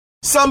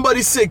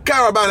Somebody say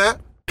Caravana.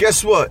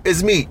 Guess what?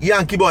 It's me,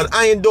 Yankee Bun.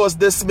 I endorse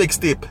this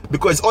mixtape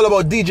because it's all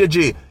about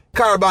DJJ.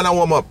 Caravana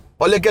warm up.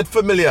 Or let's get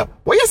familiar.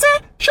 What you say?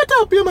 Shut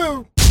up, you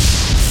man.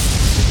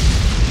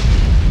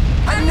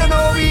 And you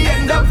know we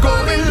end up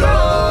going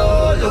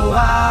low,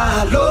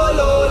 lower, low,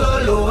 low,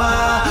 low,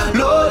 lower,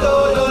 low,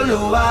 low, low,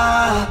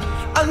 lower,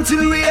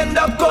 until we end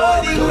up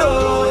going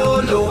low,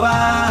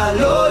 lower,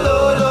 low,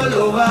 low, low,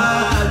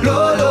 lower,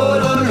 low, low,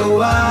 low,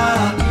 lower,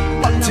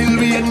 until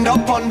we end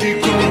up on the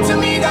ground. Give it to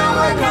me, that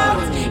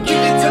workout. Give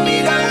it to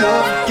me, that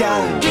love,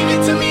 girl. Give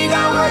it to me,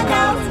 that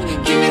workout.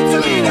 Give it to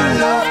me, that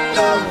love,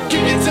 love.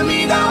 Give it to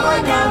me, that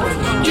workout.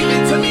 Give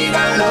it to me,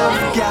 that love,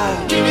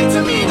 girl. Give it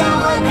to me, that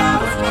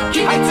workout.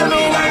 Give it to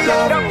me, that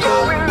love, love.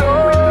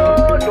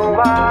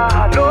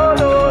 Low,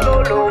 low,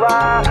 low,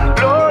 lower,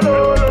 low,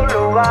 low, low,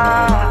 lower,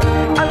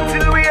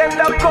 until we end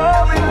up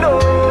going low,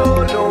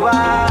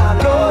 lower,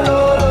 low,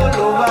 low, low,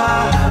 lower,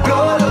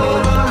 low, low,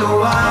 low,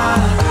 lower,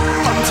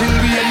 until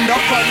we end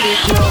up on the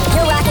ground.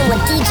 You're rocking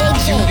with DJ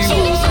G.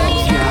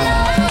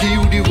 Give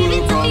you the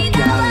workout,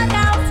 girl.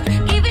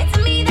 Give it to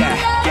me, that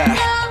love.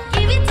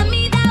 Give it to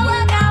me, that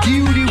workout. Give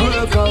you the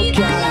workout,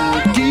 girl.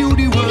 Give you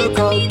the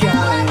workout, girl.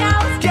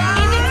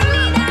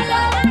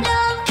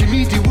 Give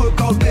me the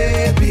workout,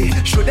 baby.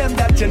 Show them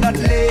that you're not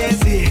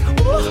lazy.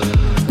 Ooh,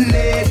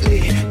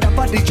 lately, that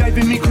body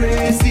driving me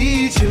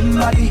crazy. Gym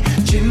body,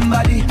 gym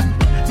body.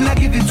 Not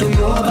give it to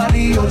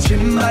nobody. Oh,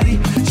 gym body,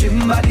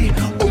 gym body.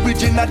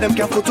 Original, them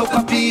can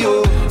photocopy,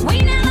 oh.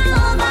 We never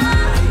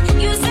over.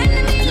 You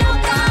sending me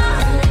loca.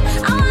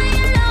 I want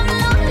your love,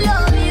 love,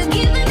 love. You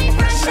giving me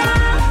pressure.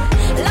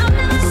 Love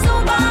never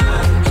sober.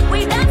 We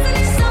dancing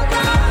in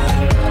soca.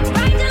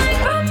 Riding like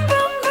brum,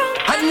 brum, brum.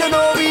 And you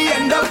know we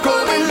end up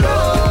going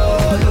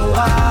low,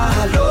 lower,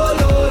 low,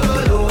 low, low,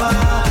 lower,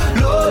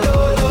 low,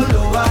 low, low,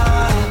 lower,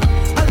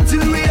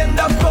 until we end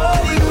up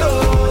going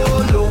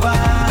low, lower,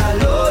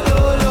 low,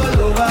 low, low,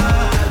 lower,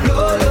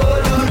 low, low,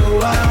 low,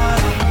 lower,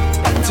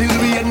 until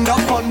we end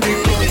up on the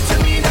ground. Give it to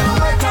me, that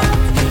workout.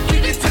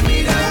 Give it to me,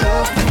 that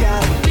love,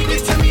 girl. Give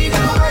it to me,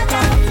 that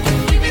workout.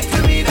 Give it to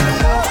me, that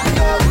love,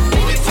 love.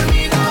 Give it to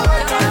me, that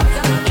workout.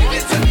 Give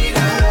it to me,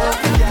 that love,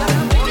 girl.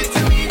 Give it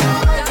to me, that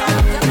workout.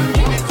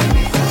 Give it to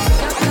me.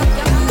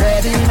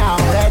 Ready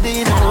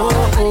now,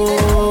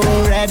 oh,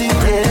 ready,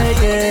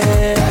 yeah,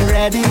 yeah,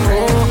 ready,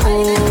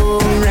 oh,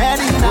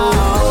 ready now,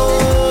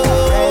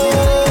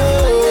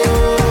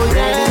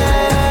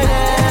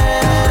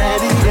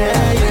 ready,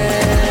 yeah,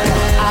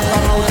 yeah. I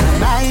come out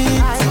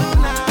tonight,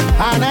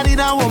 and I need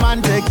a woman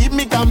to keep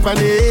me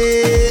company.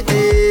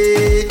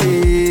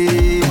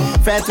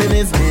 Fetting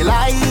is my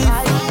life,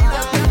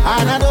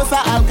 and a dose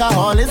of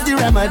alcohol is the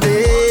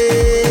remedy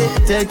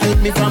to keep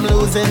me from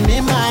losing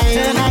my mind.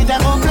 Tonight I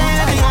gon'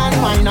 play the and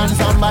wine on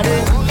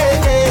somebody, hey,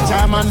 hey,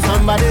 jam on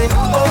somebody,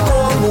 oh,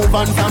 oh, move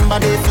on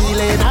somebody,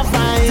 feeling a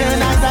fine.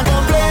 Tonight I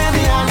gon' play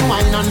the and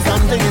wine on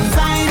something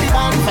inside the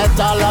band, fed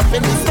all up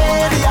in the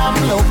stadium,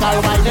 local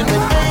whining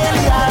with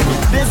alien.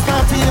 This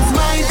party is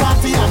my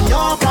party and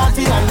your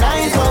party, and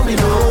that's how we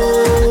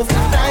love,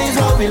 that's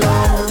how we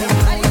love,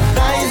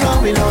 that's how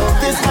we love.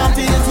 This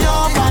party is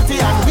your party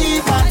and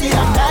we party,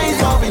 and that's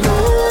how we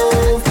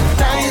love,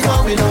 that's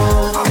how we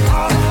love,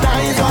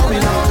 that's how we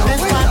love.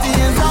 This party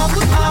is up,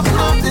 up,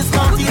 up. This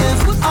party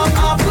is up,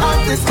 up, up.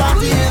 This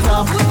party is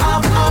up,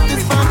 up, up.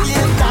 This party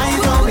is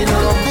that's how we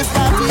love. This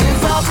party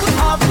is up,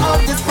 up, up.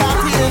 This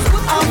party is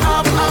up,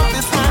 up, up.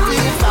 This party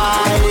is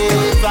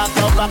live, back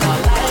up, back up,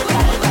 live.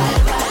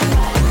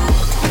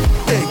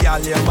 Hey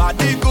girl, your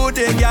body good,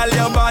 hey girl,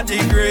 your body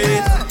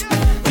great.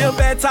 You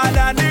better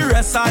than the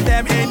rest of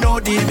them, ain't no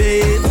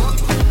debate.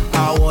 I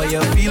want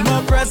you feel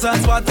my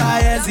presence, but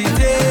I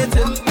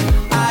hesitating,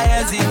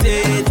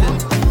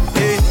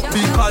 hey,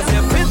 because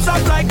you fit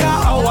up like a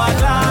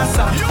hourglass. I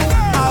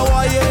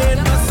want you in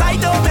the side,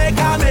 don't make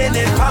a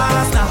minute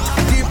pass now.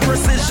 The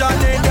precision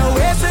in your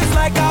waist is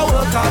like a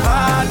work of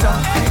art,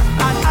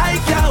 and I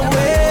can't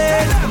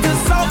wait to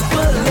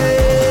sample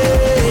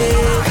it.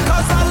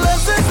 Cause I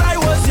love since I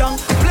was young,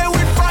 play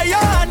with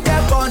fire and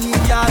get burn,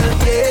 girl,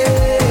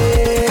 yeah,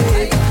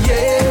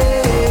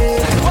 yeah.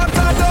 But I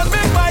don't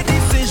make my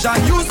decision,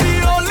 you's the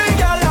only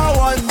girl I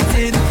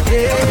wanted,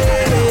 yeah.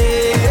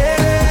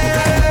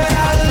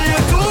 Girl, you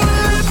too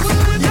late,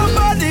 your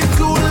body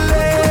too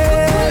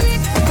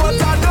late, but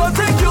I don't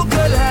think you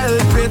could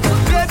help it.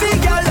 Baby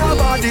girl, your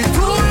body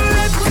too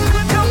late,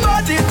 your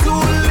body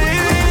too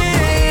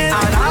late,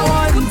 and I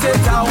want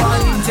it, I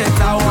want it,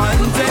 I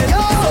want it.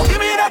 So give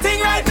me that thing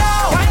right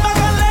now, I'm not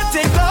gonna let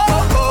it go.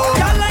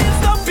 Girl, I ain't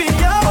stopping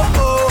you,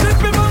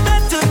 flipping from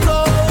head to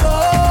toe.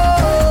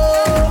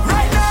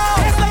 Right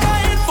now, it's like an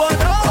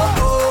inferno,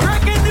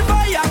 breaking the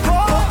fire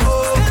code,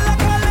 still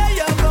like a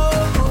layer go.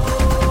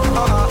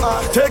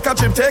 Take a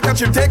chip, take a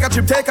chip, take a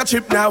chip, take a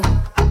chip now.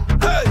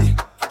 Hey,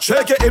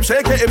 shake it, hip,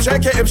 shake it, hip,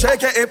 shake it, hip,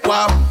 shake it, hip,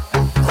 wow.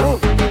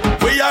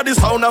 We are the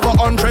sound of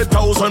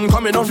 100,000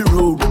 coming on the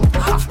road.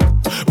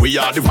 We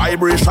are the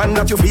vibration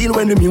that you feel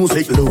when the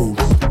music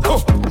loads.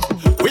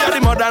 We are the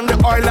mud and the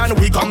oil and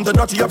we come the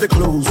dirty of the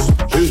clothes.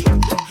 Hey.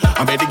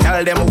 I made the girl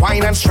them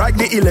wine and strike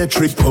the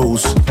electric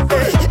pose.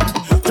 Hey.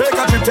 Take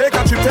a trip, take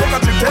a trip, take a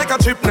trip, take a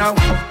trip now.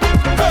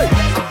 Hey.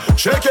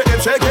 Shake it,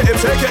 shake it,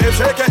 shake it,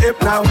 shake it, hip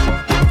now.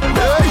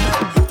 Hey.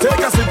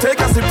 Take a sip,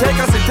 take a sip, take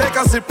a sip, take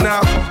a sip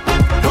now.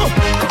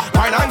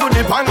 Wine and go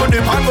dip, and go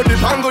dip, and go dip,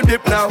 and go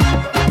dip now.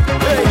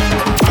 Hey.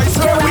 I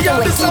swear we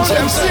have the sound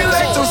them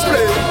selectors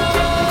play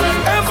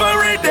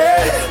every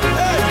day,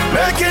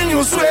 making you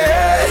sway.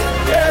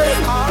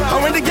 Yeah. And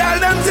when the girl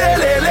them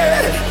tell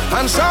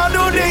and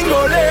shadow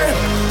dingole,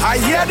 I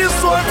hear the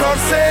soul God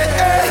say,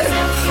 hey,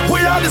 we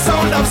are the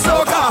sound of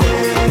soca.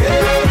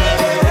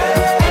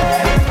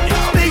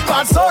 Big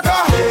bad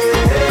soca.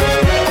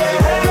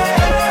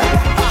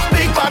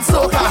 Big bad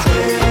soca.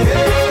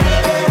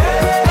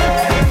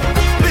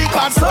 Big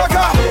bad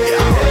soca.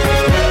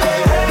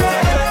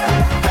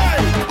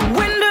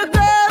 When the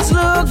girls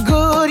look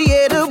good,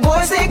 yeah, the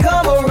boys they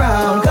come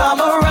around,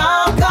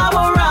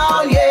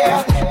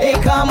 yeah, they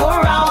come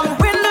around.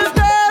 When the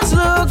girls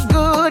look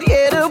good,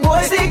 yeah, the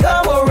boys they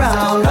come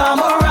around,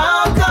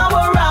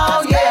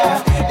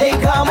 yeah, they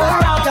come around.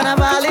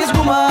 Carnival is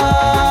woman,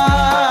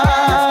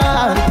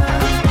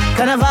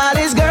 Carnival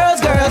is girls,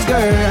 girls,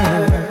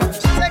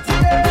 girls.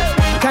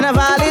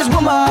 Carnival is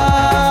woman,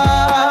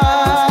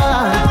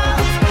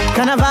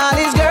 Carnival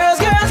is girls,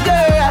 girls,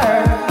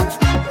 girls.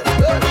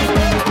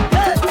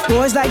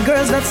 Boys like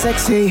girls, that's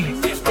sexy.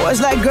 Boys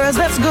like girls,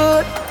 that's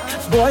good.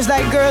 Boys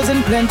like girls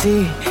in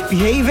plenty.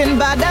 Behaving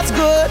bad, that's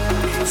good.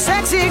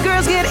 Sexy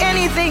girls get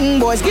anything.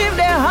 Boys give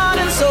their heart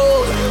and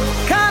soul.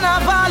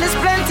 Carnival is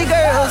plenty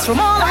girls from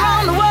all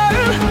around the world.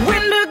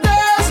 When the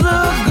girls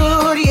look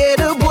good, yeah,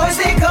 the boys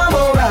they come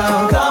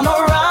around,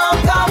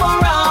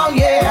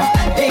 yeah,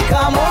 they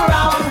come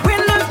around. When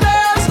the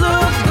girls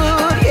look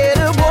good, yeah,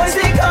 the boys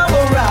they come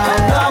around,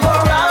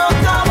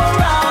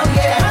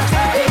 yeah,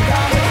 they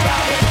come around.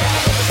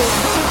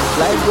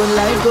 Life good,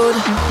 life good,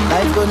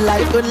 life good,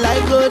 life good,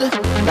 life good,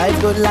 life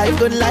good, life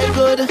good, life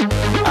good.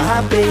 I'm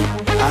happy,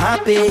 I'm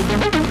happy.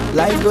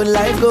 Life good,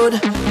 life good,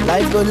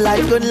 life good,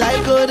 life good,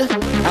 life good.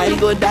 I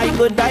good, I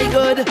good, I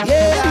good.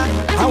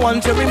 Yeah, I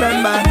want to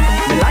remember my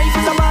life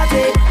is a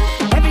party.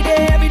 Every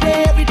day, every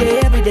day, every day,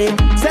 every day.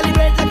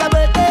 Celebrate like a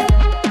birthday.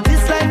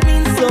 This life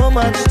means so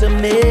much to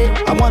me.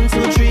 I'm 1,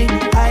 2, 3.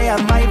 I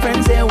have my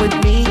friends here with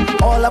me.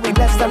 All of we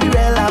blessed and we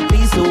real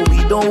happy, so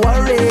we don't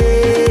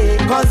worry.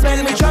 Cause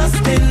when we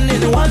trusting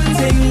in one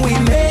thing, we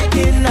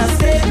making a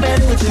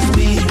statement, which is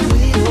we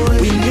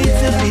need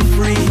to be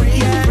free.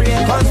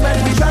 Cause when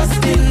we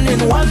trusting in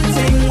one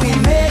thing, we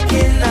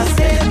making a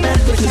statement,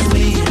 which is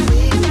we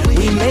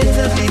made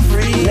to be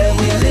free. And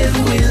we live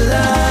with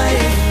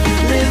life,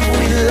 live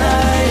with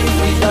life.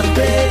 We don't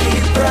pay the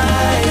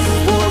price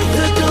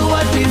to do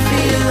what we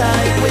feel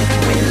like with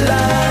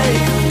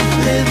life,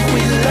 live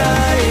with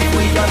life.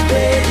 We don't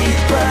pay the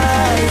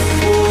price.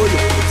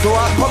 So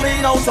I'm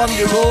coming out on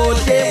the road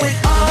there with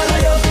all of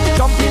you,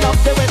 jumping up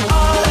there with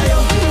all of you,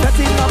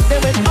 getting up there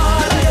with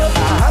all of you.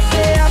 I'm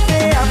happy,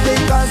 happy, happy,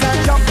 cause I'm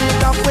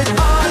jumping up with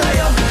all of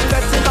you,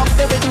 getting up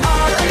there with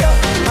all of you,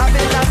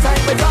 having a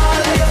time with all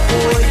of you,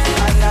 boy,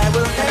 and I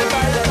will never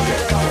let you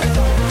go.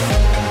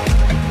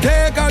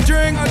 Take a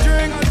drink,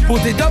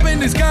 put it up in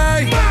the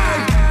sky.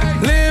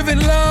 Live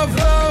in love,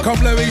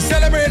 come let me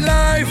celebrate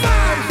life.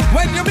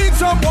 When you meet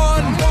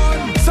someone,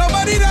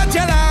 somebody that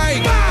you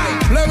like,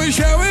 let me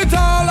share with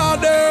all of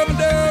them.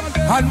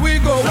 And we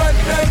go wet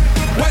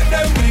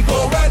them, we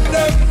go wet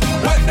them,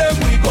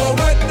 we go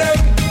wet them,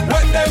 we go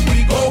wet them,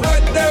 we go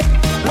wet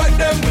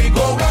them, we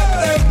go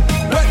wet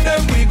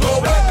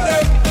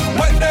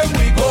them,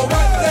 we go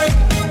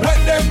wet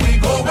them, we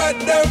go wet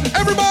them.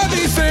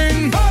 Everybody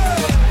sing.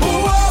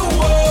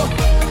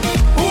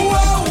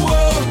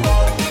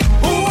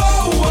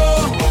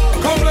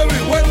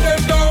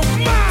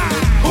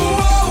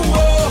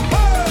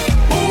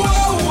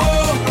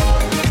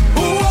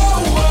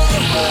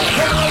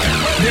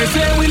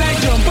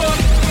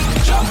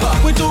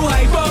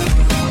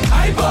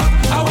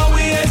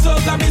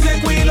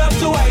 Music we love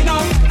to wind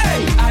up.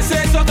 Hey, I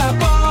say soca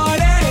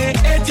party.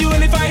 It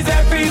unifies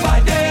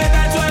everybody.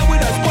 That's why we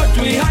just put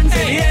we hands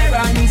in the air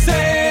and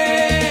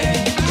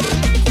say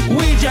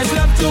we just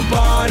love to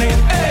party.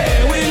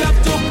 Hey, we love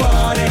to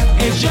party.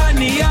 It's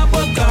Johnny and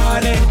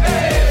Bacardi.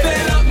 Hey,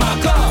 fill up my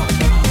car.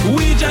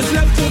 We just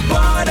love to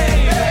party.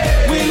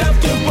 Hey, we love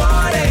to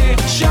party.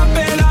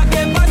 Champagne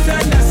again, but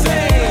and the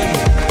same.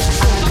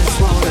 I just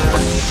wanna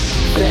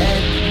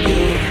thank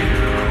you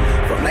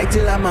from night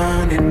till the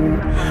morning.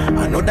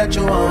 I know that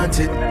you want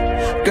it,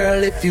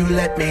 girl, if you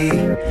let me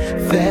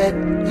vet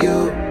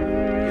you.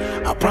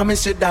 I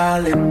promise you,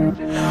 darling,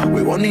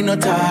 we won't need no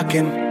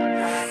talking.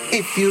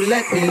 If you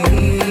let me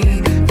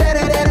vet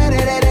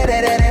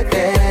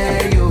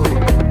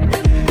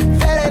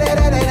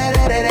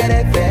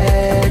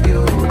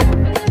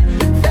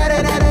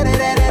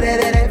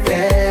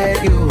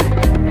you,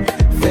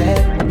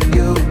 vet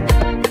you.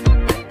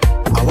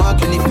 I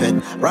walk in the fed,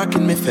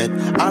 rocking me fed.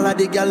 All of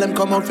the gal them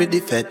come out for the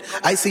fed.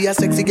 I see a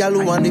sexy gal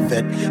who want the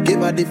fed.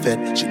 Give her the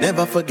fed, she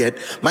never forget.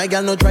 My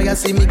gal no try to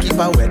see me keep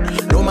her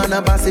wet. No man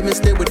a bossy me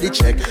stay with the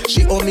check.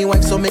 She owe me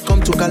wife so me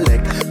come to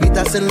collect. Meet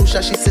her St.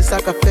 Lucia, she say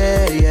sac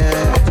fair,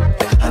 yeah.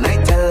 And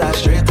I tell her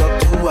straight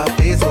up to her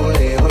face, ole,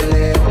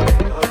 ole.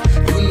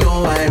 You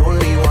know I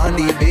only want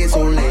the bass,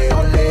 ole,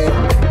 ole.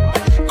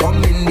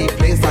 Come in the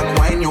place and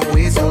wind your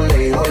waist, ole,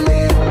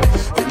 ole.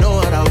 You know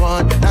what I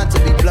want, not to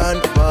be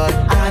blunt, but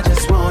I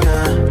just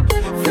wanna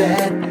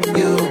fed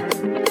you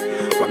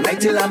from night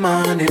till the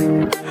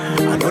morning.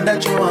 I know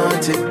that you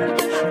want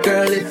it,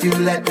 girl. If you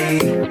let me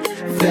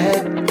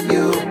fed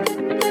you,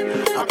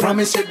 I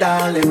promise you,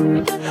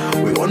 darling,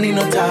 we won't need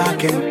no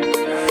talking.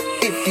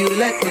 If you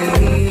let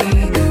me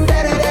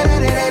fed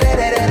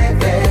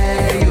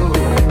you,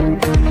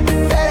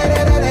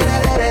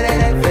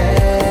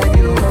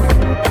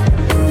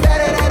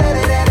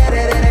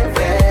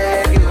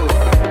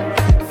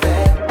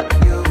 fed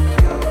you,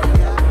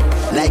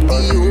 like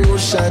the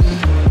ocean,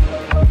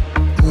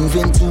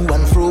 moving to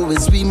and fro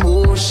is we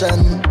motion.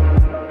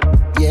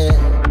 Yeah,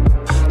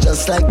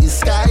 just like the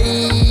sky.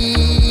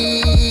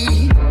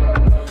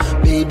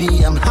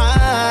 Baby, I'm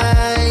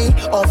high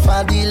off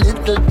of the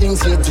little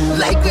things you do.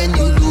 Like when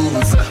you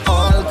lose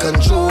all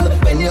control,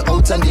 when you're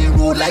out on the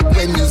road. Like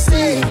when you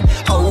say,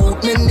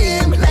 out my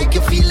name, like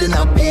you're feeling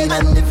a pain.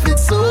 And if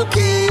it's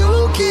okay,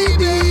 okay,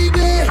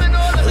 baby,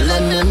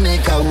 let me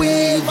make a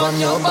wave on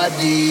your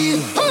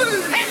body.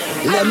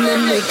 Let me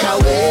make a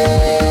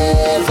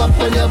wave up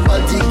on your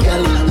body,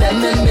 girl. Let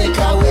me make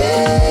a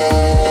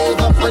wave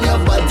up on your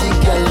body,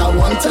 girl. I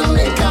want to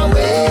make a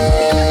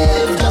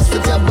wave just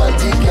with your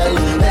body, girl.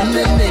 Let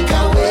me make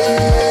a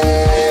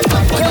wave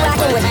up on your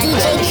body,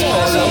 girl.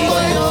 All up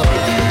on your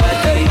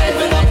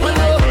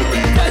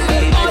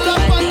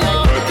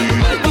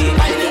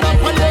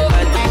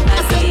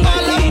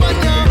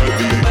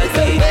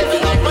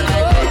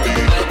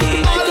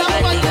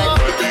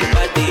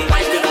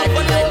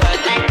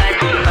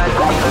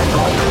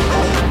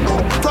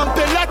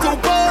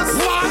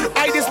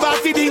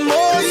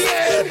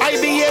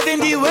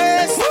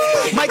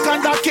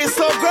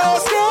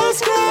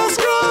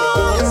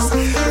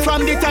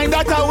time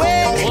that I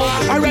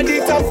wake, I'm ready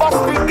to bust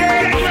the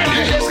game.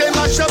 Just say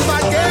mash up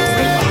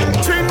again.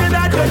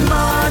 Trinidad, good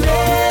morning.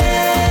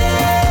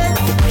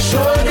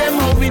 Show them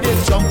how we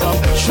just jump up.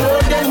 Show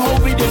them how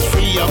we just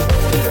free up.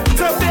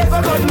 Tobago,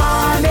 good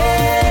morning.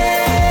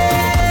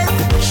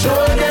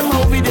 Show them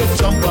how we just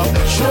jump up.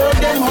 Show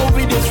them how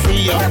we just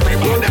free up.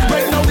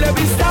 Right now, let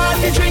me start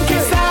the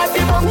drinking, start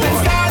the bumping,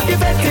 start the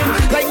betting.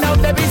 Right now,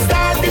 let me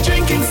start the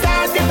drinking,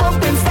 start the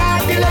bumping,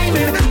 start the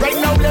liming. Right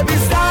now, let me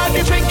start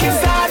the drinking,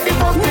 start the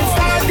bumping,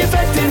 start the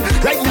betting.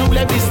 Right now,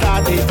 let me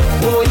start it.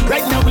 Oh,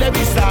 right now, let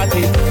me start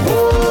it.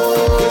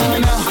 Oh,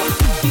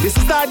 this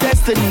is our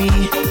destiny.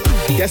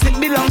 Yes, it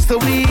belongs to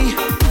we.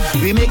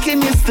 We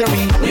making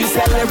history. We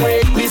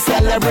celebrate, we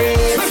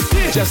celebrate.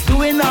 Just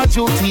doing our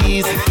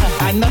duties,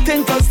 and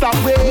nothing can stop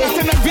it.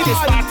 We this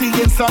party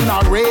in sun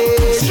or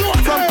rain.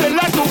 From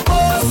pillar to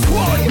post,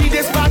 we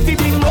this party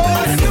the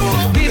most.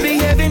 We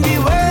behave in the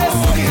west.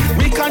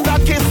 We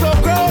conduct it so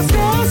gross,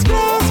 gross,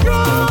 gross,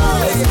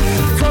 gross.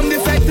 From the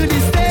side to the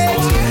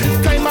stage,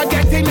 time I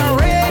get in a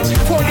rage.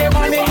 For the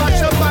money,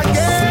 watch up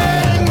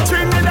again.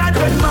 Trinidad,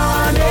 good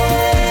morning.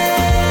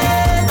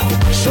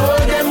 Show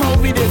them how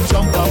we just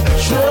jump up.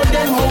 Show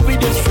them how we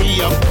just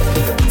free up.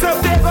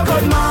 Tobago,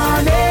 good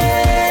morning.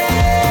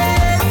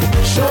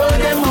 Show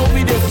them how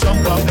we just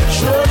jump up.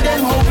 Show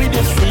them how we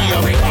just free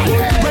up.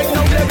 Right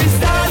now, let me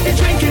start the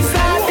drinking,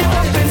 start the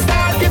bumping,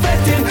 start the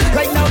betting.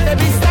 Right now, let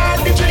me start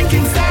the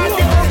drinking, start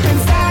the bumping,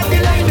 start the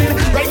liming.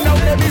 Right now,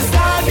 let me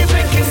start the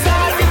drinking,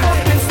 start the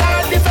bumping,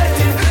 start the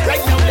betting.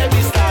 Right now, let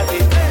me start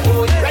it.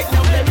 Oh, right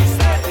now, let me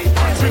start it.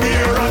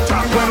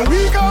 When we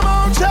come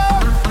out here,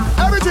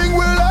 everything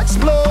will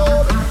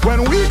explode. When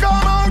we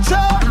come out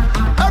here,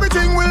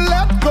 everything will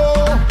let go.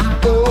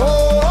 Oh,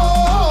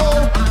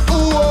 oh,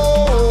 oh,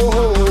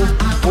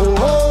 oh,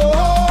 oh,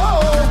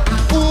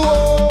 oh,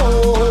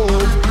 oh.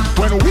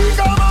 When we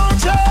come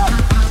out here,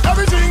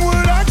 everything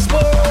will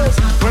expose.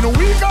 When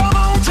we come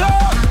out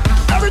here,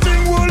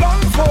 everything will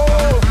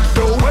unfold.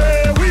 The way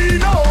we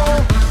know,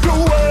 the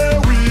way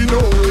we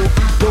know,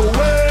 the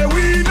way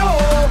we know,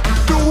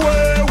 the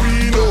way we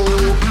know.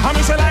 I'm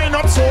say line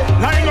up so,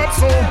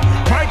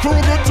 my crew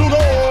good to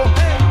go.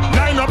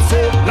 Line up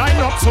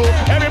so,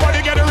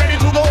 everybody get ready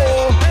to go.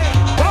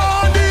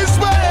 On this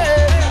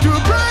way, to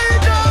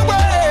break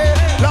away.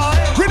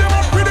 Like, rhythm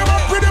up, rhythm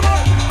up, rhythm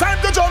up. Time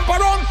to jump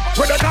around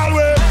with the call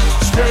way.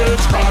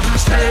 Stage God,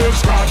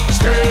 stage God,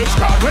 stage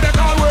God. With the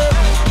call way.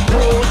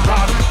 Road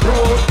God,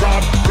 road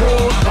God,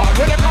 road God.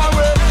 With the call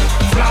way.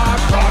 Flag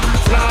God,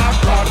 flag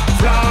God,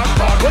 flag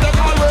God. With the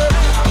call way.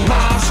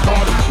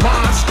 Mascot,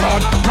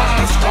 mascot,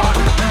 mascot.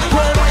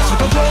 Where nice with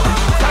the joke,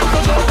 time to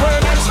jump. Where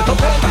nice with the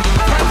bump,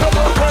 time to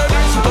jump. Where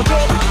nice with the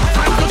joke,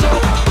 time to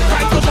jump,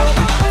 time to jump,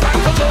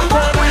 time to jump.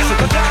 Where nice with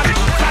the daddy,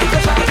 time to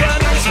charge. Where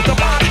nice with the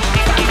body,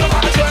 time to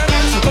march. Where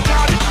nice with the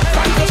body,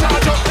 time to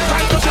charge up,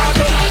 time to charge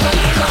up.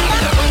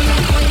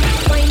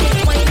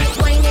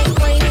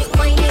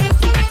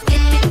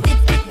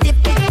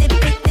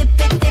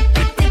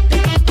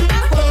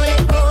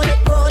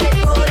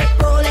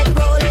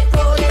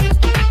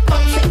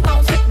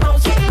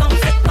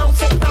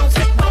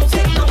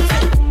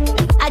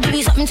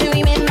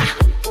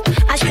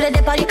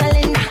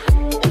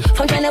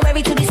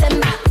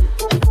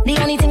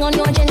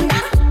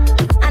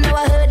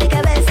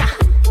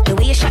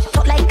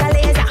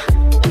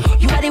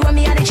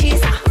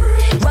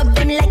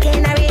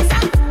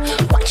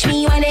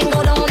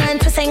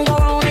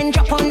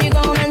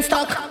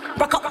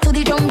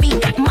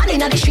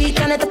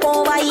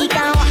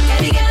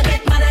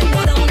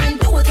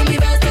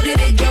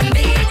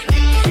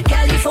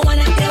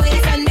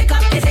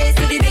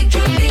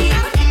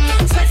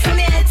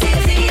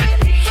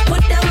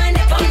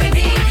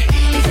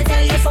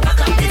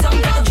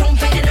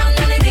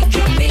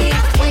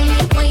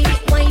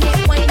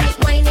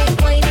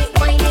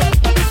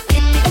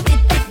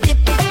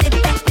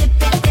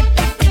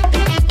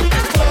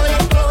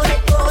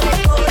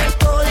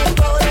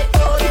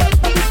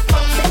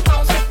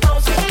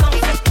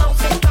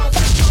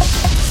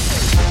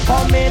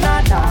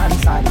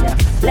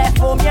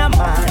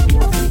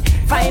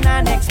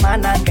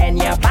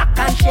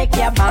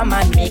 bum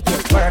and make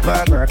it work,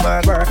 work, work,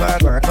 work, work,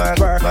 work, work, work,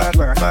 work, work,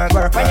 work, work,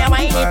 work. When you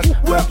whine it,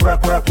 work,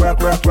 work, work, work,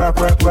 work, work,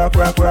 work, work,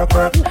 work, work,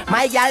 work.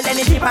 My girl, then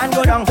it dip and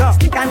go down,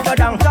 stick and go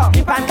down,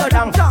 dip and go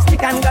down,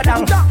 stick and go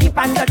down, dip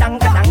and go down,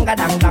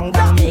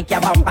 down. Make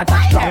your bumper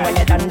touch down when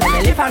you done. Then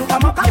you lift and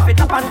come up, lift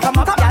it up and come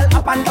up, girl,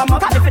 up and come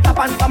up, lift it up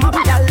and come up,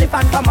 girl, lift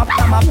and come up,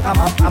 come up, come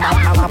up, come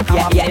up, come up.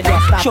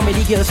 Yeah. Show me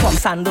the girls from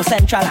Sando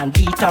Central and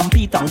Beaton.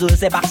 Girls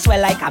they back swell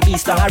like a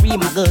beast.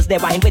 Arima girls they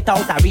wine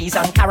without a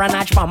reason.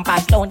 Caranage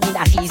bumpers don't need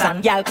a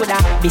season. Girl coulda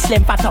be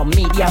slim, fat or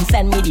medium.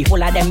 Send me the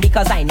whole of them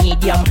because I need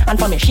them. And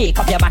for me shake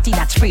up your body,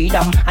 that's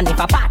freedom. And if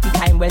a party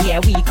time, well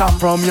here we come.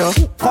 From you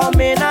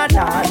come in a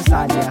dance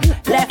and you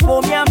left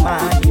home your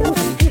man. You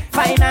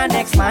find a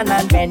next man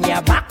and bend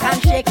your back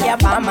and shake your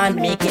bum and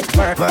make it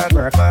work, work,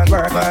 work, work,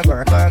 work, work,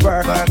 work, work,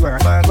 work, work,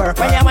 work, work, work.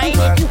 When you whine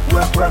it,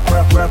 work, work,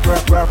 work, work,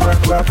 work, work,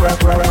 work, work,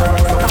 work, work, work.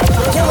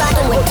 You're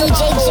rocking with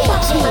DJ JG.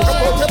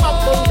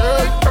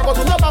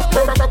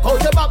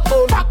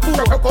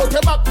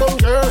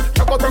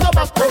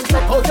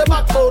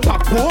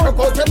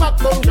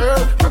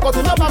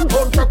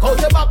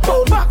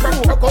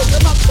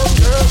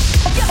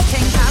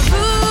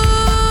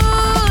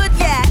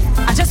 Yeah,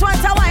 I just want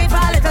to wine for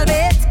a little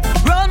bit.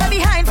 Roll me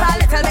behind for a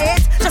little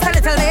bit, just a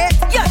little bit.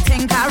 You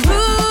think I'm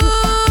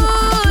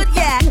rude,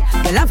 yeah.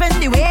 You're loving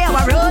the way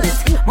I roll it.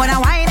 When I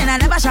whine and I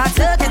never short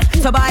circuit,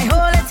 so boy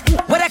hold it.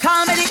 What I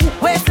call me the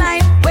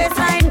waistline,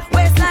 waistline,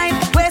 waistline,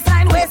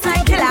 waistline,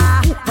 waistline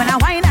killer. When I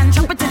whine and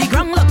jump it to the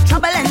ground, look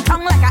trouble and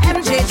tongue like a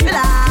MJ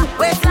thriller.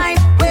 Waistline,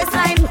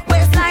 waistline,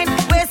 waistline,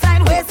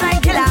 waistline,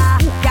 waistline killer.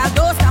 Girl,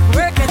 don't stop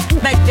working,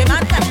 make the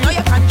man know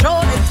you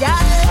control it, yeah.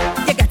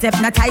 You get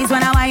hypnotized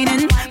when I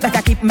whining.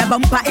 Better keep my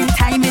bumper in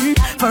timing.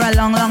 For a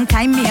long, long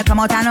time, me I come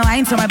out and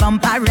whine, so my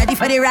bumper ready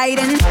for the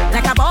riding.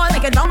 Like a ball,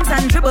 make it bounce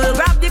and dribble.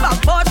 Grab the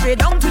backboard straight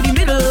down to the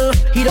middle.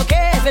 He don't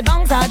care if it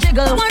bounce or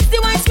jiggle. Once the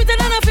wine sweeter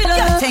than a fiddle.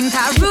 You think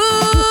I'm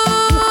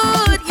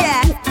rude,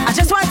 yeah. I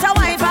just want to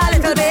whine for a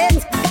little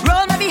bit.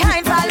 Roll me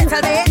behind for a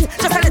little bit,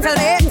 just a little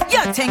bit.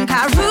 You think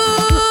I'm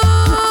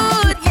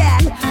rude, yeah.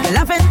 You're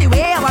loving the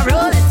way I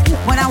roll it.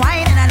 When I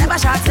whine and I never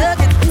short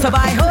circuit, so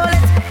boy hold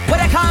it. What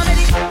I call me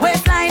the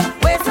waistline,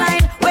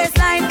 waistline,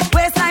 waistline,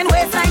 waistline,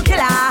 waistline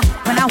killer.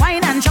 When I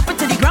whine and jump it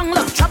to the ground,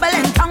 look trouble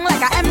and tongue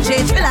like a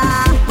MJ thriller.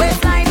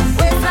 Waistline,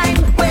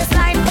 waistline,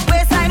 waistline,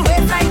 waistline,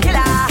 waistline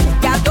killer.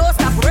 Girl, don't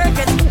stop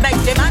working,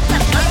 make the man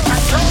control.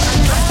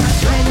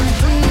 When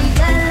we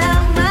get a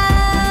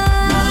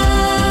man,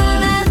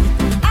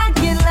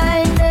 acting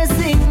like the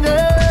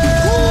singer.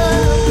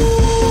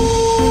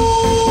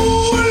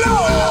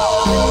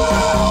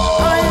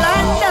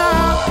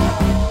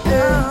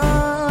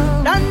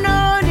 Don't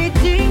know the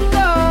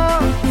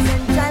jingle.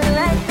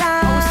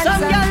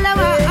 Some girl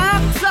never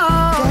act so.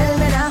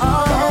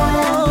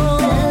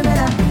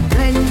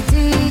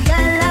 Plenty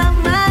girl a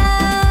man,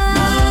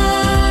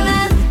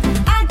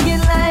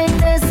 acting like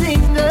the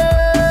single.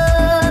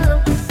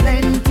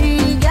 Plenty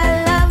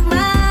girl a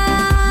man,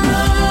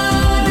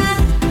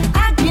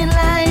 acting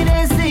like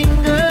the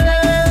single.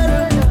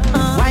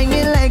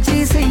 Whining like she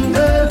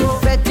single,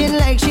 betting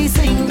like she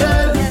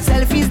single,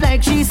 selfies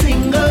like she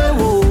single.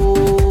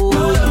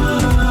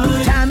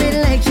 Charming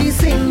like she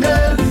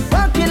single,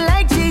 walking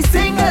like she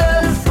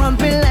single,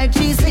 pumping like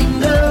she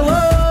single.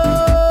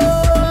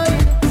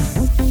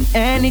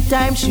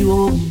 Anytime she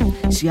home,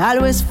 she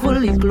always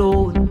fully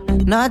clothed,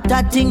 not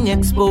that thing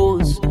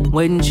exposed.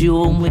 When she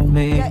home with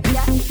me,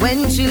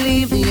 when she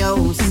leave the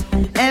house,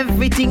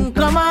 everything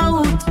come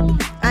out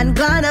and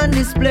gone on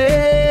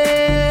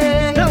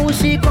display. Now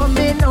she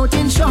coming out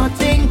in short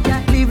thing,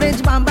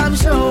 cleavage bam bam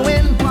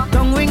showing,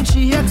 tongue ring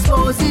she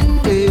exposing.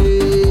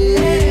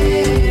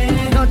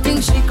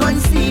 Nothing she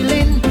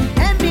concealing,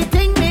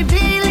 everything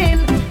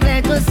revealing.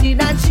 Let us see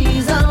that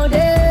she's out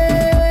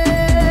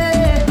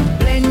there.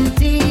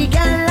 Plenty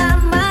girl a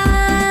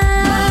man,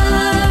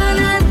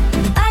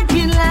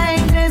 acting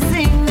like the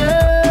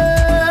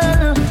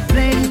singer.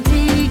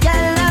 Plenty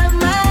girl a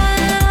man,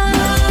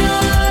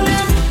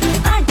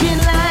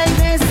 acting like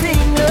the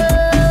singer.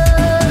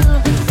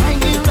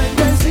 Acting like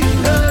the singer.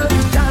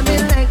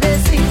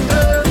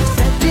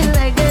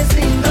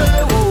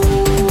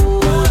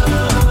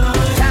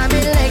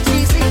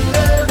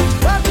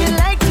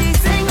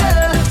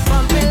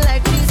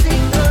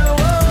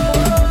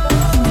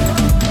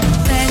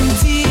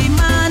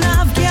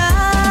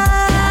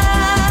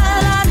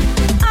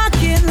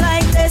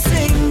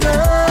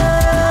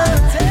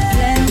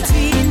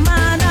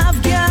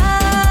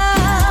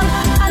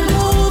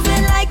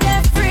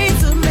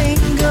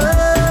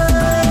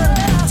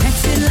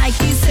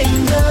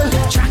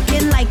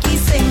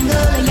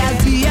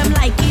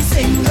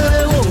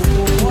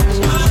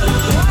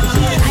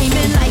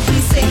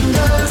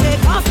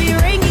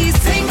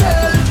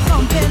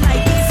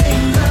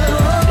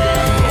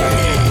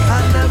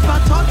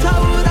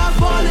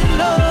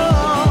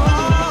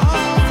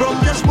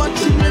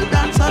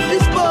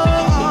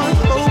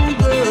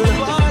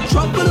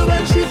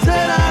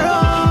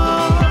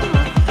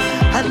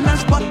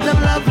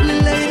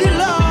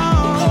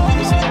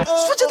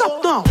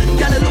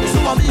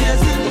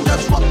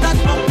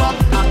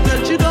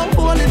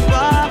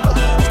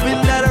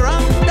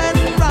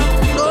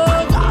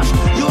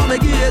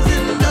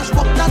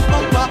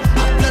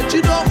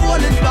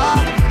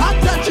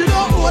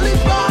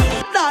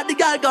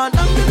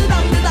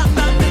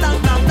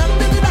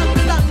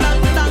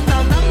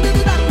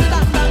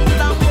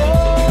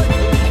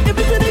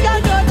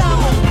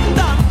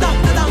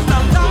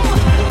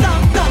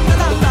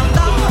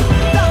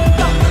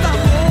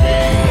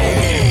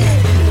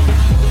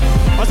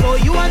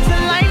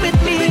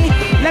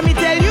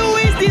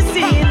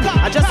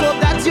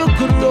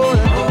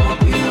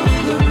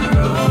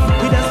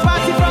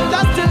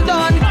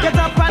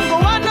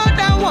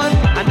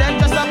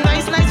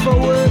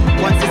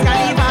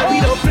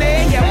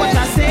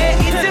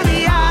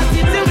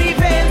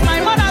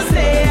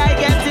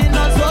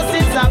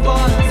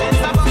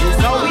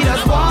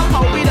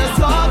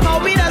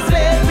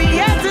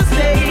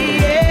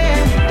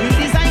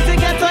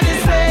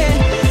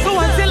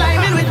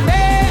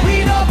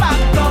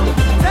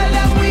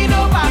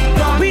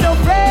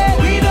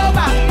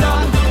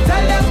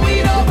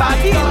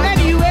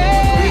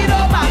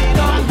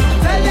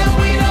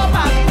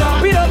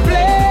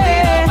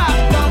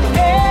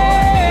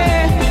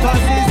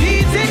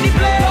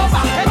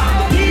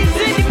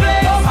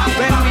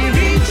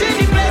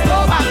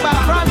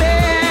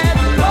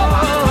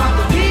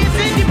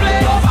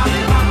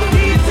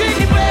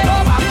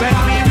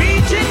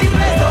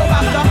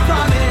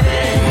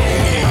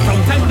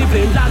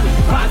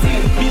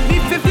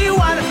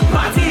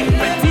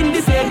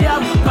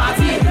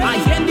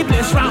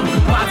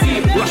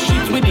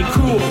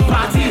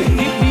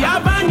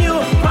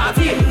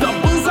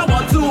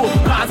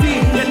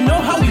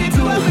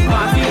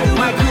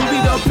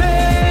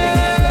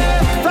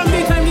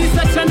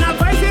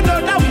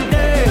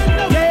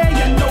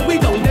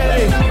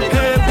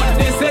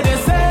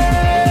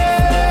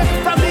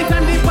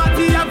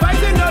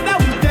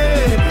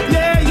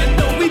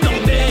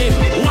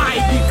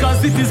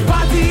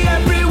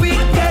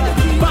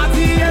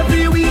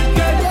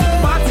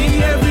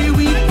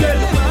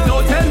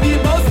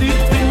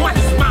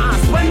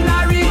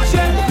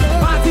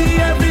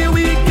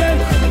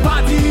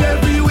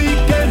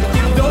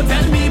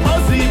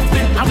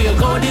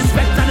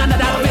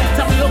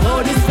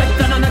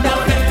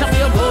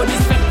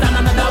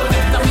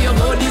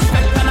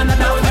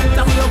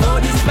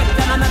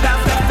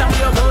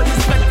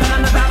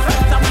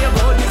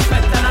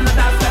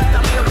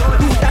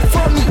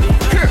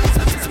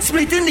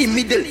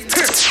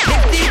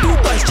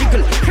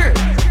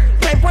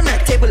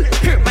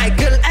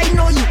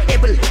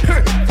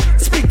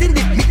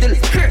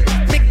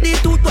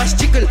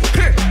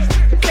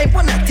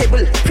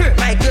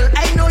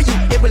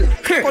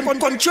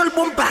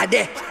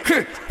 bombade.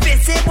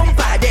 Face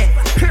bombade.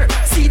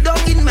 Sit down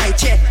in my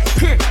chair.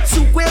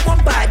 Soup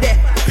bombade.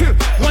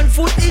 1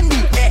 foot in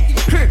the air.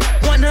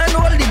 1 hand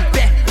holding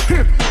back.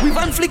 With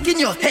 1 flick in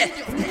your head.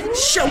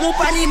 Show up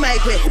on the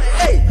mic way.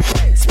 Hey,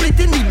 split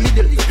in the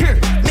middle.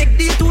 Make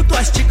the 2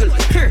 twice jiggle.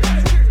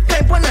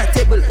 Climb on a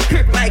table.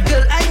 My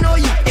girl, I know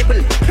you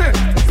able.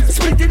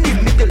 Split in the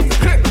middle.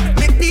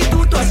 Make the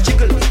 2 twice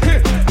jiggle.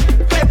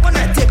 Climb on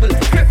a table.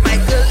 My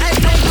girl, I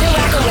know you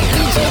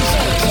able.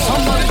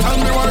 Somebody tell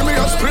me why me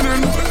a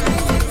spinning.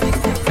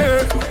 Hey,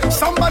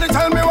 somebody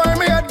tell me why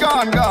me had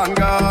gone.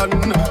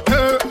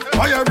 Hey,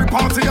 why every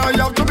party I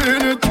have to be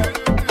in it?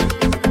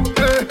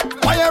 Hey,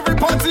 why every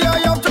party I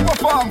have to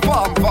perform?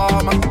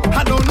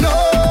 I don't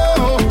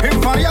know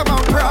if I have a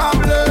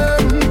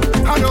problem.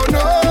 I don't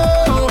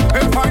know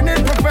if I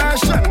need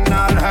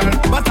professional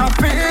help, but I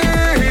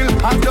feel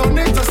I don't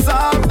need to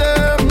solve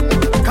them.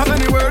 Cause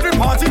anywhere the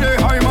party they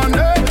I'm on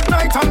there,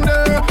 night and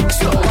day.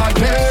 So I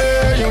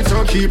dare you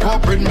to keep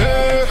up with me.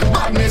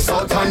 Badness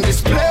out on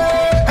display.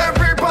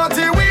 Every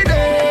party we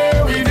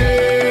there.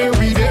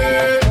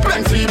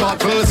 Plenty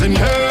bottles in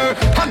here,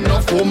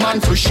 enough woman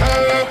to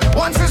share.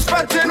 Once it's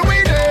spreading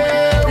we there.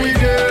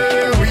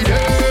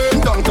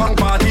 Downtown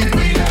party,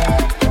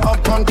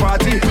 uptown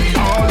party,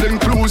 all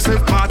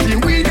inclusive party.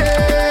 We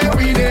there.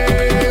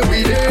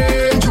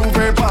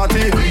 Juve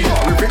party,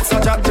 we fix a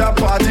jab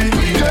party.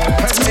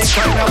 Any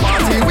kind of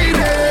party, we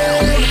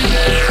there.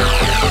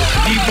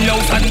 Leave the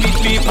house and meet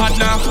me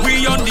partner. We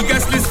on the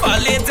guest list for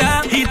later.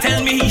 He tell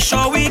me he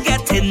sure we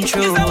getting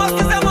through.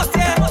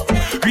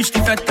 Reach the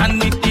fet and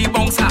meet the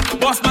bouncer.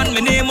 Boss man, my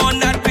name on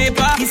that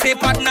paper. He say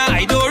partner,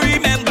 I don't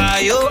remember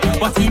you,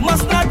 but he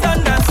must not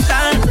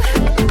understand.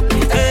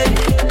 Hey,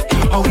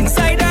 oh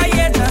inside I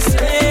hear just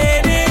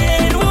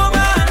raining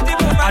woman.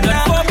 I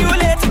don't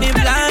formulate the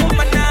plan.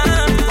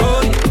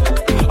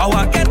 Oh, I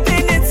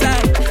getting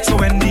inside. So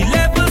when the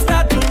levels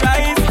start to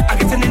rise, I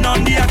getting in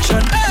on the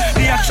action.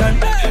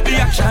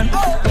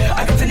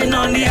 I getting in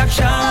on the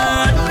action.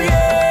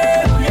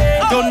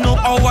 Don't know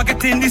how I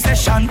get in the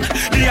session.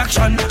 The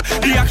action.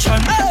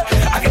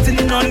 I getting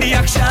in on the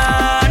action.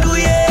 Ooh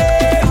yeah.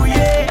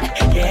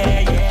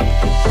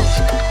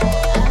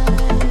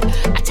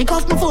 I take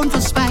off my phone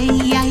for spite.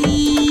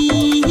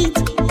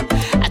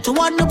 I don't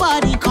want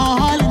nobody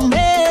calling me.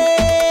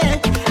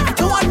 I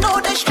don't want no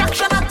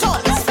distraction at all.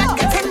 It's like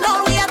getting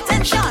all the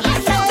attention.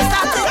 Let's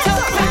start the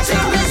talk.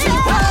 Continuous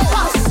with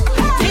purpose.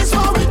 This is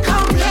what we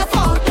come here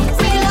for.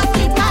 Fill up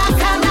the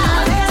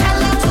bacchanal. Tell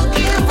them to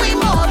give we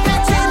more.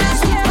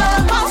 Continuous with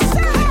purpose.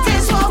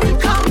 This is what we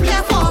come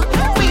here for.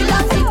 Fill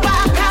up the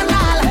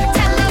bacchanal.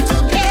 Tell them to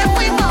give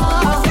we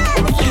more.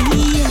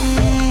 Yeah.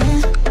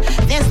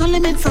 There's no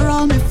limit for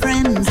all my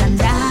friends and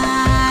I.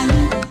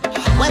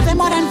 We're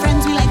more than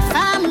friends, we like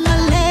family.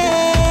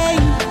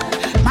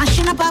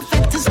 Mashing up our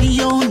fete is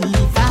the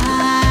only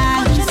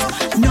vibes.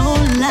 No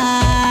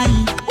lie.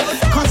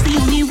 Cause the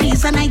only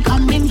reason I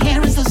come in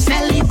here is to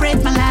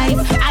celebrate my life.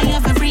 I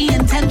have every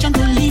intention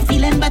to leave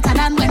feeling better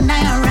than when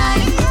I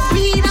arrived.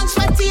 Clean and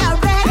sweaty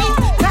already.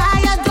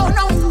 Tired, don't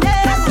know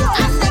name.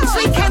 And next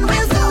weekend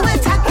we'll do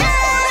it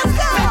again.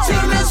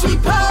 Continuous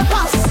with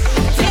purpose.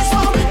 This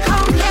what we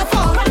come here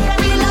for.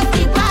 We love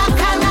the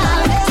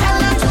bacchanal. Tell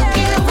them to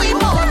give we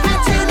more.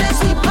 Continuous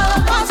with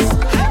purpose.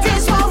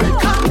 This what we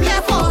come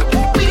here for.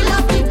 We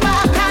love the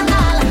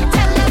bacchanal.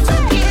 Tell them to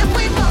give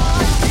we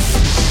more.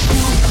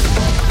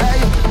 Hey,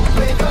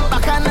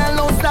 bacchanal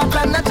no stop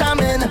and not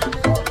jamming.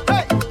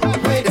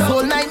 Hey, the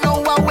whole night now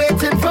we're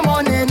waiting for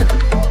morning.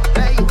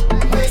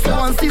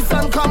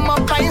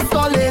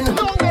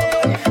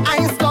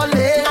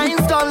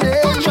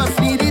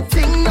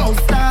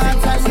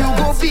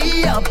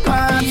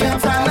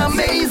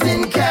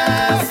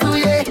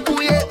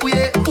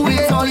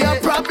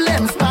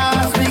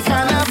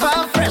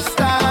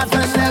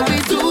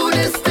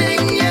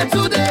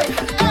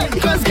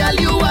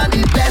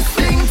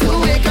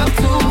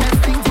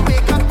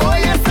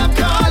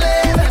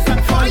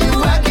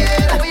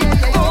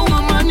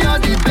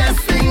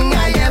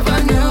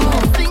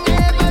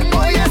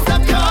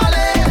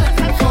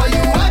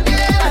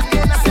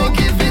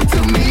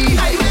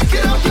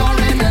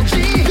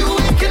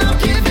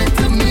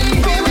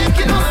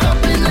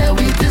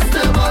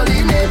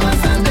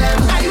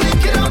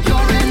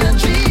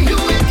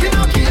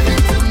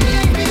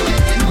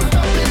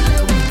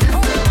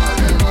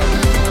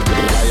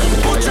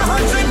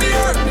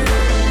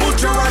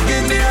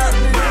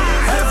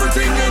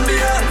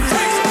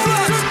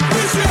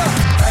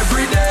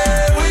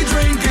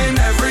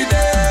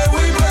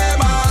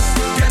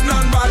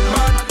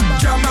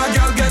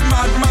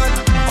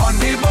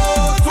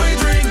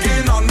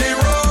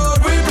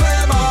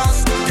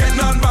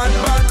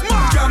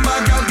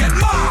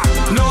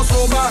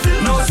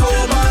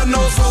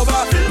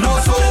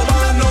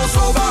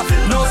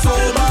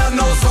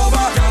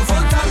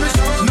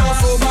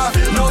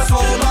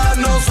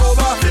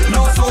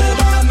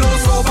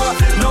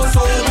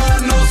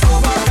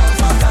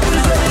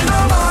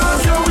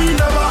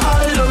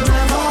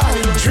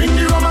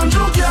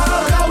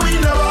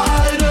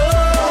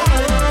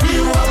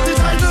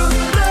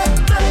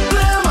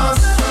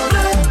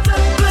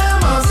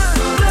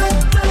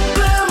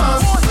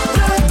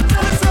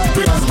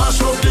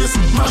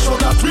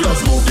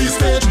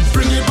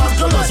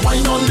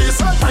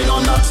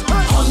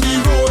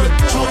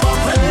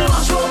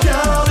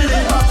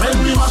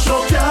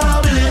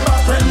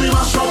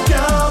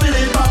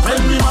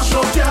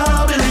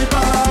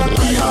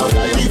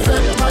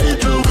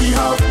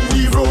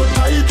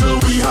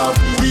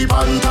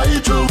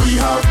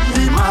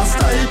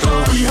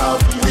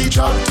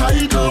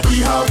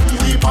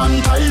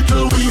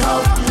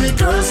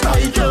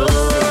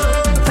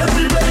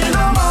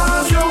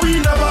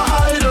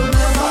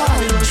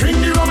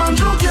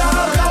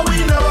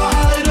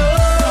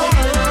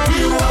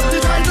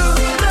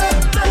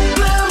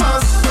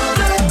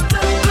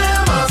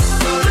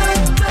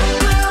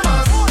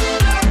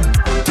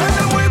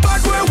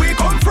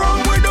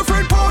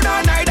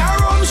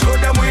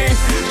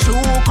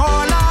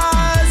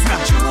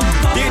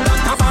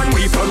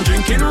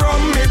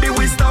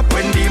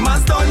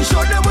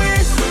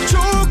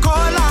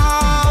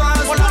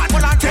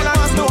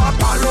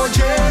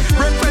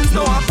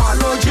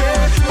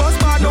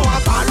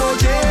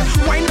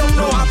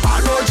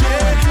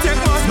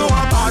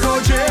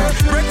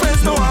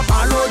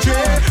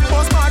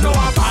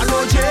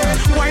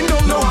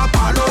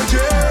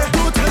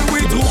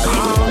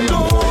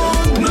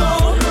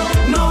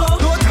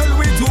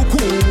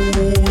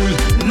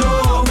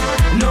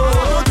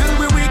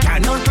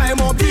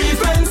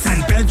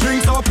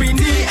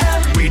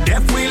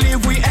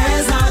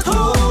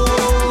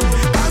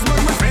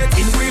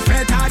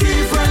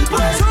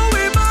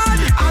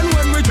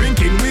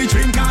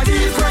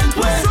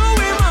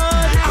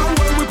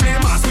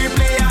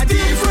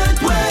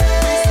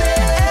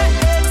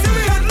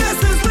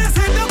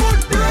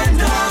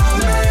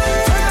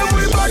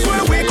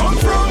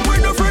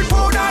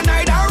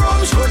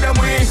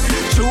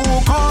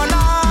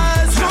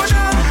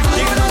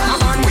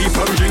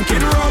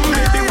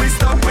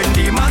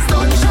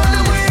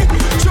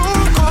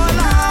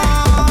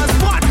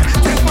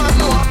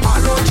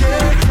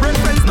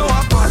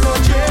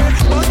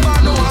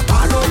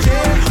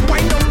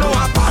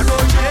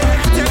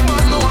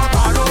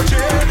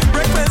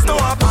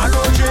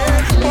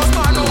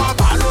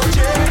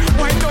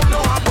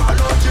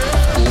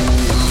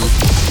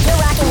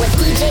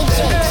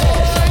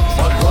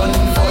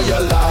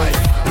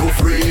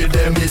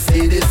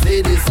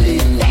 say this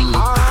thing.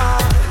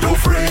 You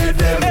free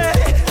them,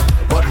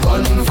 but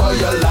run for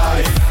your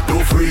life.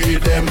 You free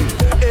them.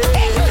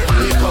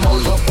 They come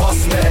out of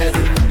boss mad.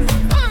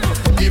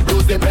 They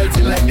blows the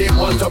belting like they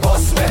want to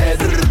boss mad.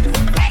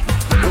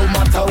 No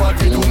matter what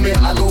they do, me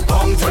I go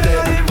come to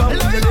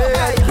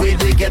them. Way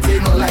they get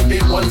in like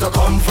they want to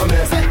come for me.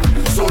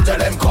 So tell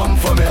them come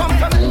for me.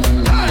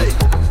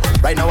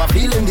 Right now I'm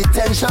feeling the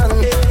tension,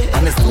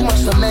 and it's too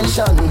much to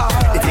mention.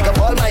 They take up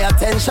all my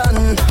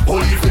attention.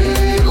 Holy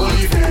faith,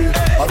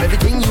 of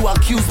everything you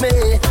accuse me,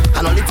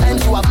 and all the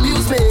times you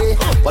abuse me,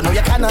 but now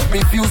you cannot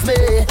refuse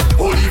me.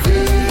 Holy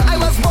faith. I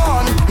was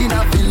born in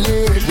a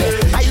village.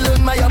 I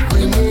learned my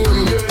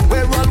upbringing,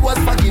 where all was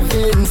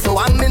forgiven. So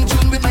I'm in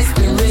tune with my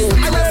spirit.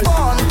 I was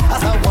born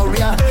as a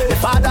warrior. The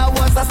father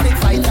was a snake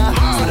fighter.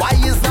 So why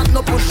is that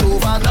no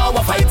pushover? Now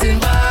we're fighting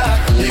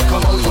back. They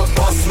come out of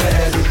boss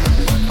mad.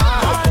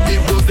 They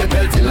blows the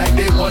belting like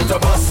they want to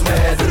boss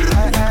mad.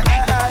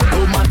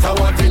 No matter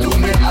what they do,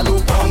 me I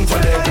go come to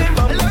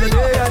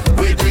them.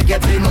 Way they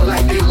get in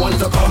like they want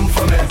to come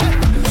for me.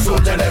 So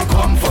tell them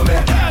come for me.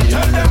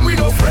 Tell them we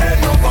don't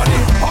friend nobody.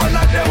 All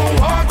of them will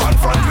walk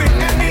confront with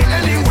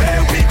anywhere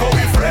we go.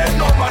 We friend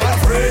nobody,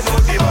 afraid no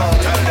demon.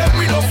 Tell them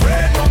we don't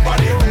friend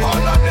nobody.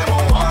 All of them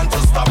will want to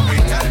stop. We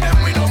tell them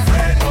we don't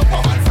friend no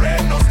common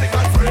friend, no stick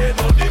and afraid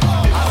no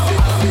demon.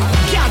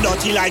 Can't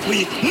dirty like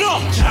we no.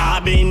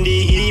 Job in the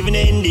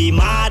evening, the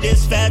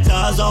maddest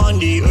fetters on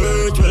the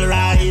earth will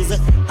rise.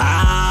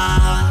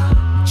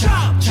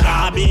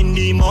 Job in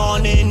the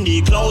morning,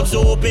 the clouds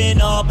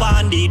open up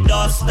and the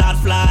dust start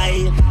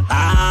fly.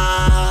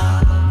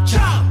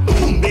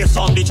 Boom, bass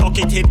on the chuck,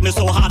 it hit me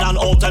so hard and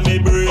out of me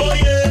brain. Oh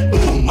yeah.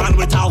 Boom, man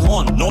with a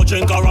horn, no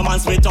drink or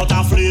romance without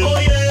a flame. Oh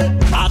yeah.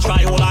 I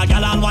try all a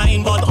gal and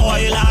wine, but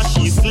oil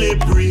she's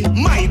slippery.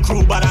 My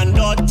crew bad and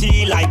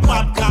dirty like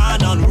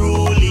popcorn and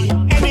rolly.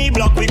 Any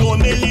block we go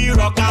milli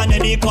rock and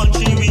any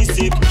country we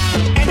sick.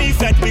 Any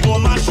fete we go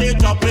mash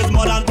it up with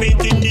mud and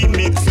paint in the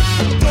mix.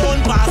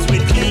 Don't pass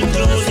with clean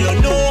clothes, you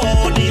know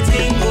how the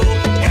thing go.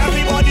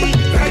 Everybody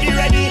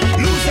ready,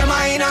 lose your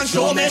mind and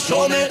show me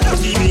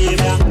dirty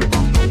behavior.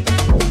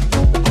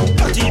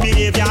 Dirty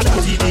behavior,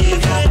 dirty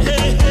behavior.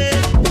 Hey, hey.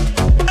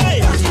 Hey,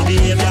 dirty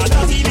behavior,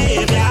 dirty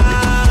behavior.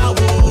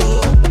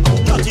 Whoa.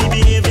 Dirty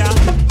behavior,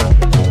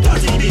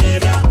 dirty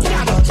behavior.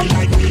 Yeah, dirty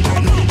like we.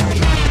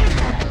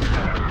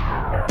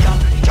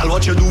 Girl,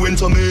 what you doing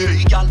to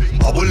me?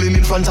 Bubbling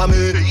in front of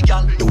me.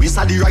 The waist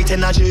of the right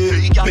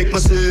energy. Make me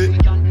say,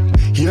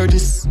 hear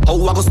this,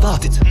 how I go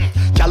start it.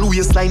 Girl,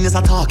 waistline is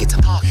a target.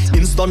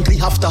 Instantly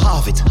have to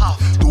have it.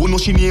 Don't know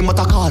she name what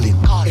I calling.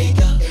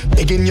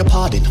 Begging your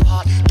pardon.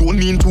 Don't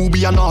mean to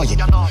be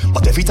annoying,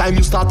 but every time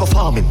you start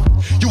performing,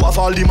 you have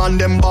all the man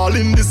them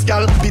balling. This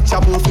girl, picture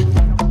perfect.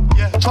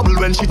 Trouble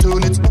when she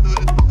turn it.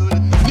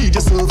 Need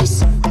your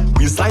service.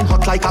 Waistline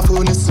hot like a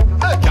furnace.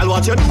 Girl,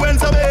 what you doing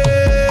to me?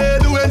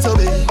 Doing to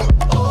me.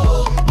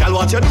 Girl,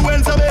 what you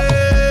doing to me?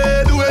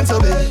 Doing to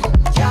me.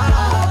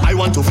 I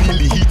want to feel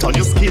the heat on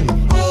your skin.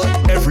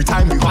 Every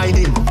time we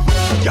whining,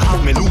 you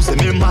have me losing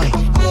my mind.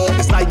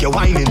 It's like you're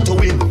whining to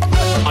win.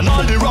 And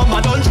all the rum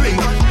I don't drink,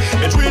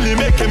 it's really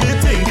making me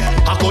think.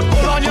 I could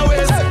pull on your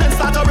waist and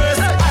start a race.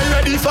 I'm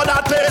ready for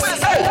that place.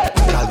 Hey,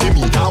 girl, give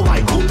me that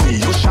wine, don't play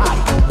you shy.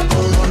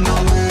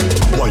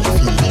 Boy, you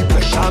feel the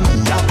pressure, me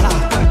apply.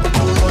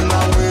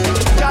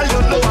 Girl, you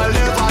know I'll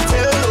never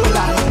tell you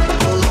lie.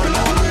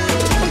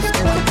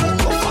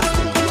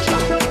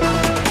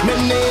 My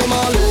name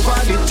all over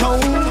the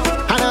town,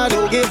 and I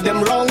don't give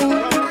them wrong.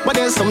 But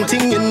there's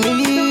something you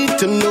need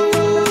to know.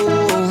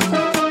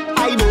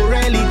 I don't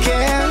really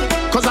care,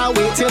 cause I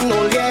waiting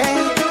all year.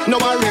 Now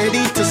I'm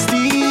ready to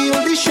steal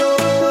the show.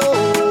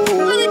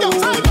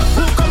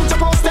 Who come to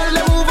post, tell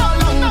them move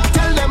along.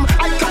 Tell them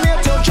I come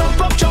here to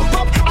jump up.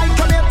 I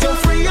come here to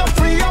free up,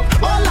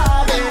 all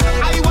of it.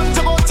 I want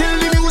to go till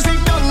the music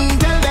done.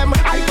 Tell them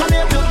I come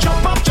here to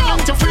jump up,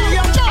 to free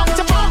up,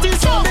 to party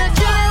so they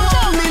can't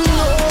hold me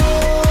no.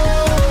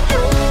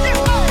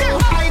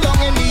 I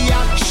don't in the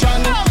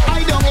action,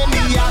 they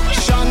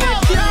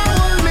can't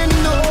hold me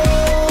no.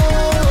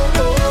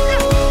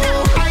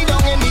 I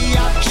don't in the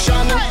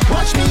action,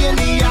 watch me in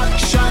the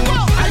action.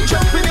 I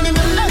jump in the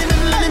middle,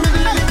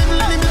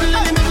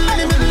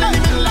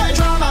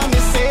 drama me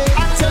say. I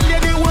tell you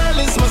the world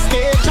is my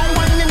stage. I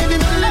want in the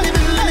middle, I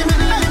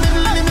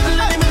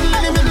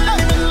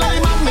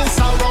miss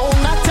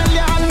around. I tell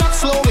you I'm not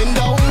slowing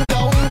down.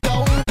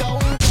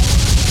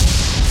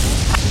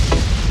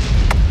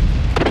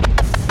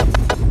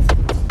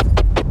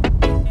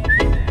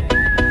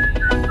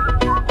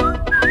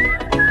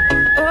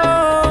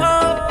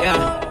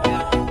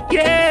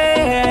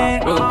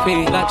 Yeah.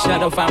 Rupee, Black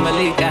Shadow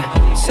family, yeah.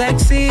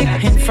 Sexy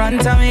in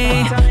front of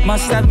me.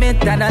 Must admit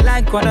that I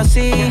like what I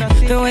see.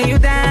 The way you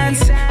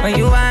dance, when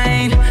you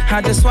whine,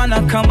 I just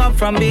wanna come up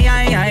from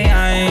behind.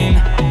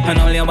 And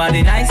hold your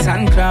body nice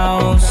and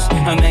close,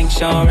 and make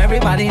sure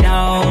everybody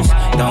knows.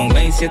 Don't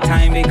waste your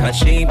time because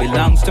she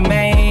belongs to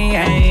me.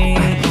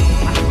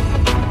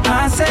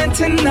 I said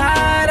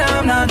tonight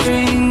I'm not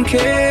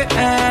drinking.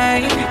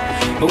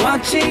 But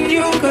watching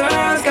you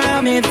girls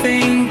got me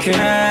thinking.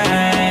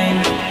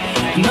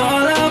 And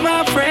all of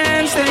my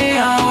friends, they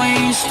are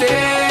wasted.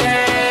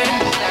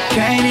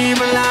 Can't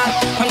even lie,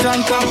 I'm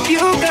drunk off you,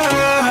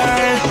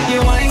 girl.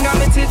 You ain't got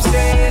me tipsy.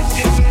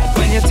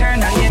 When you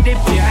turn on your dip,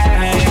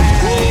 yeah.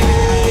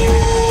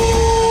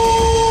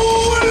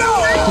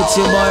 It's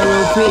your boy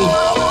Rupee,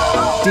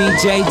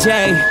 DJ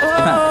J.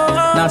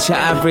 Not your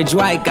average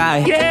white guy.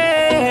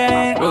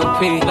 Yeah,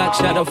 Rupee, Black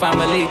Shadow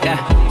Family.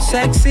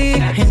 Sexy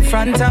in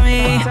front of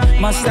me.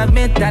 Must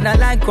admit that I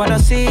like what I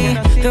see.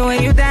 The way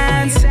you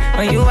dance,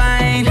 when you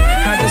whine.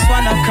 I just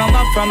wanna come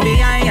up from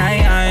behind.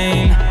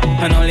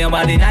 And hold your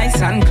body nice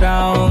and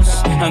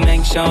close. And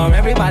make sure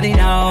everybody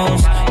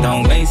knows.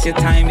 Don't waste your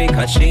time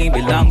because she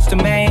belongs to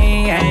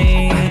me.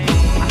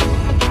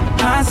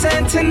 I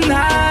said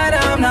tonight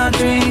I'm not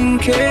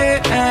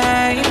drinking.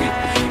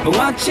 But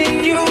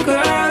watching you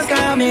girls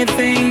got me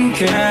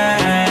thinking.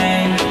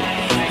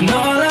 And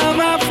all of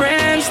my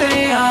friends,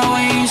 they are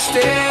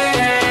wasted.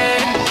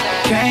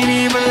 Can't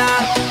even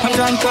lie, I'm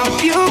drunk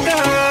off you,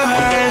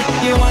 girl.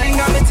 You ain't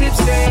got me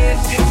tipsy.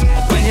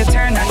 When you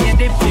turn on your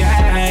dip,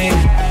 yeah.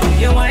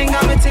 You ain't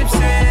got me tipsy.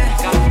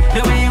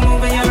 The way you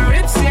moving your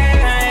hips,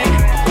 yeah.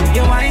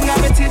 You ain't got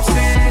me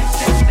tipsy.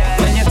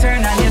 When you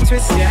turn on your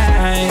twist,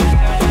 yeah.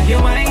 You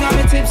ain't got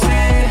me tipsy.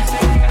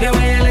 The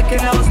way you licking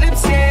those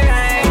lips, yeah.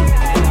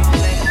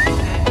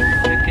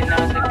 Licking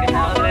those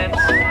lips.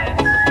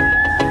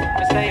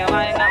 I say you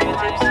ain't got me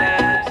tipsy.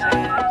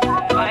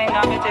 You ain't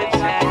got me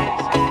tipsy.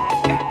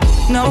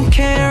 No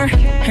care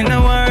in the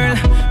world.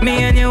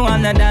 Me and you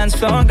on the dance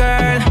floor,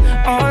 girl.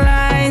 All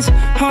eyes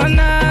on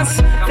us.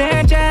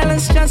 They're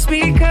jealous just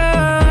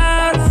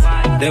because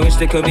they wish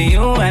they could be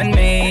you and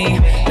me.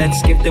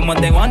 Let's give them what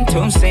they want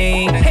to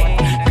see. Hey,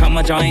 come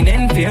on, join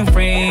in, feel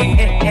free.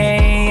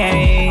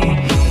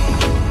 Hey.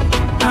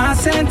 I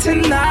said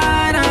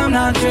tonight I'm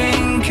not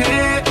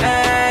drinking.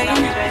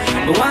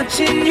 But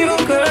watching you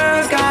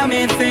girls got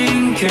me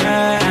thinking.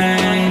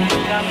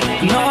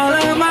 And all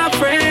of my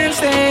friends,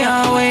 they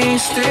are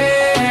wasted.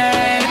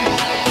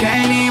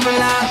 Can't even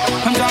lie,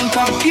 I'm drunk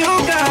off you,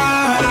 girl.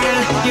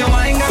 You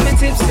ain't got me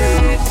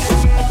tipsy.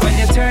 When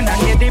you turn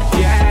on your dip,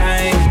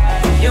 yeah.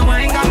 You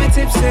ain't got me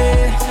tipsy.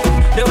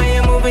 The way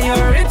you moving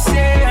your hips,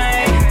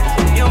 yeah.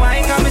 You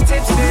ain't got me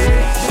tipsy.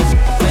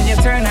 When you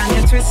turn on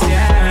your twist,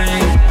 yeah.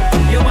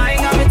 You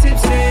ain't got me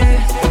tipsy.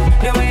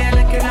 The way you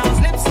licking those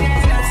lips,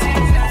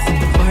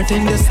 yeah.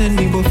 Bartender send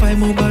me about 5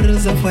 more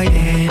bottles of white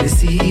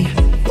Hennessy.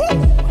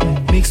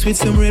 Mixed with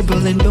some Red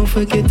Bull and don't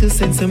forget to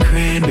send some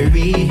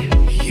cranberry.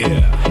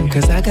 Yeah.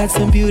 Cause I got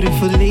some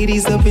beautiful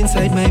ladies up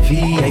inside my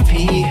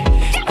VIP.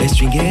 Let's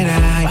drink it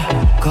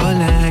high, call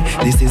line.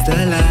 This is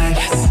the life,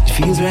 it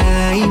feels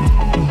right.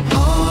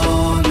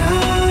 All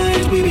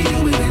night, we be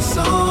doing this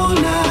all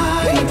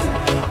night.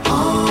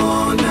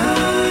 All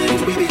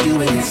night, we be doing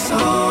this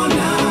all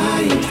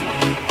night.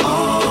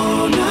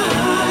 All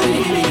night,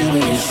 we be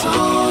doing this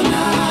all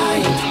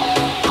night.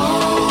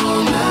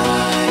 All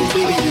night,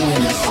 we be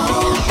doing this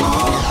all night.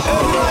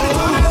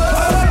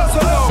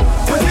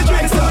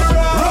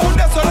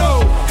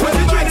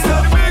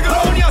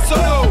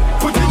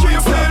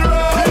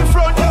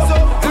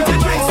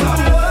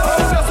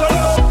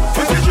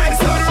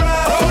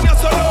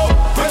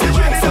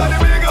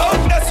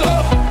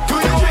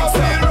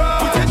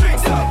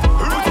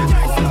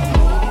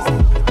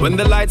 When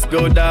the lights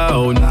go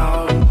down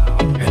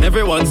and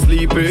everyone's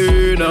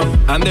sleeping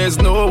and there's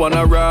no one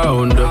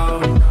around,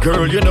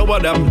 girl, you know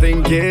what I'm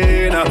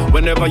thinking.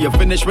 Whenever you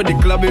finish with the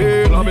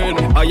clubbing,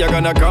 are you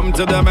gonna come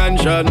to the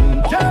mansion?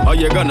 Are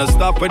you gonna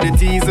stop with the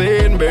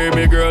teasing?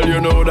 Baby girl, you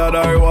know that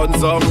I want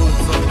some.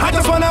 I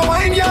just wanna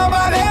wind your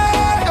body.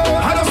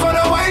 I just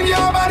wanna wind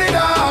your body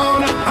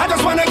down. I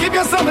just wanna give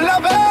you some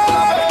love.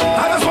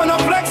 I just wanna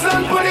flex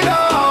and put it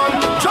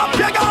on. Drop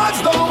your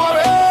guards, don't worry.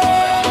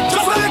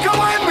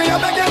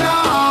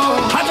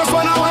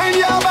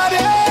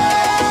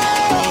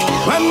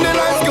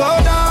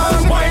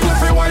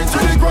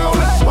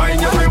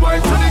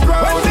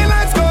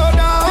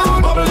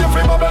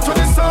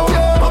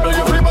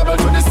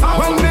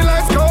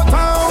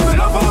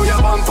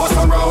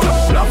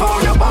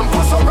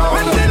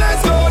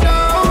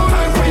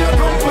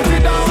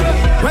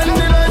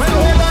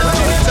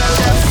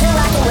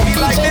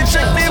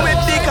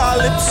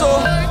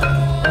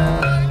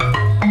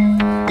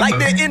 Like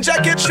they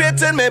inject it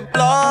straight in my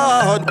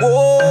blood.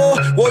 Whoa,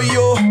 whoa,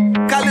 yo.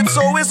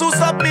 Calypso is who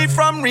stop me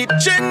from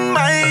reaching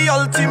my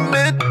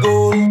ultimate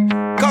goal.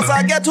 Cause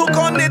I get hooked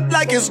on it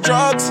like it's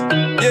drugs.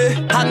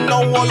 Yeah, and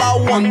now all I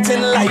want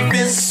in life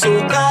is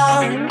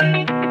soca.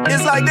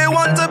 It's like they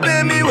want to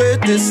pay me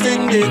with this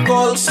thing they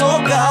call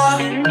soca.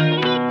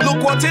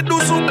 Look what it do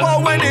super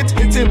when it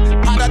hit him.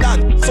 Harder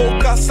than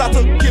soca start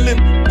to kill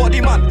him.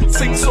 Body man,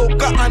 sing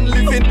soca and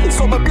living.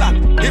 So my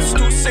plan is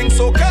to sing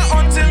soca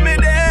until me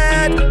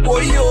dead. Oh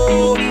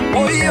yo,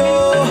 oh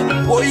yo,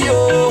 oh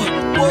yo,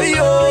 oh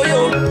yo, yo,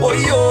 oh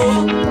yo,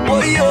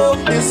 oh yo.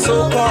 It's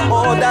soca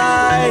or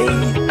die.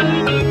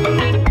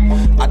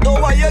 I know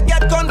why you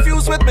get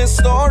confused with my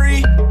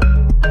story.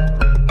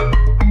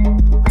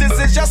 This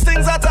is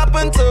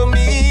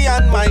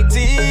my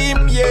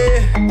team,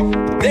 yeah.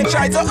 They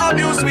try to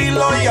abuse me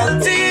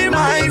loyalty,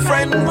 my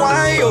friend,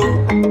 why yo?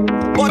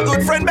 But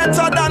good friend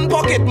better than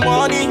pocket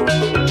money.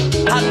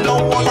 And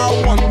now all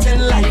I want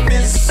in life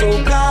is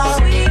soca.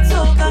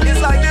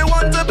 It's like they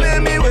want to pay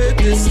me with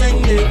this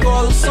thing they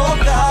call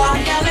soca.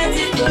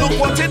 Look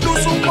what it do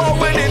super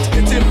when it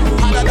hit him.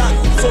 Harder than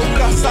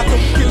soca, start to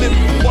kill him.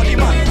 Body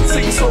man,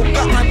 sing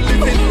soca and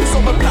live in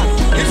summer plan.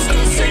 It's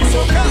to sing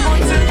soca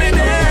until me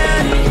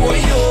dead. Oh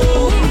yo,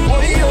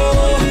 oh yo,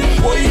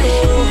 oh yo,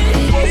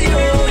 oh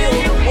yo,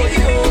 oh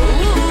yo,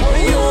 oh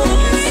yo.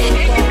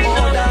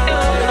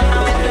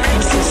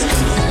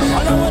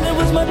 All I wanted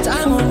was my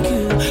time on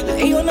cue.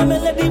 Lay on a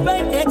melody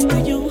right next to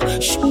you.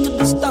 Shoot to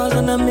the stars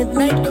on a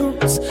midnight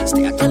cruise.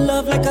 Stay at your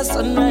love like a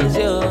sunrise,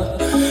 yeah.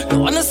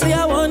 Don't wanna say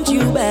I want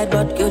you bad,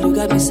 but girl, you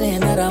got me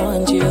saying that I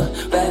want you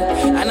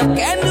back. And I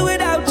can't do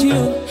without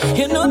you.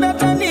 You know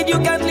that I need you,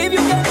 can't leave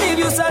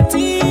you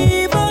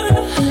sativa.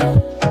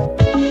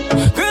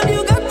 Girl,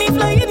 you got me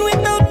flying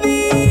without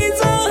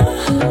visa.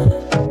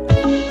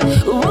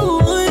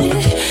 Ooh,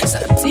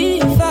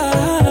 sativa.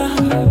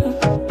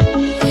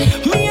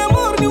 Mi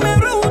amor,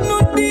 numero uno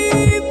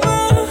diva.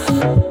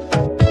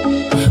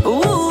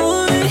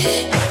 Ooh,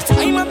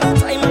 time after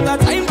time after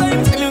time,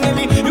 you get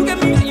me, you get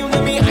me,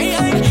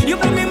 you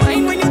blow me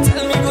mind when you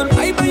tell me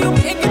goodbye, but you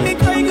making me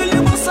cry, girl,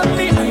 you must have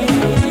me.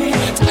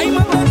 Time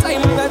after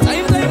time after time,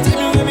 you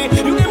get me,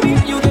 you get me,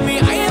 you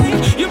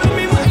blow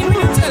me mind when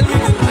you tell me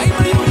goodbye,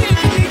 but you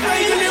making me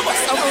cry, girl, you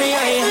must have me.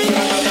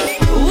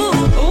 Ooh,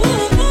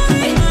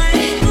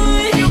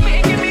 you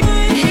making me,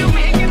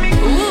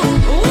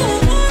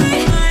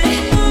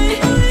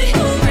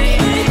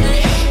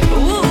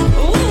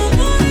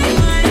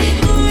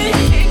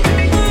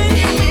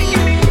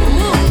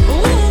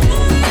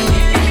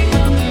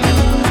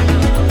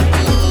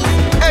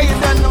 Hey, you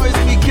don't know it's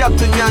me,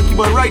 Captain Yankee,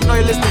 but right now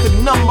you're listening to the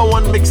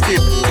 #1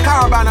 mixtape,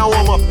 Caravana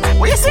Warm Up.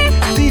 What you say?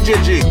 DJ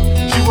J.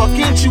 She walk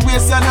in, she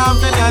waste an half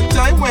in that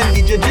time. When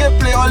DJ J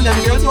play, all them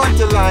girls want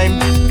to lime.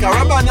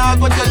 Caravana,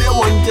 go tell you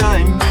one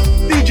time.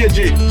 DJ J.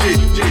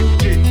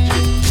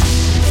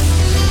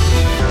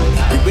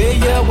 The way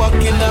you're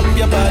walking up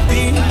your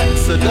body,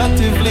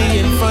 seductively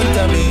in front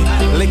of me,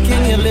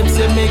 licking your lips,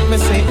 it make me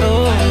say,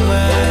 oh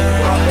my.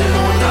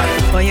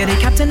 Boy, you're the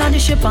captain of the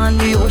ship on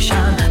the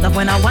ocean. Love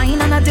when I whine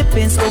and I dip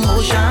in slow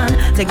motion.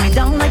 Take me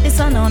down like the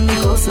sun on the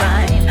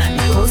coastline.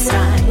 The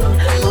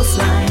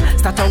coastline.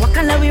 Start to walk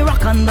and let we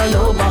rock on the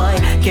low, boy.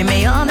 Give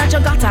me all that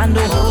you got and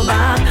don't hold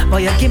back.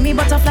 Boy, you give me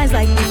butterflies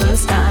like the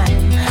first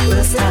time.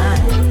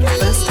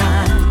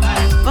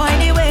 Boy,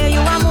 the way you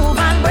are move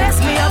and press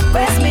me up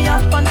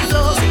on the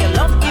floor. So you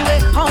love the way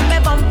how me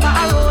bumper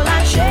I roll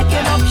and shake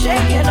it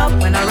up.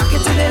 When I rock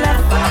it to the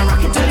left, when I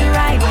rock it to the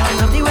right.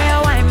 Love the way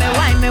I whine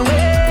me way.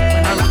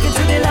 When I rock it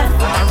to the left,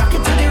 when I rock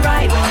it to the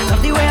right.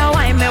 Love the way I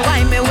whine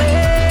me way.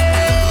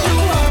 You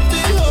have the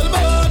whole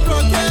boat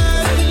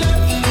rockin'.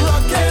 You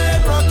have the whole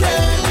boat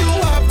rockin'. You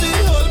have the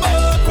whole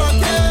boat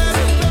rockin'.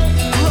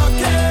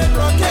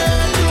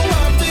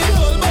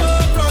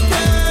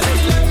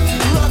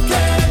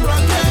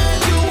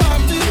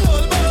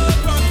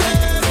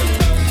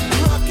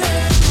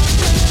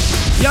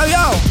 Yo,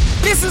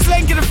 this is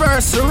Lenky the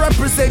First,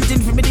 representing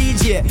for me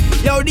DJ.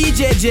 Yo,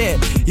 DJ J.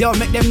 Yo,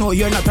 make them know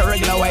you're not a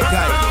regular white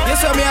guy. You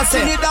see me I say?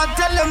 Sing it and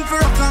tell them for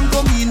rock and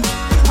come in.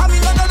 I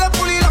mean, another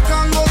pulley rock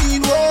and go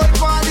in. Roll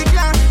for the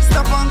clan,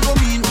 stop and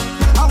come in.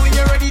 And when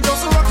you're ready,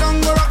 just rock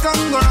and go, rock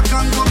and go, rock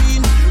and come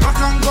in. Rock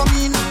and come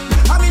in.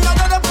 I mean,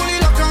 another pulley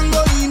rock and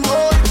go in.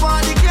 Roll for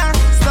the clan,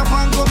 stop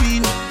and come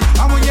in.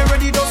 And when you're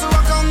ready, just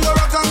rock and go,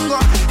 rock and go.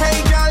 Hey,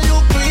 girl, you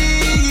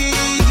clean.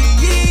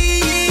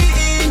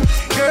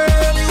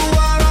 Girl, you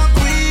are a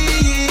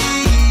queen.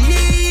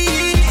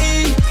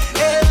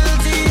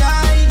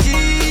 LTIG.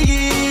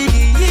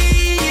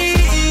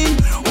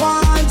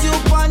 Want you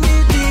on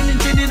it in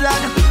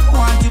Trinidad.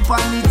 Want you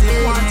on it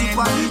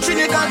in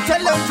Trinidad.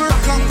 Tell them to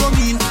rock and come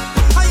in.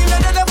 And you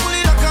let them pull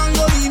it rock and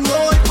go in.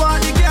 Roll for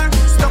the car,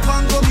 stop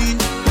and come in.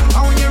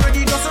 And when you're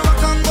ready, just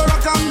rock and go,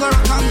 rock and go,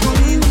 rock and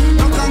come in.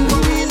 Rock and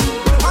come in.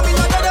 I mean,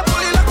 let them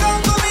pull it rock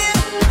and come in.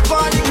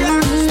 For the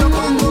car, stop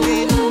and come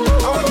in.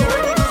 And when you're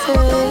ready, just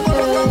rock and go,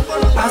 rock and go.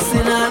 I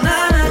say na na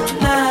na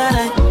na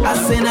na. I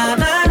say na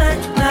na na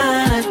na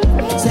na.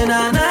 Say na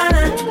na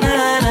na na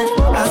na.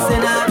 I say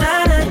na na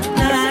na na.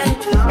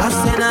 I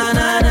say na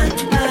na na na.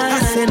 I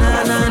say na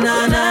na na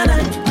na na.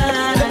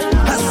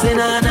 I say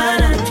na na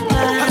na.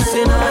 I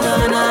say na na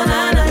na na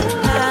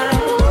na.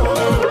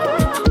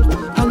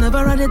 I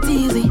never had it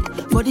easy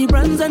for the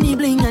brands and the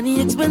bling and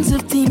the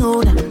expensive thing.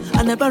 Oh,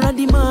 I never had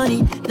the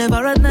money,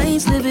 never had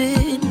nice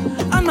living.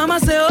 And mama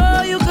say,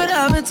 oh, you could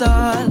have it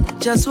all.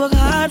 Just work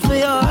hard for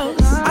yours.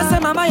 I say,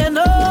 mama, you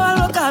know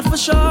I'll work hard for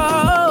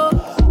sure.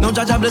 Now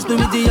Jaja bless me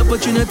with the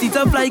opportunity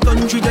to fly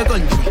country to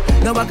country.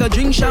 Now I could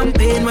drink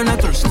champagne when I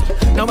thirsty.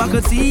 Now I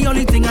could see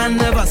only thing I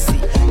never see.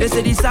 They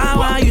say this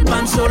hour you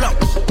man so long.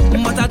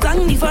 But I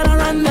thank the father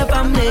and the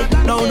family.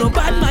 Now no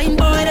bad mind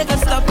boy they can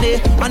stop me.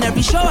 On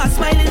every show I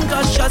smiling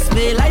cause trust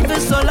me, life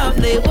is so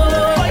lovely.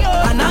 Whoa.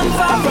 And I'm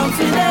far from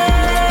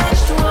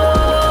finished.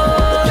 Whoa.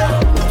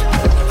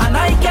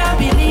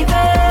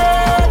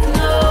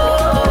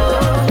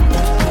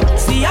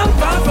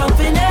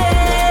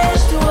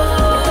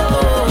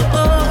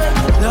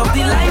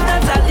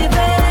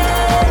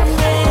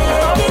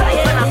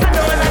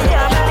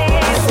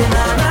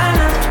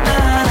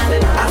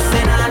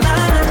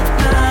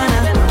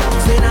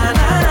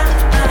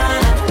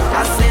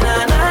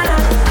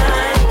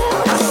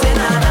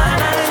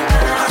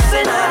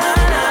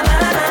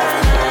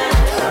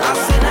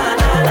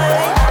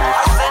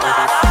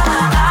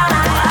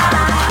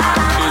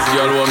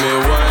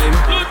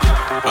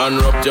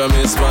 and rupture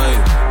my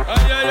spine.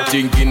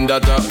 Thinking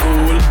that a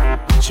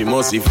fool, she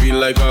must feel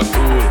like a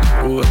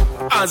fool.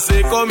 I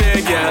say, come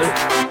here,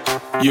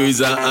 girl. You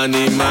is an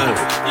animal.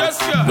 Yes,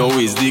 girl. No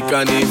is the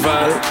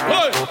carnival.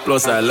 Hey.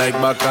 Plus I like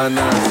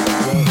bacchanal.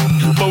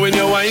 But when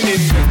you're whining,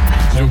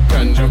 juke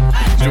and juke,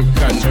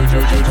 juke and juke,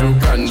 juke,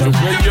 juke and juke.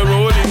 When you're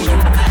rolling,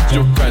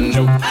 juke and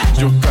juke,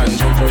 juke and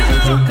juke,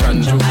 juke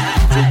and juke.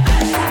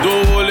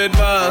 Don't hold it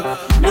back.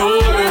 No,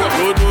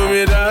 don't do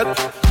me that.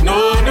 No,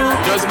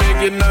 just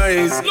make it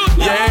nice.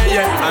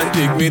 Yeah, and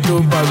take me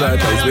to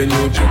paradise when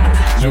you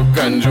juke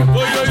and juke,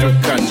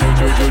 juke and juke,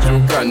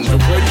 juke and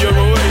juke. When you're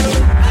rolling,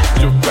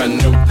 juke and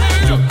juke,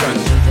 juke and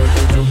juke,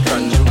 juke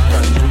and juke.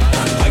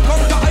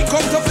 I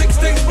come to fix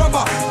things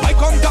proper. I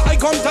come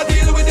to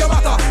deal with your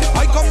matter.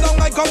 I come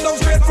down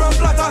straight from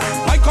platter.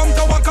 I come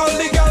to walk on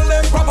the girl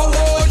them proper.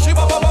 Oh, she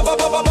bubbling.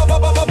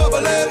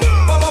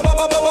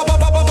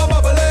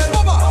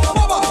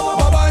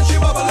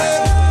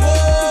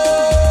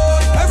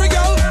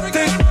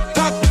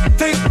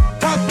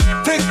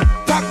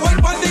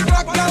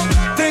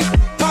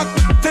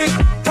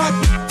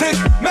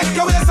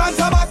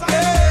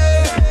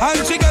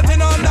 And she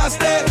getting on that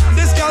state.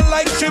 This girl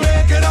like she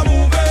making a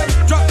movie.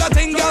 Drop that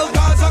thing, girl,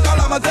 cause a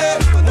calamity.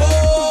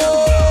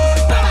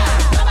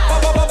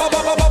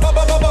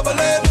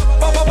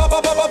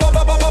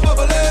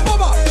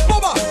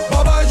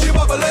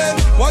 Bubbling.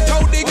 Watch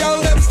out the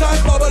girl, them start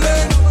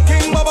bubbling.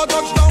 King Baba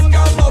touchdown,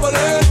 girl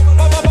bubbling.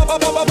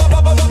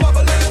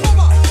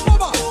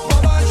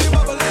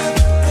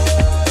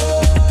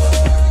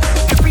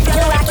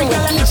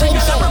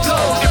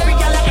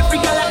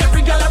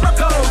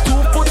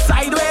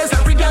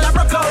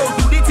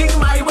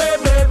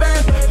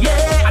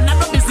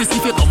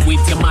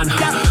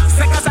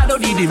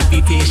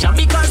 Invitation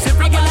because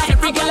every girl I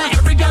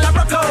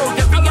rock out,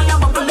 every girl I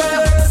bubble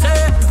up. Say,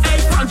 hey,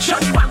 front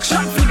shot, back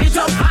shot, flip it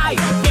up high.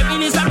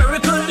 Baby, it's a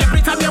miracle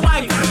every time you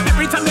whine,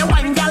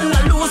 girl,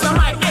 I lose my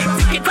mind. Hey,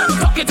 take it and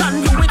tuck it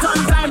and do it on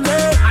time.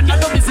 Yeah. And I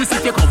know business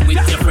if you come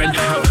with your friend.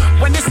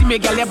 When you see me,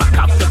 girl, you back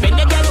up the bend,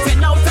 you get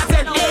 10 out of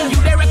 10. Hey, you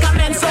they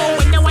recommend, so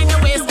when you whine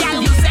your waist, girl,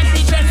 you set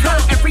the trend.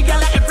 Every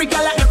girl I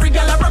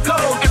rock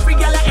out, every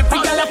girl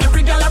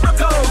I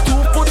rock out. 2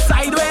 foot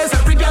sideways,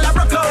 every girl I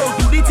rock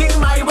out. Do the thing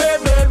my way.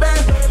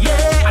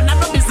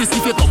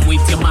 If you come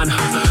with your man,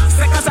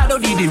 seconds I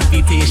don't need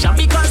invitation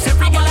because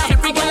every girl I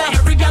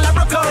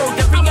rock out,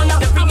 every girl.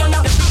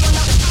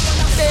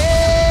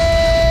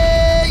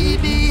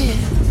 Baby,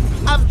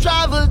 I've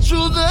traveled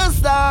through the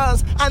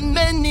stars and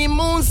many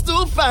moons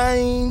to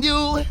find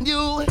you.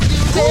 You're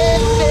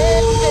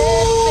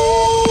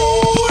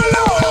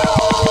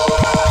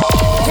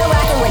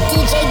rocking with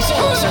DJ J.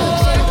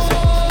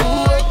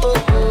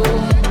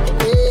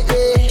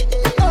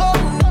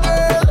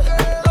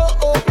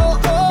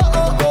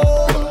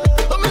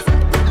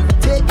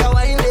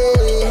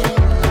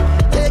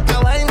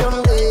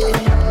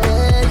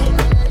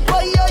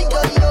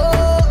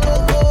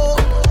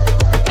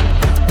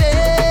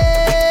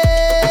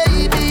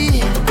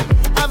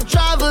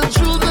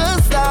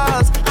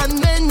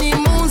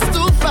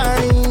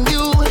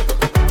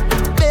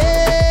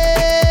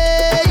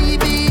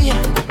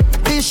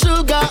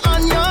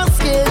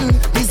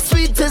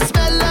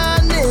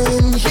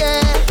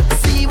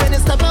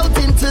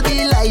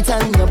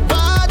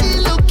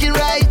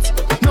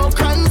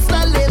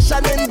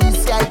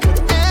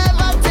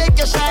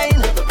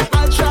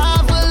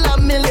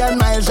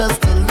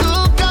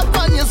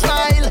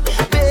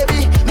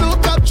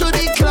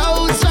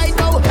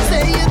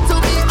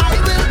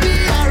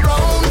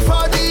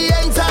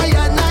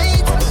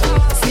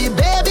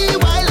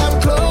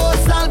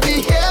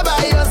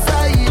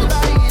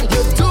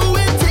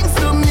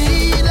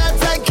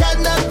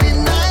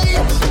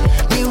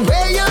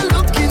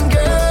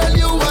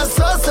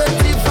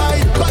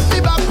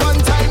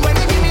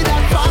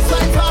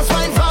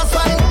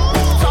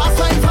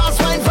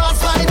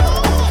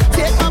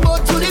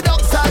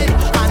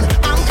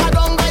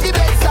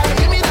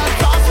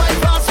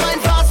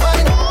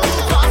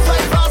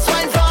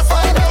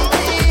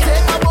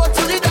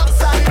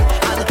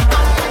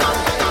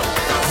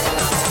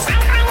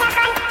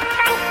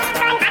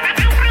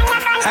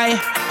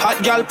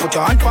 Girl, put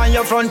your hand on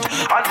your front,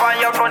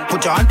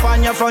 put your hand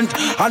on your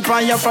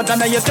front,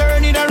 and then you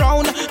turn it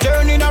around.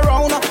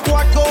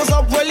 What goes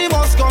up, well, it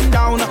must come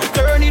down.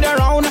 Turn it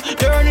around,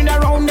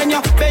 then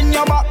you bend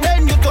your back,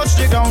 then you touch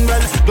the ground.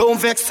 Well, don't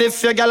vex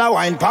if your girl a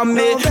wine pon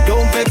me.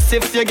 Don't vex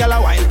if your girl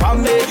a wine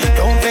pon me.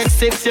 Don't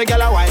vex if your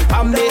girl a wine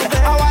pon me.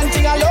 I want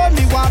thing alone,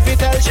 me want to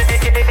tell she.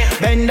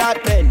 Bend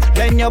that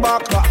bend your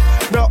back.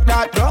 Rock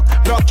that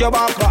rock your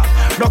back.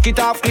 Rock it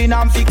off clean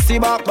and fix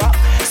it back.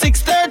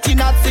 6:30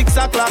 not 6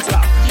 o'clock.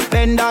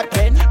 Bend that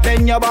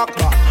bend your back.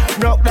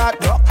 Rock that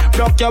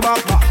rock your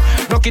back.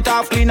 Rock it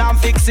off clean and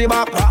fix it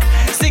back.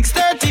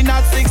 6:30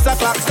 not 6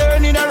 o'clock.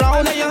 Turn it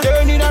around.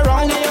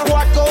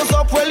 What goes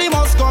up, well, it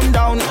must come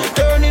down.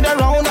 Turn it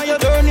around,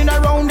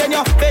 then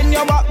you bend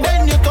your back,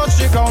 then you touch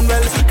the ground.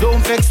 Well,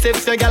 don't vex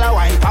if your gal a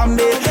wine pon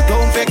me.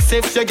 Don't vex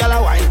if your gal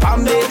a wine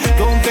pon me.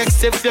 Don't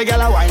vex if your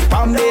gal a wine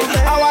pon me.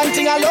 I want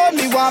thing alone,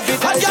 me want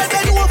it. And girl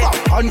bend over,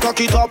 uncock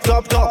it up,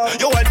 top, top.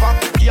 You went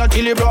back here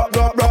till you broke.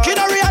 In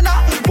a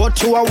Rihanna,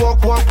 but you a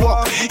walk.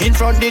 In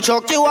front the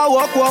truck, you a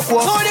walk. So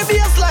the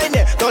baseline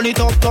there, turn it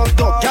up.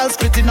 Girl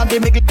spitting and they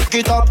make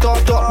it up. Girl,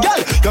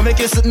 you make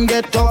it sit and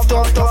get tough.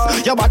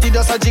 Your body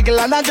does a jiggle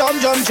and a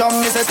jump.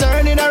 Me say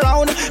turn it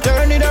around.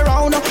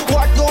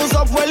 What goes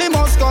up, well it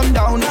must come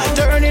down.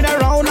 Turn it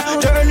around.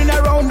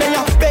 Then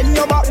you bend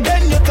your back,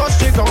 then you touch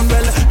the ground.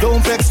 Well,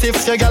 don't vex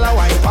if your gal a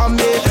wine pon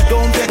me.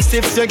 Don't vex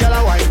if your gal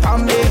a wine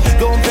pon me.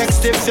 Don't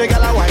vex if your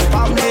gal a wine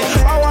pon me.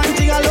 I want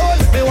thing alone,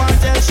 me want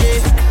tell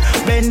shit.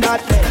 Bend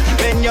that,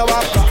 bend your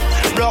back,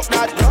 rock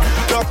that,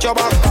 rock your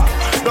back,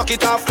 rock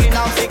it off clean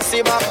and fix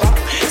it back.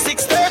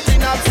 6:30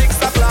 not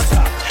 6 o'clock.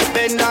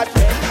 Bend that,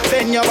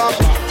 bend your back,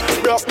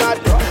 rock that,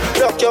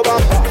 rock your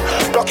back,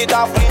 rock it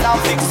off clean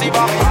and fix it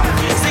back.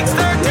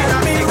 6:30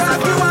 not 6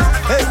 o'clock.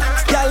 Hey,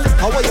 girl,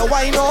 how are you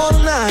wine all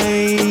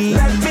night?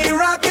 Let me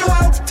rock you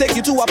out. Take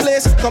you to a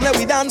place, come let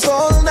we dance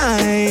all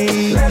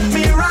night. Let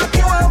me rock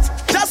you out.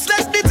 Just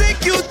let me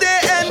take you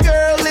there, and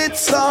girl,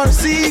 it's our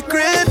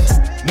secret.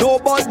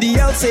 Nobody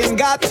else ain't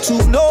got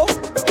to know.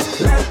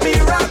 Let me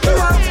rock you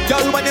out.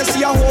 Girl, when you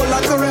see a whole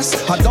lot of rest,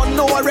 I don't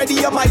know already,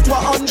 you might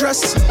want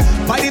undress.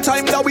 By the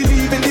time that we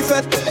leave in the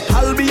fete,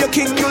 I'll be your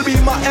king, you'll be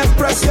my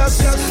empress, yes.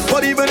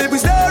 But even if we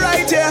stay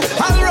right here,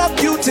 I'll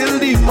rock you till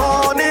the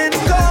morning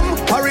come.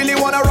 I really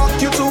wanna rock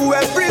you to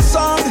every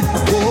song. I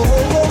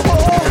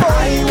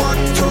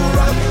want to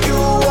rock you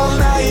all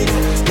night.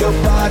 Your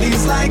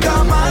body's like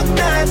a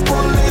magnet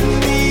pulling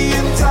me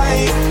in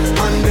tight.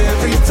 And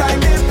every time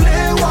they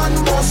play one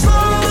more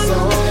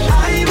song,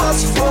 I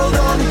must hold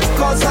on,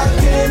 cause I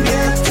came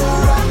here to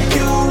rock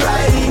you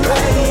right.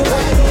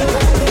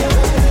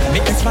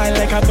 Make me smile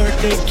like a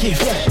birthday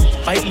gift.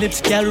 White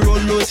lips, girl, roll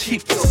those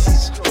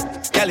hips.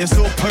 Girl, you're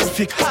so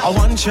perfect. I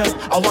want you,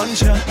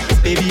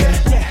 baby,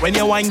 yeah. When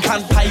your wine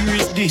can't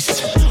pirate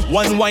this.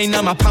 One wine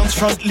and my pounds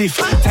front lift.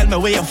 Tell me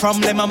where you're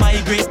from, let me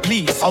migrate,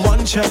 please. I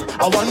want you,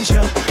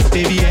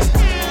 baby, yeah.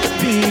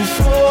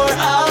 Before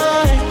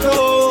I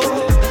go,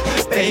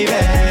 baby,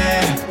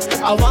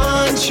 I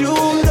want you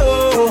to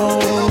know,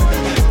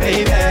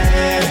 baby,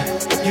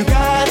 you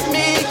got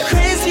me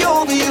crazy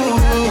over you.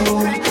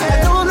 I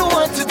don't know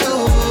what to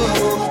do,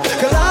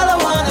 cause all I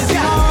want is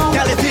you.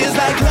 Girl, it feels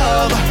like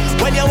love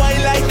when you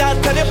whine like that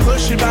and you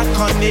push it back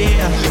on me.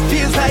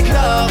 Feels like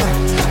love,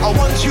 I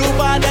want you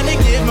bad and you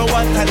give me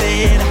what I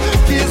need.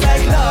 Feels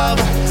like love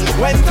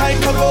when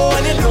time to go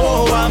and you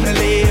know I'm to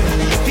leave.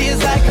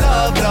 Feels like love.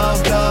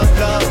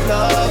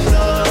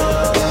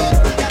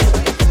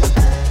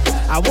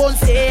 I won't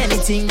say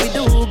anything we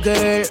do,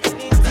 girl.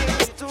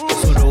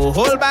 So don't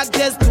hold back,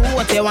 just do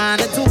what you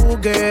wanna do,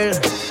 girl.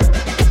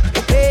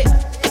 Hey,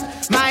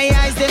 my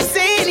eyes them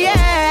saying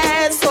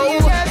yes, so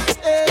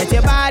let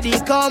your body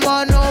come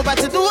on over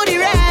to do the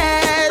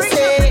rest.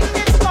 Hey,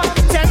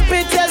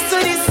 temperatures to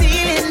the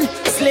ceiling,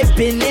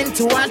 slipping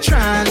into a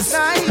trance.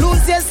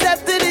 Lose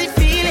yourself to the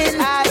feeling.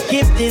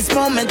 Give this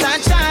moment a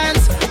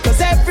chance,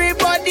 cause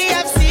everybody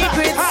have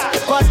secrets,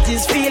 but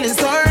this feeling's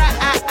so right.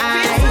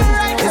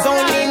 It's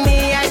only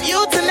me and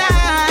you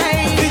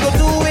tonight. We gon'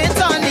 do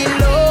it on the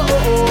low,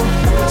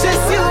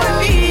 just you and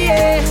me,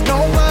 yeah.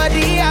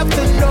 Nobody have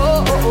to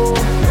know.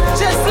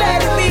 Just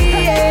let it be,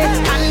 yeah.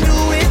 And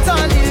do it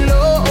on the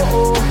low.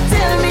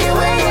 Tell me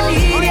where you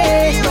need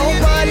it.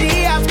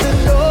 Nobody have to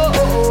know.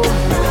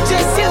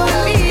 Just you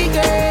and me,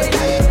 girl.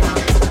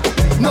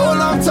 No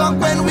long talk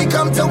when we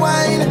come to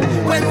wine.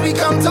 When we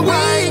come to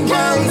wine,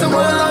 girl. No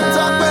long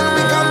talk when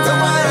we come to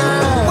wine.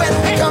 When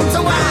we come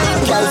to wine,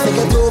 girl. Take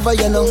it over,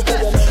 you know.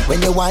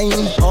 When you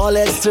whine, all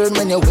heads turn.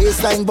 When your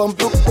waistline bump,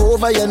 look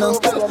over, you know.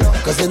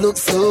 Cause you look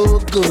so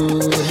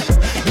good.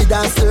 You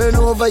dance turn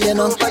over, you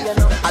know.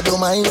 I don't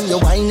mind you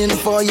whining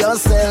for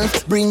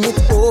yourself. Bring it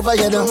over,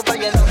 you know.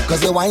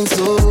 Cause you whine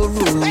so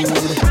rude.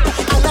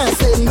 And I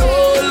say no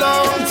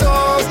long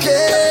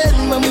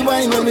talking. When we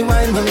whine.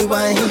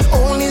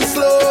 Only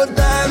slow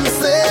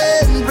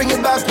dancing. Bring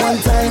it back one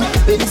time.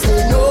 Baby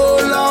say no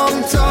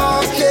long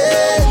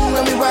talking.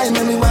 When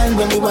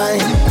we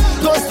whine.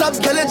 Don't stop,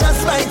 girl, you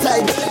just right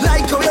time.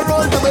 Like how you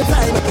roll double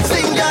time.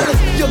 Sing, girl,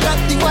 you got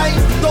the wine.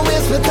 Don't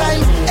waste the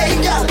time. Hey,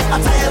 girl,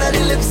 I'm tired of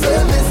the lip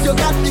service. You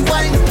got the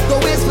wine.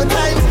 Don't waste the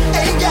time.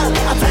 Hey, girl,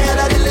 I'm tired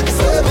of the lip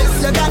service.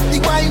 You got the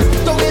wine.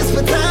 Don't waste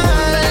the time.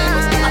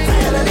 I'm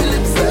tired of the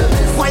lip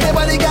service. Why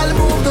nobody, girl,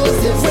 move those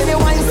hips? When you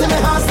wine, say my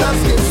heart stops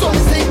skip. So me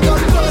say,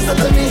 come closer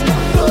to me.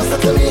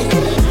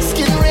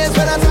 Skin raised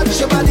when I touch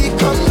your body.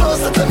 Come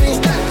closer to me.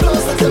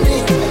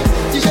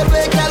 DJ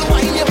play, girl,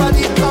 wine your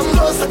body. Come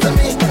closer to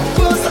me. Yeah.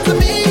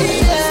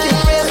 Skin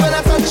raised when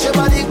I touch your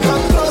body.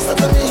 Come closer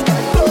to me.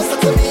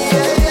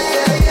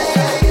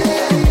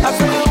 Yeah. I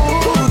feel,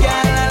 ooh, girl, I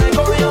like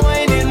how you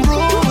whine it.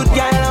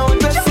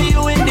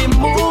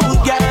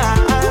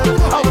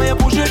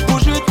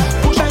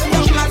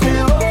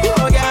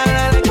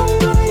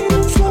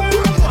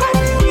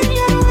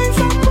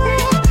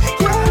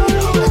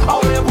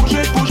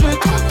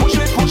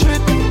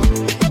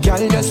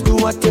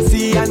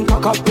 Hennessy and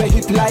cock up your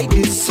hip like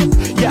this.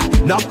 Yeah,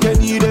 knock your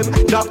knee them,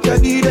 knock your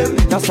knee them.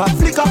 That's why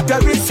flick up your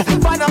wrist,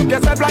 fan up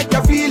yourself like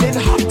you're feeling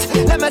hot.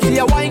 Let me see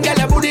your wine, girl,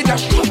 your booty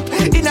just drop.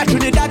 In a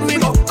Trinidad, we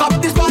go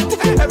up the spot.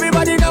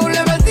 Everybody know,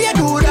 let me see you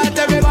do that.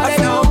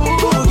 Everybody know.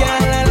 Ooh, girl,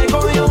 I like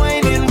how you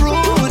whining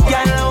rude,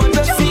 girl. I want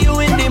to see you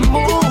in the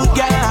mood,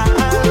 girl.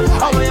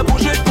 I want you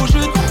push it, push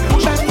it,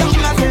 push it, push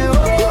it. I say,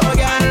 oh,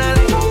 girl, I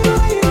like how you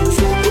whining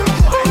rude.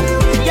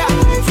 Yeah,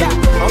 yeah.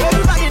 Oh,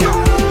 everybody know.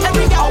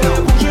 Every girl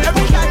know.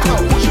 Every girl know.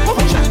 Push it,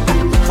 push it.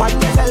 Find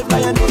yourself,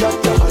 I know that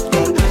you're hot,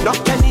 girl. Knock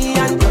your knee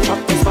and touch up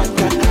this fat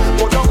girl.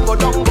 Go down, go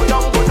down, go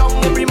down, go down.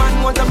 Every man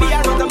wants to be a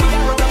run,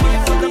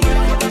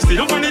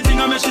 Still up on the thing,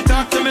 I make she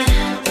talk to me,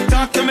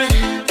 talk to me,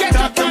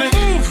 talk to me.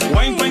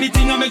 Wine for the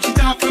thing, I make she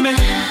talk for me,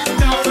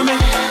 talk for me,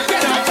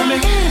 talk for me.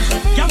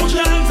 You put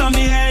your hands on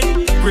me head,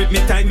 grip me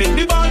tight, make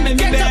me ball, make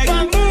me beg.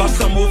 Bust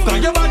some move,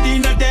 cause your body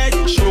in the dead.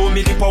 Show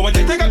me the power,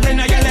 they take a 10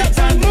 of your legs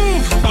and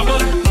move.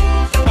 Bubble,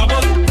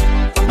 bubble,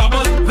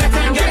 bubble, let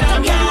them get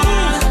up,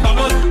 yeah.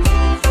 Bubble,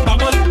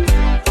 bubble,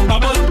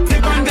 bubble,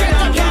 tip and get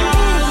up,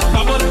 yeah.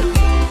 Bubble,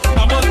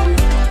 bubble,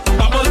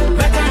 bubble,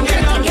 let them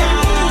get up,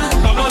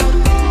 yeah. Bubble.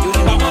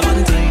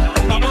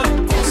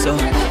 So,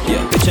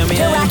 yeah, picture me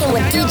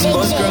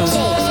boss girls,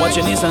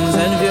 watching the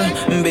sunset view.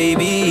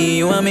 Baby,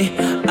 you and me,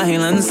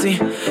 island sea,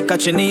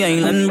 catching the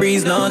island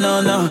breeze. No,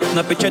 no, no,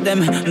 no picture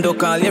them, don't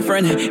call your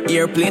friend.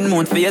 Airplane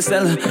mode for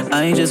yourself.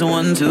 I just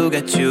want to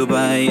get you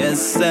by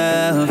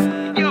yourself.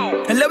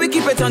 And let me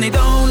keep it on the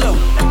down low.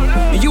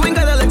 You ain't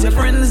gotta let your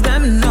friends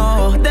them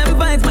know. Them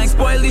vibes might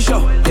spoil the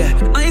show.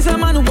 Yeah, I ain't a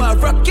man who will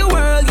rock your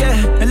world.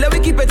 Yeah, and let me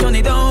keep it on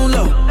the down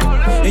low.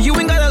 You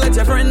ain't gotta let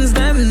your friends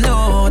them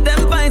know. Them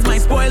vibes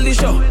might spoil the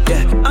show.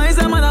 Yeah, I ain't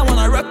a man I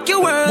wanna rock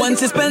your world.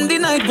 Once you spend the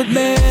night with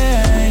me,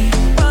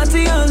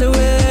 party all the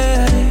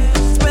way.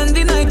 Spend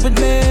the night with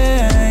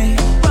me,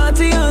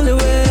 party all the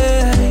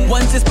way.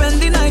 Once you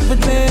spend the night with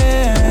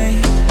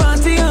me,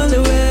 party all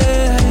the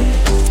way.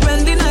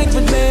 Spend the night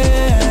with me,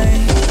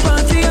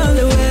 party all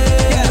the way.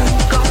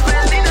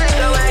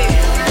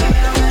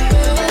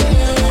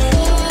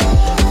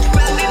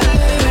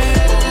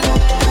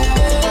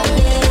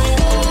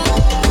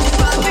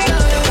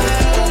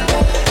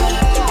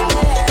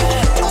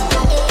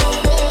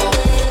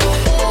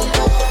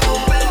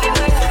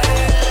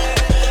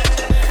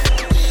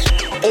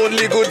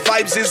 Only good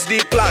vibes is the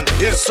plan.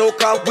 It's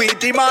soca we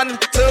demand.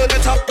 Turn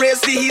it up,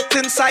 raise the heat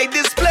inside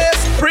this place.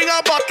 Bring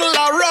a bottle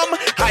of rum.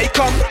 I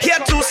come here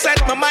to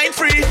set my mind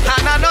free,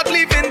 and I'm not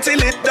leaving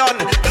till it done.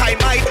 I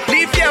might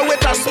leave here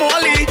with a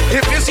smallie.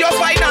 If it's your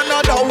find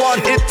another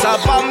one, it's a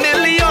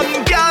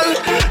million gal,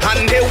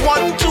 and they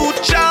want to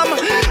jam.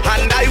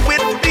 And I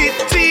with the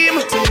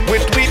team,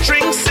 with we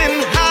drinks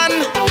in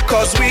hand,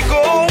 cause we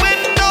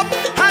going up,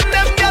 and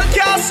them gal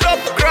can't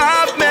stop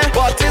grab me.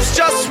 But it's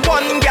just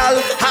one gal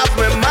have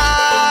me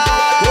mad.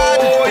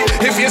 Oh,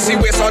 if you see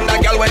waist on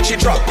that gal when she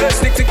drop,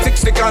 stick, tick, tick,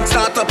 stick and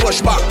start to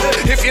push back.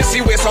 If you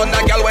see waist on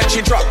that gal when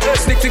she drop,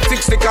 stick, tick,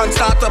 tick, stick and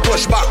start to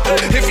push back.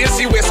 If you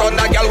see waist on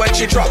that gal when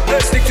she drop,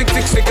 stick, tick,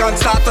 tick, stick and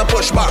start to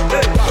push back.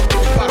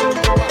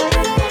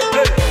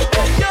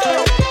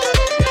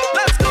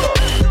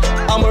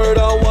 A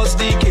murder was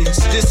the case.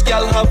 This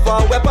gal have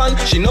a weapon.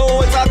 She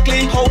know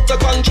exactly how to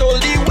control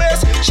the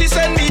waist. She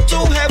send me to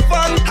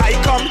heaven. I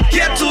come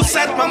here to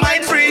set my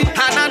mind free,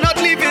 and I'm not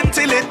leaving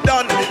till it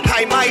done.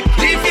 I might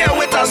leave here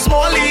with a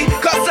smallie,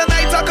 cause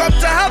tonight I come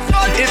to have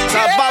fun. It's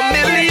a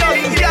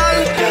million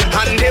gal,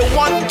 and they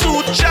want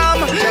to jam.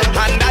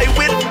 And I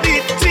with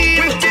the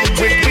team,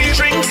 with the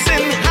drinks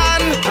in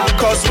hand,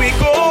 cause we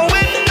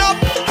going up,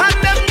 and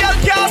them gal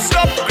can't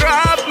stop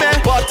grab me.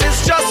 But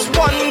it's just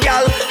one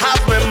gal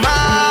have me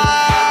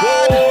mad.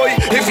 Boy,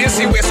 if you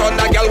see waist on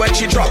that gal when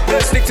she drop,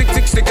 stick, tick,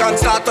 tick, stick and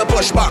start to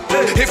push back.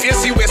 If you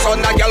see waist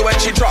on that gal when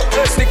she drop,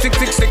 stick, tick,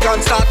 tick, stick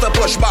and start to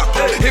push back.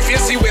 If you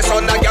see waist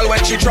on that gal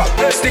when she drop,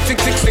 stick, tick,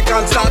 tick, stick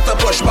and start to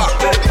push back.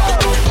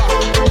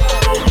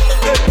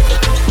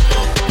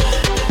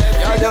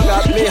 You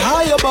got me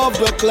high above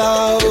the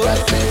clouds.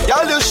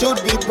 Girl, you should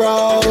be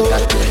proud.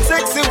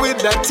 Sexy with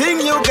that thing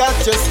you got,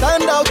 you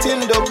stand out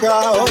in the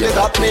crowd. You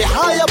got me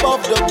high above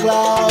the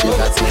clouds.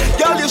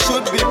 Girl, you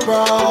should be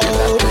proud.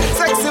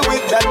 Sexy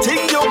with that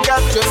thing you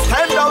got, you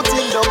stand out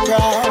in the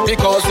crowd.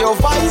 Because you're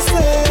vice.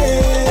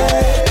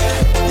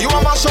 You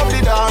want mash up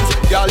the dance.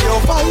 Girl,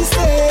 you're vice.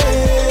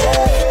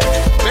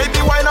 Baby,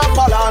 why not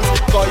balance?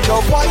 Cause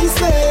you're vice.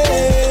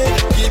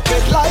 Keep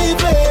it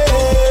lively.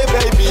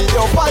 Baby,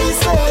 you're vice.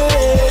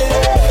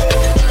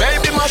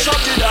 Baby, mash up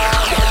the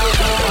dance.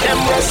 Them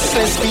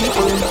restless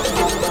people,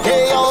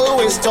 they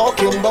always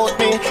talking about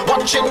me.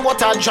 Watching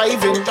what I'm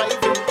driving,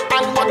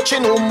 and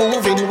watching who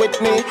moving with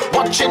me.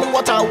 Watching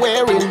what I'm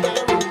wearing,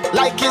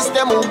 like it's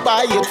them who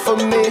buy it for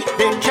me.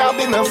 They can't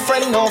be my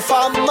friend or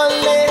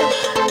family.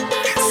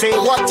 Say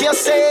what you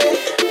say,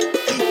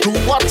 do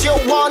what you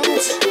want.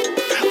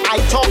 I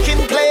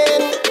talking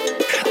plain,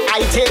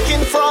 I take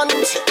in front.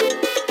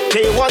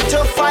 They want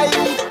to fight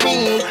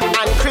me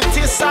and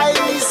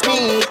criticize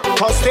me,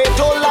 cause they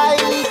don't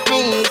like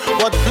me.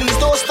 but please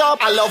don't stop.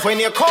 I love when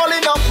you're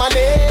calling up my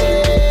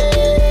name,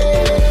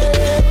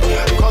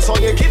 cause all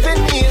you're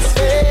giving me is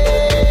fame.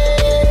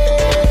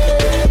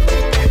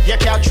 You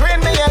can't drain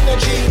me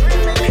energy,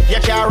 you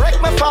can't wreck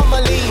my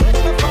family.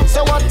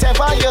 So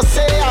whatever you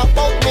say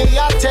about me,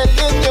 I'm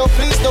telling you,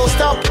 please don't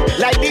stop.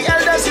 Like the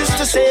elders used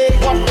to say,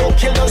 what no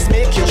killers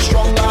make you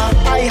stronger.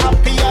 I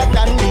happier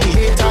than the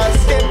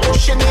haters, they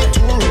pushing me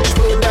to reach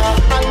further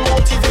and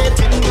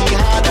motivating me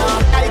harder.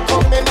 I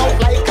coming out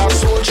like a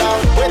soldier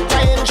with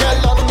an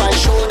angel on my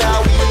shoulder.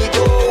 We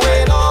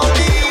going all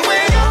the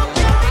way up.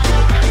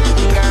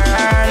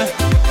 Girl,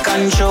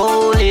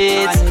 control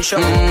it,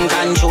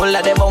 control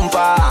of the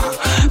bumper.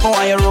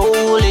 Why you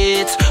roll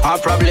it? A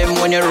problem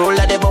when you roll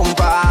at the bumper.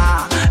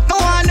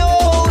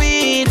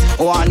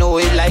 I know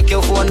it like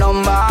your phone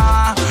number.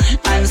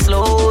 And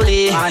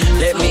slowly,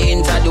 let me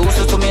introduce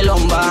you to me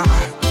lumber.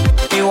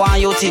 Me want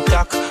you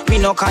TikTok. Me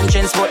no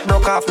conscience but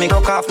broke off me.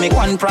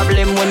 One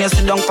problem when you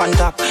sit down on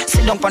top.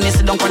 Sit down on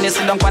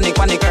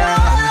it, girl.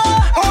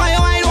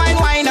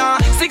 Why now?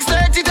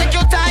 6:30 take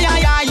your time.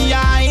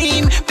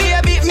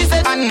 Baby, me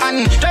say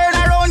and turn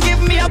around,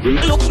 give me a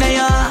look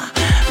now.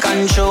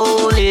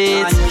 Control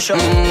it,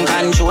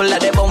 control of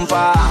the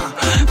bumper.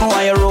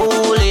 Why you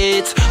roll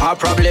it? A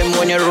problem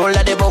when you roll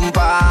at the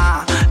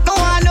bumper. No,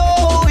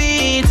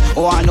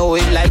 I know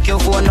it like your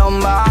phone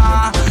number.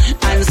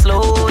 And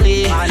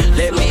slowly,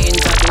 let me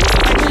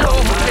introduce you to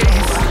me.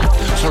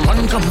 So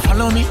run, come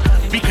follow me.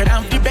 We could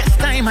have the best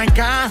time, I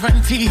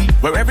guarantee.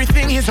 Where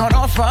everything is on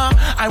offer.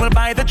 I will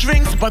buy the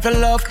drinks, but the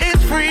love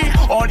is free.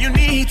 All you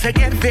need to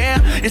get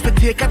there is to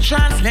take a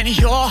chance, let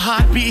your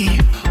heart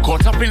beat.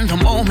 Caught up in the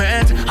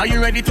moment, are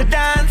you ready to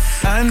dance?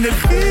 And it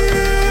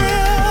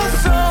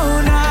feels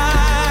so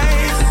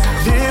nice.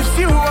 Lifts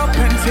you up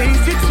and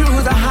takes you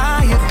to the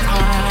highest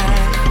high.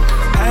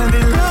 And the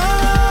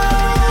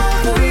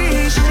love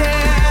we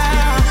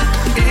share,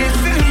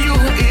 it's in you,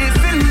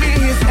 it's in me,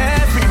 it's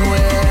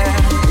everywhere.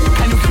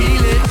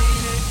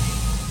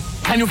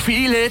 Can you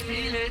feel it?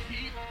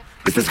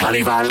 This is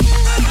Carnival.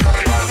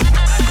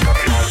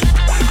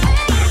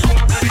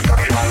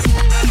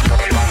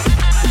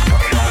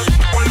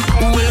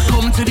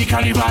 Welcome to the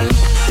Carnival.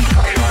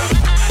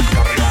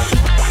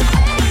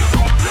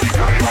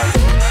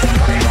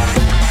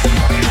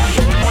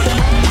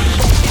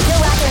 You're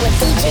rocking with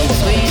DJ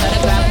Queen on the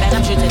ground, man,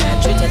 I'm true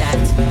to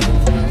that.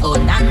 Oh,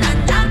 nah.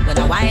 When I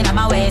wind on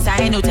my waist, I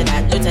ain't new to that.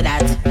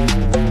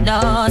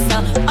 No, so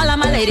all of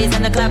my ladies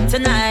in the club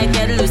tonight,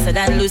 get looser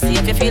than Lucy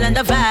if you're feeling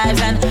the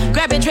vibes. And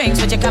grab your drinks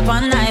with your cup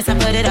on nice and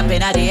put it up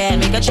in the air,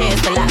 make a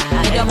chase to life.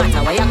 It don't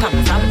matter where you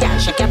come from, yeah,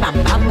 shake your bam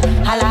bam.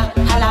 Holla,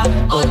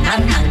 oh na.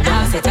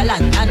 Say to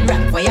London,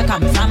 rap where you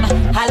come from.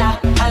 Holla,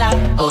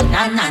 oh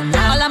na.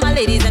 All of my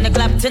ladies in the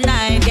club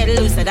tonight, get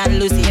looser than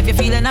Lucy if you're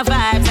feeling the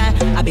vibes.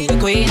 And I be the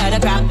queen of the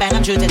crowd, bang,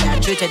 I'm true to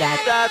that.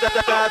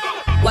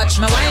 Watch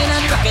me wine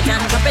and rock it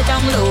and drop it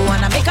down low.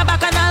 And I make a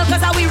bacchanal cause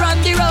how we run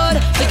the road.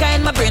 Flicker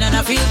in my brain and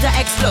I feel to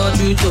explode.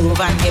 Through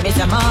Tove and give it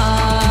some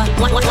more.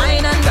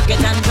 Wine and rock it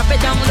and drop it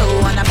down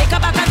low. And I make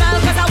a bacchanal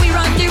cause how we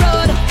run the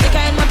road.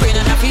 Flicker in my brain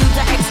and I feel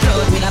to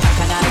explode. With a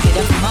bacchanal, give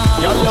them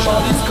more. Your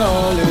body's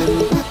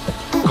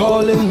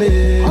calling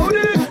me.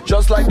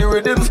 Just like the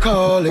rhythm's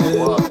calling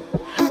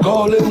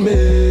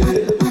me.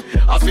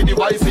 I see the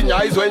voice in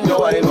your eyes when you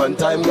whine. One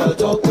time, girl,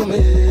 talk to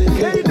me.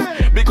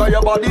 Because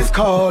your body's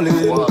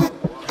calling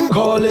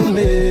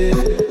me.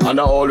 And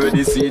I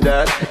already see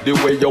that, the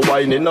way you're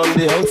whining on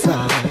the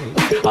outside.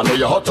 I know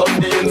you're hot on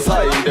the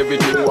inside,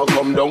 everything will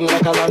come down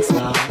like a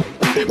landslide.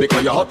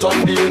 Because you're hot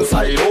on the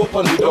inside,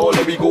 open the door,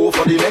 let me go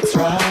for the next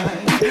ride.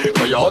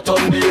 Because you're hot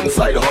on the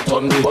inside, you're hot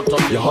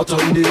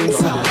on the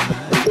inside.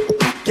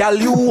 Girl,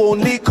 you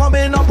only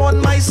coming up on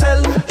my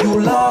cell, you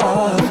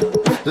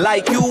love.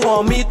 Like you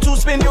want me to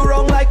spin you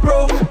wrong like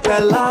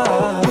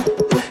propeller.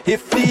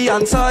 If the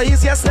answer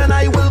is yes, then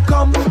I will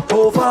come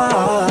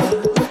over.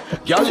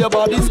 Girl, your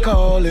body's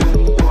calling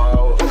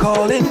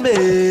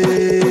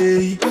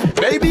me.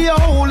 Baby, you're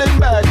holding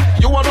back.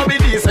 You wanna be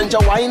decent,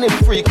 you're whining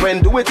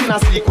frequent. Do it in a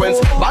sequence.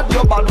 But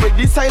you're bad with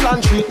the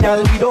silent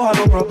treatment. We don't have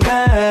no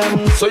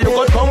problem. So you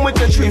could come with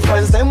your 3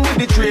 friends, them with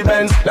the 3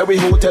 bands. Let we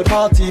hotel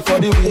party for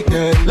the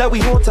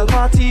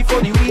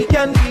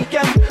weekend.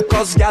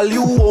 Cause girl,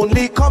 you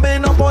only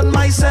coming up on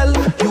my cell,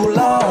 you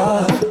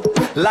love.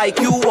 Like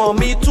you want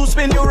me to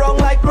spin you wrong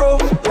like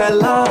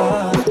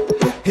propeller.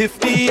 If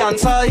the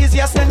answer is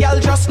yes, then girl,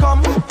 just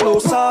come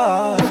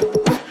closer.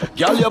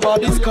 Girl, your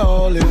body's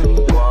calling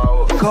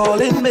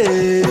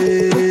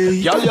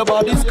me. Girl, your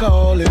body's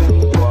calling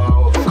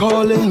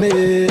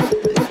me.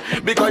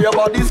 Because your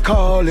body's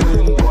calling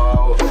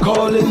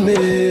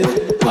me.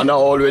 And I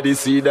already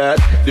see that,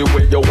 the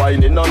way you're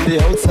whining on the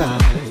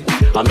outside.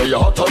 I know you're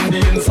hot on the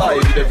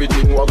inside,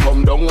 everything will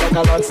come down like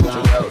a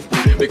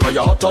landslide. Because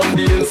you're hot on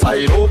the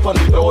inside, open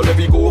the door, let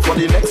me go for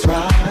the next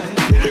ride.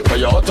 Because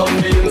you're hot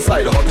on the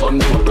inside, hot on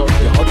the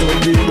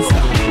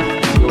inside.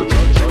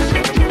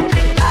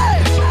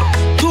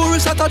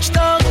 Tourists a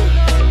touchdown,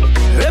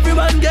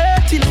 everyone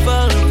get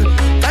involved.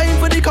 Time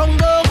for the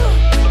Congo,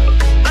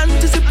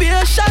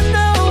 anticipation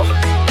now.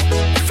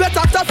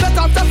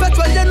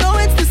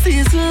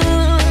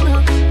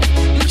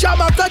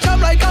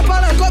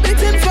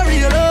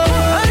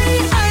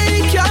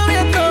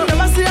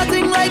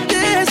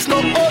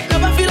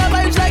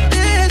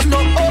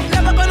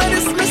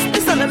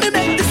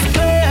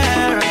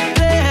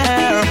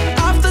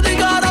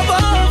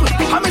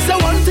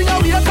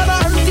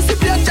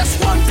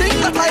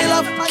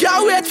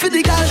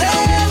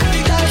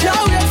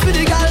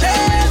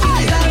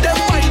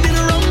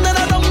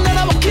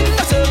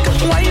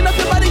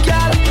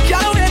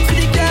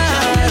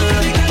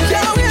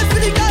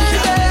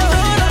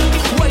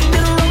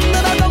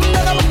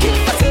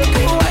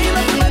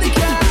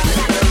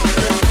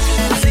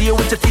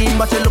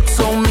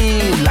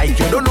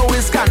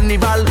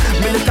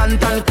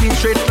 elegant and clean,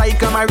 straight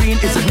like a marine.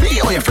 Is it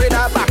me or you afraid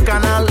of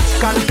bacchanal?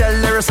 Can't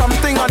tell there is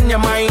something on your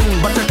mind,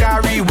 but you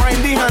can't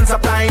rewind the hands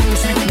of time.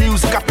 Sweet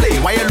music I play,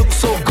 why you look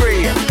so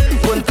grey?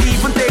 Won't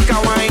even take a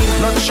wine.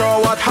 Not sure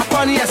what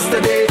happened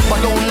yesterday,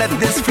 but don't let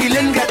this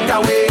feeling get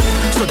away.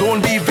 So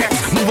don't be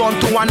vexed, move on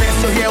to one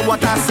next. So hear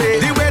what I say.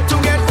 The way to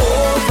get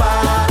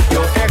over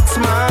your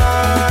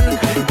ex-man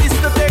is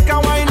to take a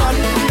wine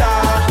under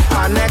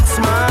an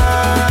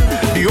ex-man.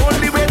 The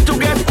only way to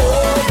get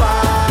over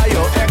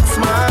your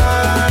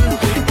ex-man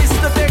is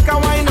to take a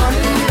wine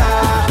under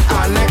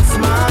an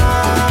ex-man.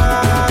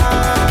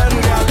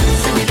 Girl,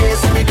 see me day,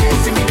 see me day,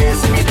 see me day,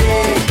 see me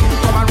day.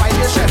 Come and wipe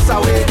your stress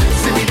away.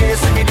 See me day,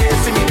 see me day,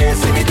 see me day,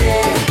 see me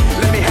day.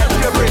 Let me help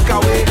you break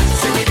away.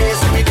 See me day,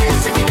 see me day,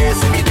 see me day,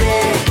 see me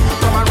day.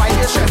 Come and wipe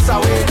your stress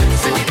away.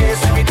 See me day,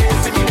 see me day,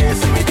 see me day,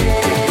 see me day.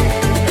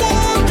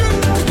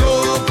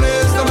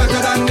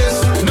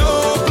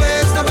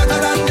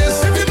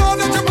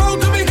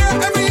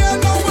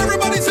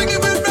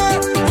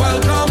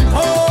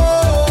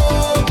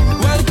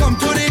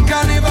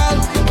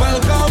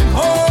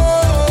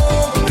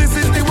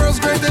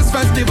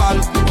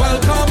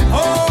 Welcome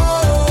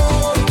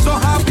home. So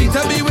happy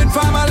to be with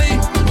family.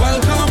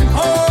 Welcome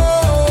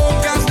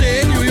home. Can't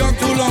stay in New York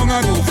too long,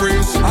 I go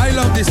freeze. I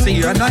love the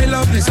sea and I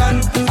love the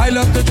sun. I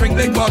love to drink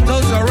big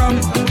bottles of rum.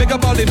 Pick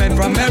up all the men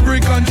from every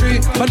country,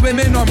 but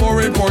women are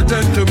more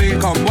important to me.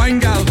 Come wine,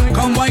 gal,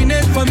 come wine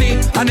it for me.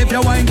 And if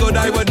you wine good,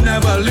 I would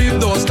never leave.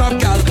 Don't stop,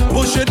 gal,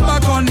 push it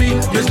back on me.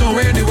 There's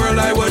nowhere in the world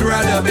I would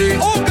rather be.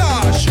 Oh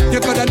gosh, you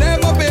coulda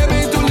never pay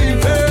me to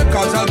leave here,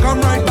 cause I'll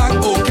come right back,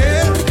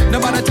 okay?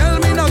 Nobody tell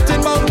me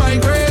nothing about my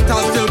great,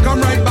 I'll still come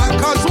right back.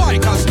 Cause why?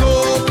 Cause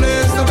no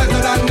place no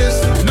better than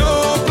this.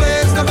 No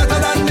place no better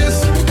than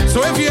this.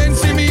 So if you ain't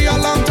see me a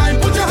long time,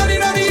 put your hand in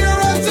the air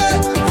and say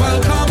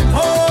welcome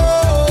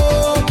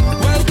home.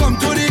 Welcome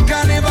to the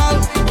carnival.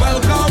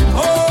 Welcome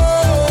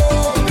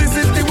home. This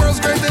is the world's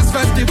greatest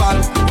festival.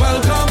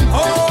 Welcome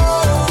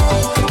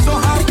home. So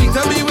happy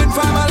to be with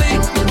family.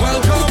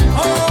 Welcome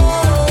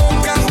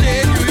home. Can't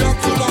stay in New York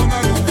too long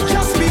ago.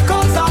 Just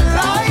because I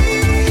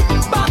like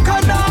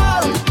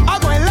Bacchanal, I'm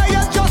gonna let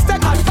you just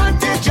take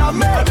advantage of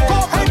me. Go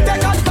and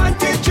take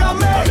advantage of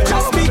me.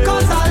 Just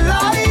because I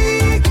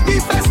like the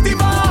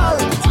festival,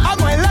 I'm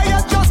gonna let you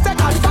just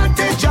take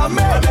advantage of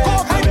me. Go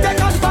and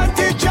take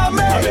advantage of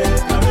me.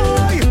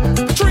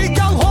 Three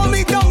girls hold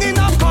me down in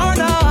a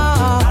corner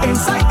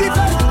inside the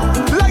bed,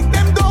 like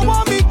them don't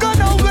want me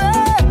gone away.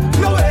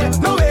 No way,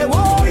 no way,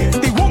 boy.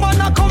 The woman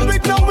I come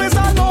with now is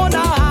alone.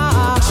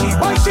 She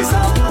by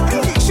herself,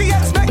 she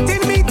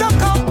expecting me to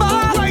come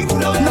back. Right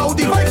now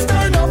the vibes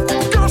turn up,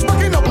 girls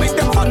backing up with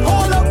them fat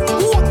hold up.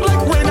 Walk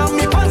like when I'm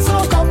me pants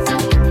soak up,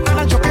 and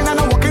I'm joking and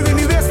I'm walking in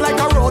the race like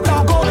a road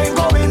dog,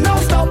 going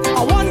non-stop.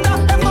 I wonder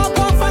if I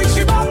won't find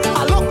she back.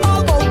 I look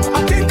my boat, I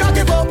think I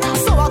give up,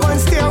 so I go and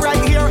stay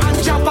right here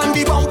and jump on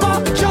the bumper.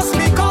 Just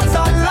because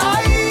I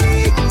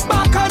like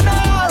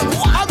Bacchanal,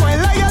 I'm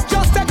gonna let you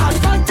just take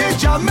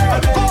advantage of me.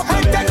 Go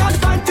and take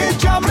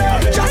advantage of me.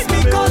 Just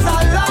because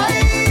I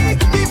like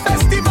the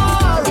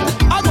festival,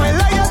 I'm gonna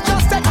let you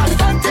just take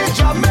advantage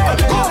of me.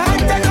 Go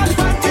and take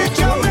advantage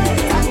of me.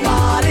 Thank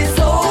God it's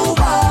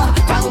over.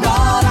 Thank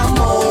God I'm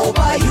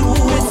over you.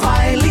 It's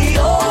finally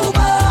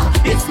over.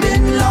 It's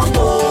been long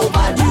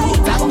overdue.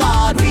 Thank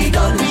God we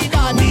done, we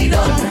done, we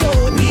done,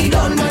 we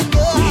done,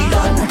 we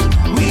done,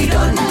 we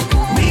done,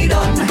 we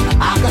done.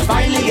 I could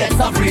finally get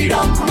some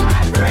freedom.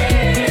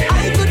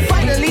 I could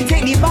finally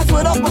take the bus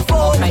without my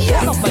phone.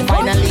 Yes. Could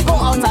finally go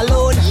out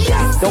alone.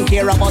 Yes. Don't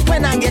care about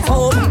when I get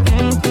home.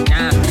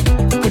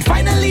 Could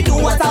finally do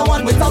what I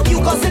want without you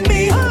causing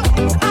me.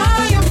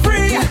 I am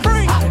free,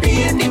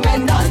 happy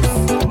independence.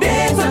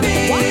 Day to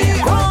me.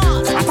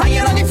 I'm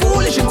tired of the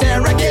foolish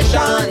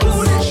interrogation.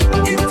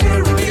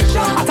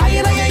 I'm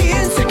tired of your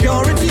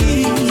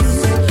insecurities.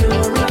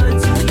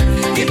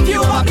 If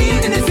you have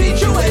been in a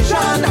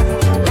situation,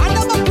 round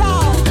of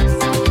applause,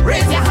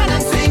 raise your hand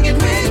and sing it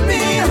with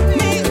me.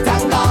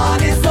 Thank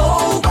God it's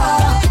over.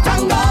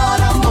 Thank God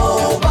I'm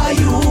over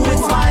you.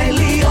 It's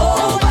finally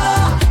over.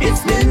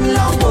 It's been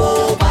long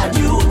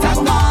overdue.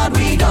 Thank God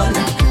we done,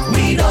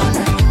 we done,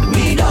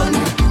 we done,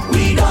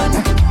 we done,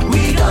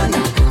 we done,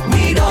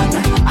 we done.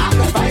 I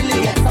can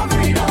finally get some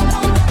freedom.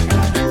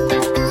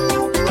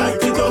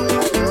 Light it up,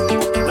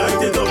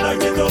 light it up,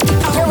 light it up.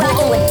 You're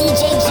rocking with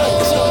DJ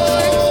JJ.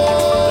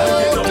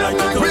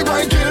 We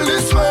gon' kill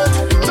this sweat.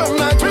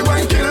 Tonight we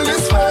gon' kill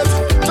this sweat.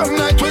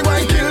 Tonight we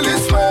gon' kill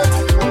this sweat.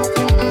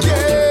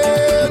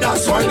 Yeah,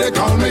 that's why they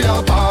call me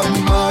a bad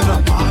man.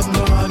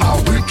 A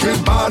wicked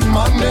bad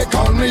man, they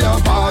call me a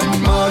bad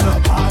man.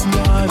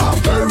 A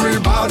very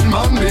bad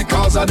man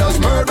because I just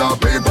murder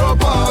people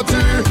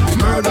party,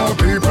 murder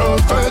people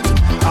fed,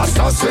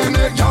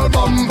 assassinate y'all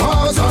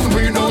bumpers and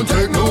we don't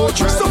take no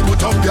threat. So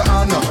put up your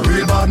hand,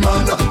 real bad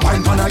man.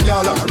 Wine pan a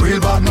gal, real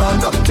bad man.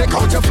 Take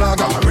out your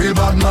flag, real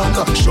bad man.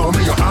 Show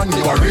me your hand,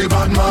 you a real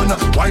bad man.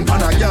 Wine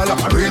pan a gal,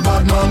 real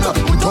bad man.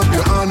 Put up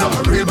your hand,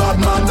 real bad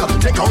man.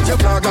 Take out your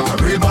flag,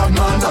 real bad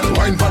man.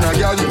 Wine pan a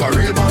gal, you a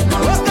real bad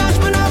man. Oh gosh,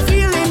 when I'm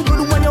feeling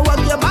good when you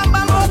walk your bam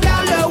bam, oh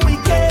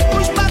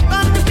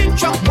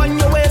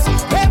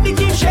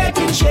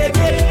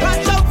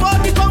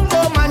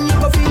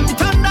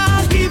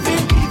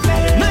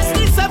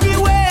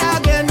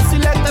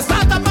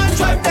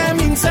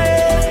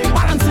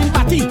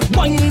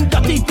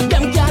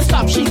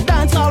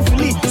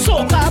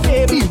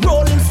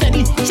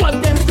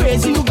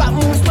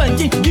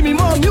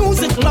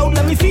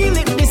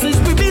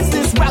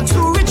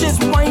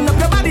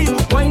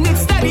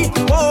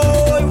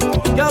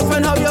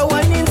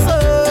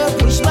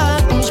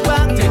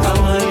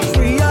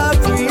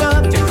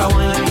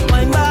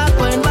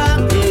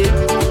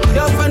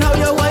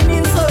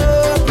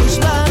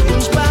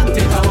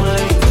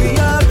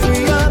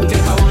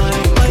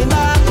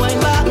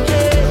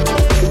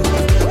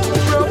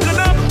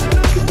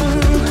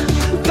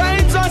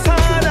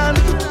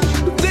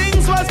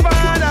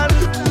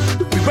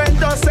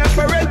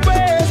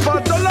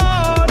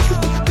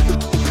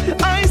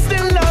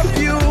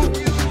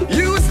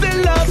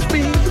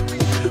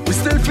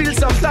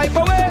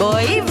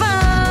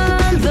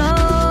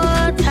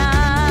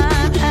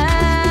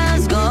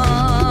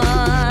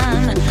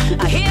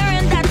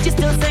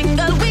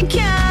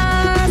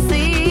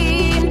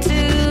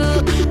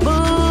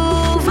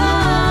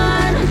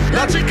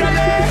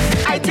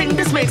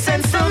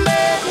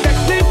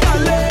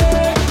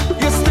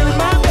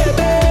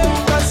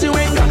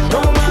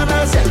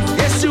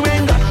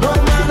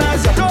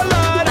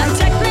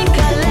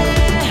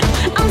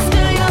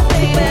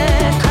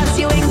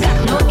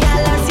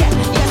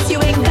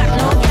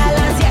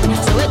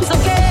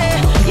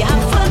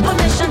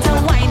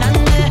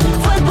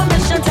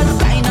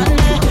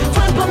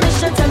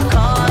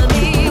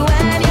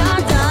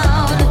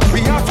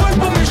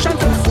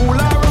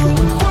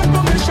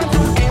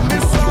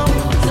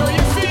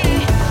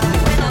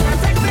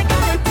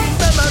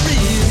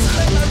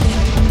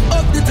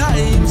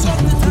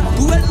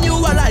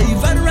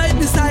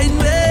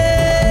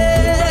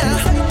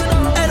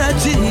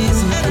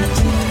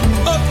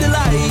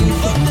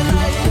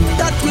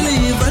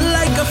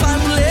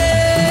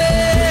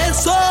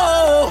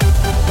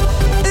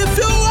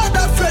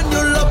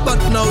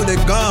now they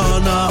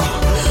gone.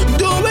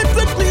 Do it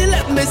with me,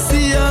 let me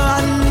see your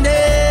hand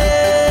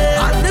there.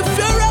 And if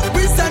you're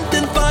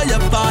representing for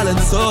your fallen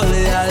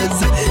soldiers,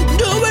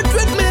 do it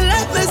with me,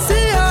 let me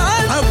see your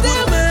hand. I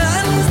put my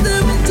hands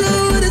them to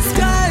the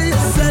sky,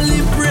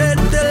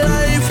 celebrate the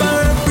life I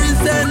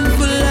represent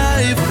for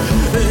life.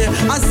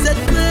 I set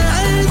my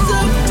eyes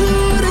up to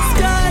the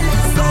sky,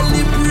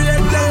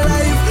 celebrate the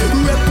life,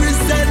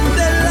 represent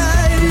the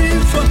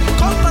life.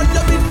 Come on,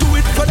 let me do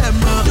it for them,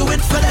 do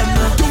it for them,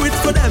 do it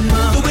for them,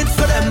 do it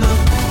for them.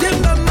 Them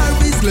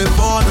memories live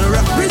on,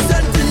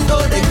 representing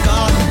though they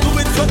gone. Do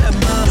it for them,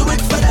 do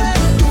it for them,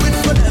 do it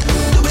for them,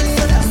 do it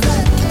for them.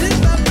 Them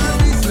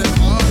memories live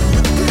on.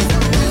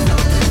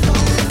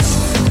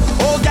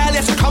 Oh, girl,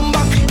 yes, you come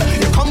back.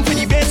 You come for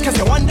the bass cause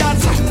you want that.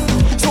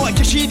 So I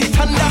give you the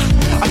thunder.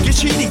 I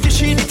give you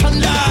the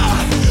thunder.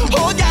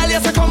 Oh, girl,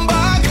 yes, you come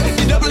back.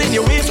 The double in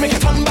your waist make you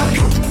turn back.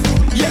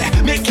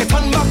 Yeah, make you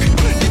turn back.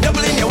 The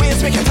double in your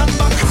waist make you turn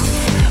back.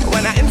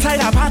 When I inside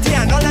a party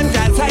and all them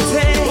girls I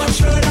say, what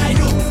should I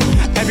do?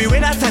 Everywhere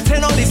that's a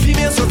 10, all these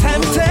females so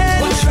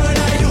tempted. What should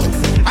I do?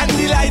 And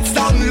the lights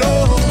down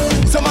low,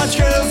 so much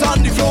girls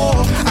on the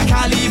floor. I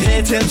can't leave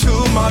here till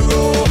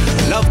tomorrow.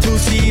 Love to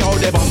see how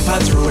the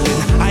bumpers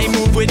rolling. I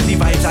move with the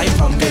vibes I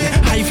pumping.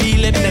 I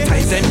feel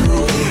hypnotized and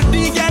grooving.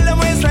 The girl and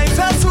waistline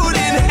so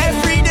soothing.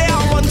 Every day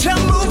I want to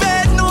move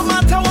it, no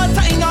matter what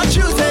I'm not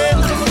choosing.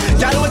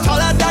 Girl with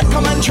all of that,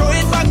 come and throw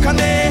it back on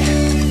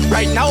me.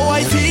 Right now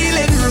I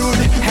feeling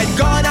rude, head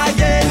gone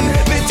again.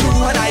 Me too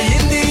and I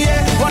in the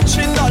air,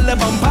 watching all the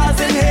bumpers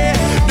in here.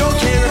 Don't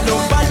care if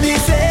nobody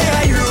say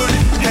I rude,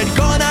 head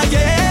gone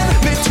again.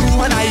 Me too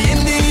and I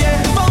in the air,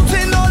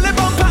 bouncing all the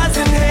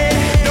bumpers in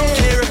here. Don't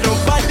care if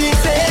nobody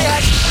say I.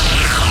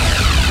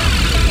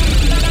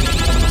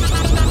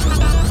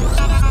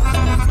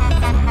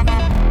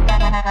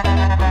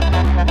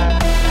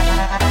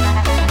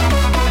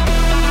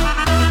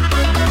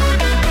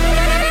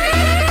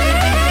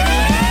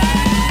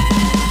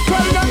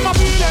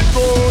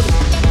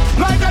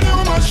 Like a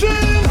new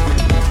machine,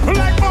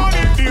 like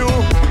morning dew,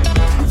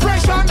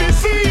 fresh on the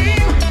scene.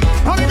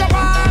 Having a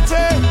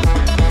party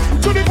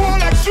to the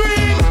full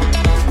extreme.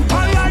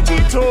 I like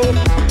it up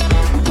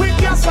with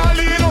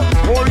gasoline.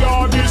 Oh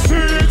Lord, the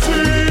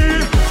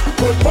city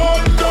could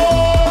burn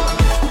down.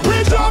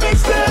 We jamming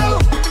still,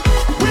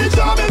 we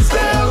jamming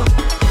still.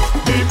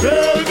 The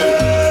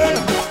building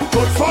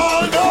could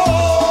fall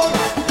down.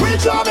 We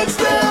jamming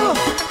still,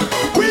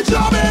 we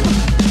jamming.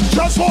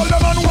 Just hold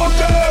them and walk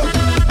there.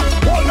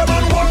 Hold them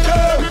and walk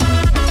there.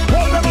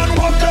 Hold them and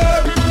walk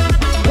there.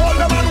 Hold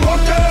them and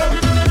walk there.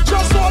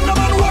 Just hold them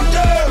and walk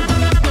there.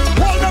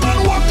 Hold them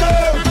and walk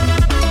there.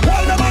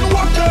 Hold them and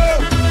walk there.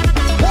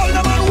 Hold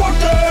them and walk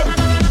there.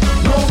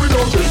 No, we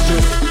don't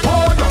business.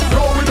 Oh,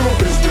 no, we don't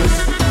business.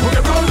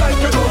 Whatever I like,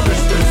 you don't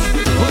business.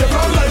 Whatever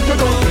I like, you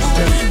don't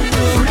business.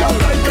 We don't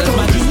like, you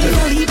don't business.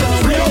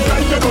 We don't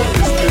like, you don't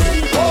business.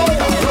 Oh,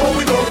 no,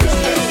 we don't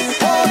business.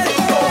 Oh,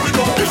 no, we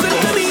don't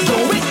business.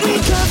 Don't wake me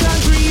 'cause I'm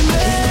dreaming.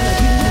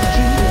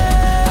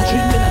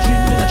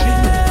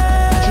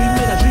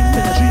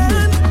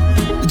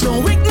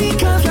 Don't wake me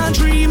 'cause I'm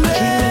dreaming.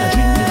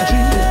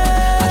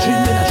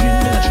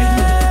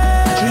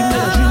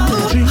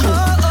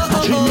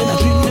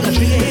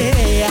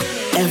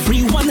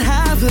 Everyone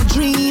has a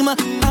dream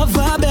of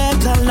a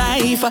better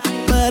life,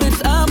 but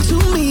it's up to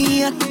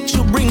me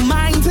to bring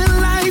mine to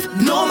life.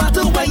 No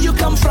matter where you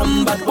come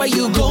from, but where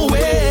you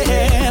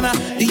going,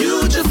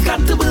 you just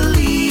got to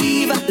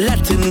believe.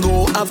 Letting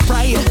go of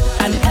pride,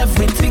 and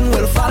everything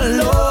will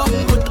follow.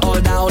 Put all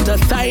doubt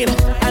aside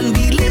and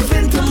be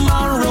living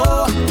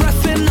tomorrow.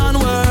 Pressing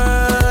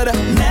onward,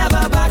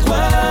 never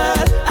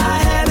backward. I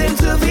head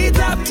into the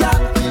top.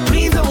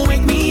 Please don't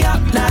wake me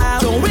up now.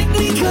 Don't wake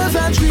me 'cause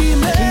I'm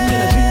dreaming.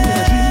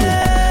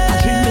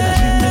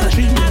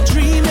 I'm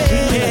dreaming.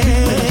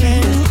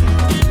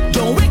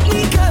 Don't wake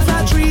me 'cause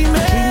I'm dreaming.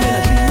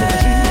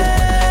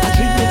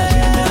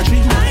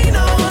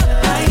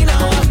 I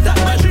know that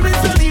my dream is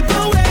to leap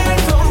away.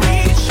 So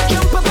reach,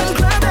 jump up and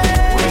grab it.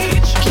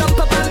 Reach, jump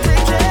up and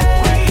take it.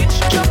 Reach,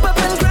 jump up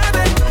and grab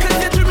it. 'Cause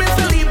your dream is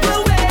to leap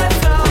away.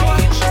 So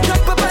reach,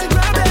 jump up and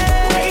grab it.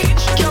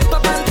 Reach, jump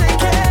up and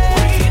take it.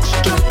 Reach,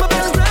 jump up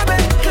and grab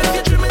it. 'Cause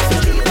your dream is to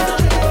leap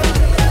away.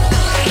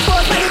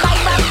 Pose for the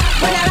bike back.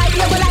 When I ride,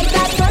 you will like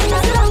that. Turn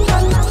this around,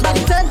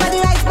 body turn for the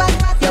right back.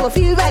 You will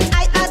feel right. I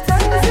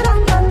turn this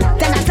around.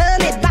 Then I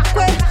turn it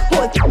backward.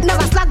 Hold,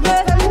 never slack,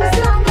 girl. Turn this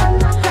around.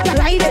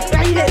 Ride it.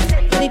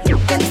 Put it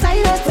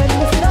inside it. Turn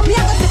this around. Me I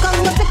go take on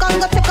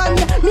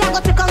you. Me I go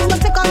take on you.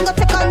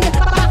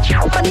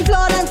 Up on the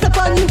floor and step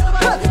on you.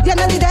 You're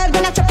nearly there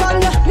when I chop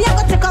on you. Me I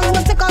go take on you. Me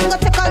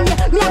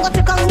I go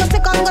take on you.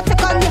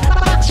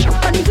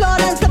 Up on the floor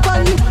and step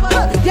on you.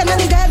 You're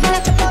nearly there when I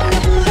chop on you.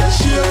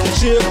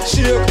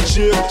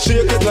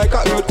 Shake it like a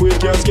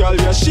earthquake, yes, girl.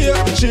 Yeah, shake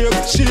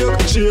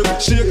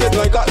it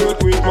like a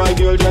earthquake, my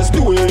girl. Just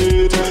do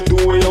it, do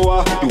what you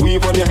are. The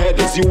weave on your head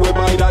is you and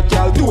my that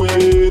girl. Do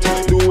it,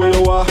 do what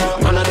you are.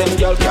 None of them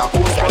girl can't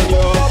post on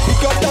you.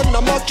 Bigger than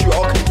a Mack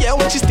truck. Yeah,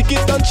 when she stick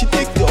it and she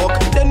take talk.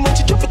 Then when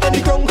she drop it on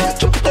the ground,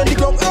 drop it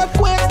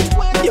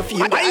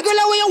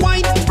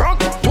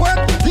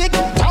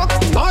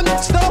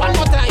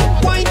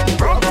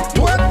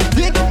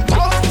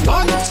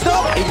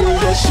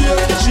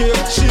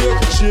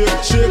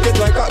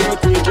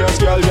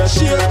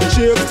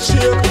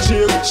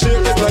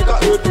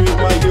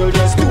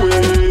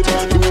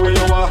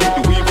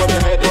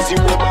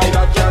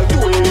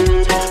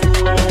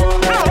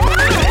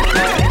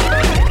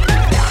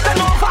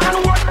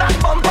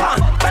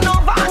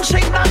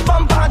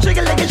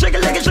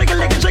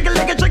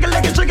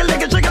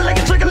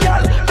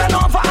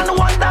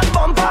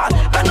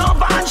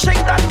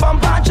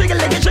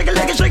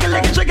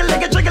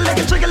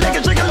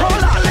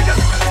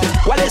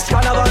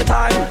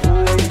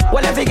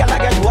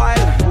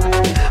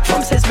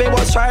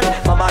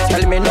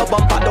tell me no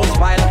bumper don't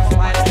spoil.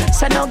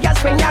 So now girl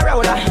spin your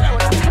roller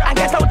and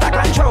get out of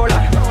control.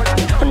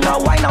 Now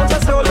wine out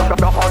your soul.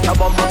 Rock out the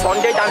bumper on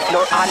the dance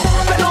floor and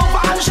bend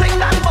over and swing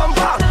that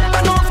bumper.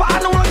 Bend over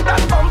and work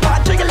that bumper.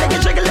 Jiggle like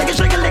it, jiggle like it,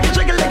 jiggle like it,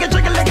 jiggle like it,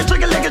 jiggle like it,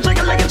 jiggle like it,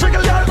 jiggle like it,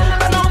 jiggle like it.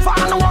 Bend over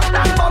and work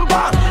that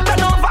bumper.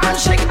 Bend over and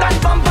shake that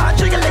bumper.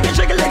 Jiggle like it,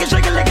 jiggle like it,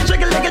 jiggle like it,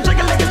 jiggle like it,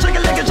 jiggle like it,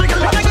 jiggle like it, jiggle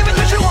like it. Wanna give it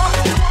what you want?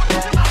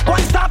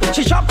 One stop,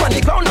 she jump on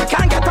the ground, I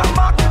can't get her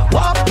back.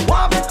 Wop,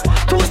 wop,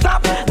 two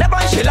stop, never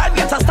in she life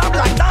get a stop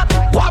like that.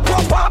 Wop,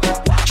 wop, wop,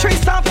 three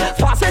stop,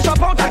 fast as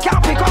jump out, I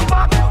can't pick up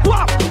back.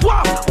 Wop,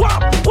 wop,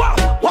 wop, wop,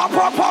 wop,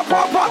 wop, wop,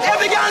 wop, wop.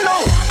 Every girl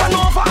know, bend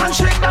over and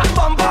shake that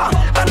bumper.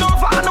 Bend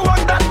over and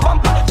work that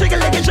bumper. Jiggle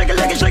like it, jiggle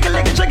like it, jiggle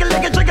like it, jiggle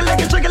like it, jiggle like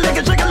it, jiggle like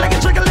it, jiggle like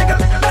it, jiggle like it.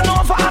 Bend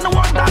over and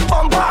work that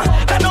bumper.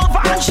 Bend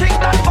over and shake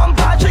that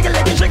bumper. Jiggle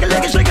like it, jiggle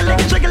like it, jiggle like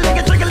it, jiggle like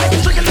it, jiggle like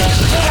it, jiggle like it.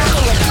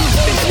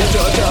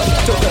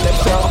 To the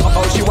lips up,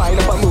 oh she wind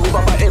up and move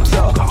up her hips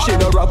up. She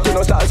no rock to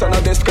no stars on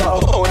a disco.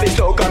 Only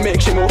so can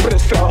make she move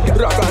brisker.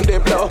 Rock on the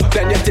blow,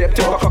 then you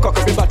tiptoe. Cock up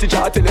your body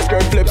jaw till the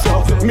skirt flips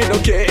up. Me no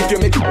care if you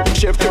make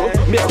shift too.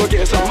 Me I go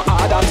get some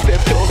hard and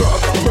stiff too.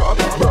 Rock, rock,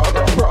 rock,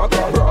 rock,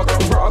 rock,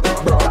 rock,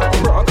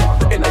 rock,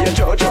 rock. Inna your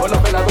JoJo,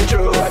 loving I go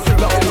true.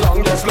 Loving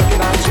long, just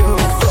looking at you.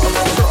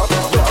 Rock,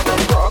 rock, rock,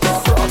 rock,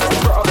 rock,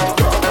 rock,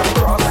 rock,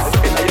 rock.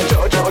 Inna your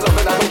JoJo,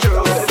 loving I go true.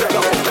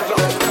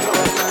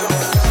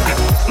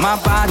 My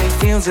body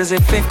feels as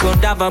if it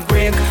could have a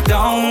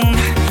breakdown.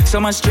 So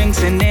much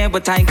drinks in there,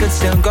 but I could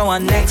still go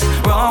on next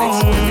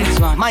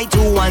round. My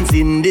 2 ones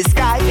in the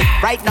sky.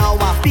 Right now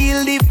I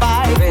feel the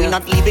vibe. We're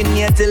not leaving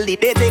here till the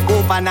day take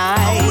overnight.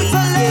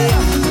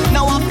 Yeah.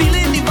 Now I'm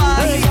feeling the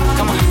vibe.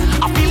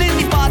 I'm feeling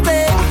the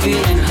party.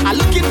 I'm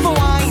looking for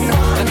wine.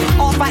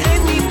 Or for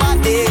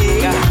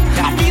anybody.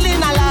 I'm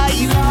feeling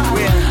alive.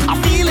 I'm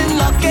feeling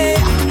lucky.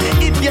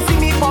 If you see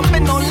me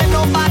bumping, don't let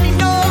nobody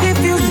know. If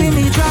you see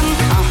me drunk,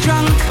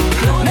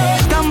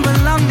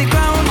 stumble on the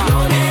ground,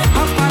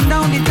 up and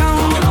down the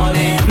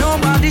town,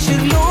 nobody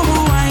should know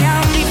who I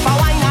am. If I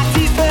wine at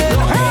people,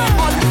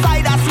 on the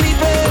side I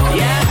sleeping.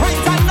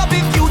 Right hand up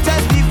if you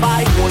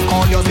testify. Won't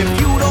call yours if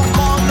you don't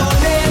call no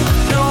name.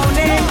 No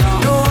name,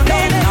 no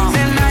name,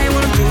 then I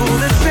will do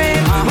the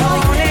same. No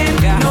name,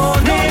 no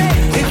name,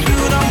 if you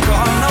don't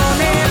call no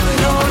name.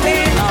 No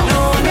name,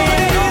 no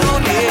name, no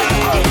name.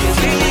 It's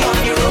really on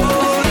your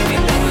own.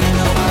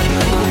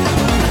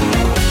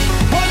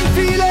 One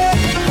feeling,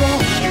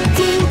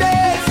 2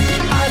 days,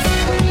 as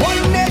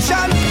one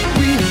nation,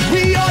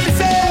 we are the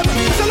same.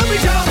 So let me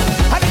jam,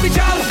 and let me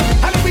jam,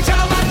 and let me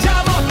jam and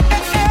jam.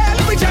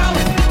 Let me jam,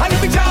 and let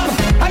me jam,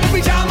 and let me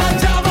jam and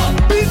jam.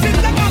 Beat it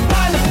like a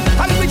band,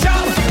 and let me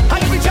jam, and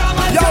let me jam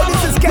and jam. Yo,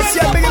 this is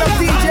Kessia, big up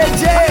DJ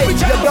J.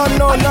 You don't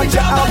know not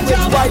your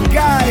average white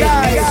guy.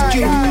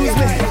 Excuse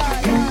me.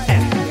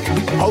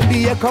 How do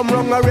you come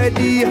wrong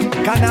already?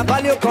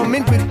 Carnival, you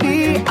coming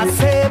quickly. I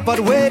say, but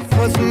wait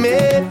for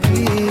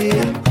maybe.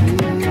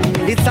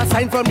 It's a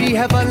sign from the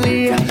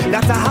heavenly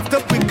that I have to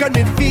quicken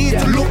it feet.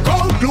 Look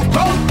out,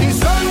 the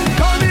sun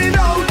coming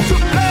out to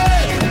play.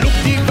 Look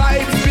the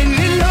vibes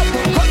spinning up,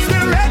 'cause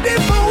we're ready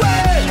for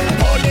way.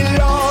 Pour the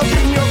love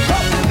in your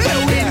cup, let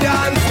we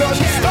dance, don't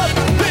stop.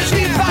 Push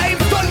the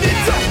vibes, turn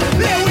it up,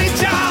 let we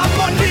jam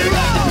on the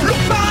road.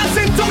 Look past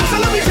in tongues, so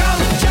let me jam,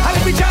 and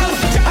let me jam,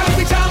 and let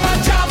me jam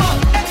and jam.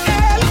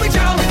 Let me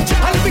jam,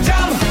 and let me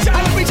jam,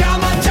 and let me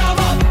jam and jam.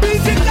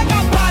 Beat it like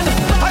a band,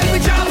 and let me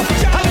jam,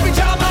 and let me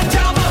jam and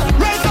jam.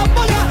 Raise up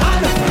on your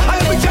hand, and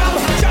let me jam,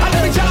 and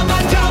let me jam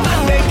and jam.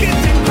 And make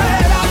it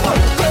incredible,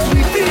 'cause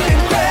we feel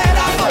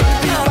incredible.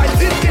 The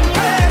vibes is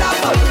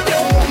incredible, the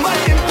woman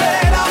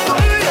incredible.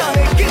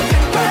 Make it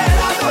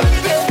incredible,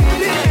 the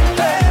feeling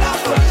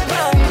incredible,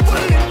 the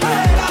people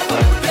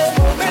incredible, the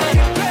moment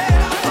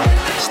incredible.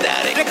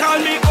 Static. They call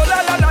me oh la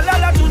la la la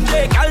la Tunde.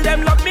 Call them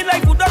love me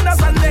like food on a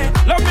Sunday.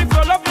 Love me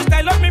flow, love me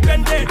style, love me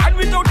bente. And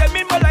without them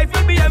in my life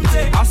will be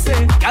empty. I say,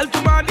 girl to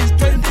man is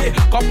 20.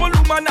 Couple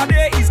woman a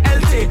day is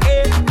healthy.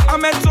 I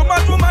met so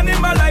much woman in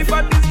my life,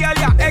 and this girl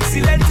you're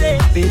excellent.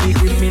 Baby,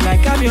 grip me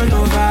like I'm your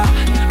lover.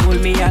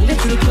 Hold me a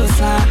little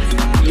closer.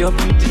 Your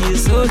beauty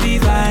is so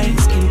divine.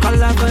 Skin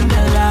color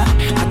vanilla.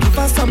 I give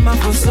her some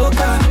for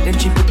soca. Then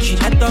she put she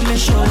head on my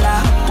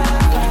shoulder.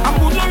 I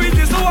put her in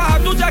this so I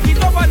have to jack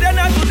it up and then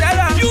I have to tell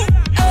her. You,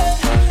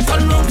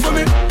 turn round for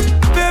me,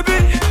 baby,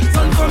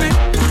 turn for me.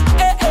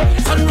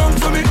 Turn round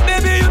for me,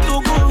 baby, you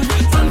too good.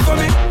 Turn for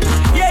me,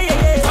 yeah, yeah,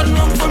 yeah. Turn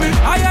round for me,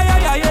 ay, ay,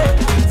 ay, ay, yeah.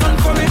 Turn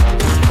for me,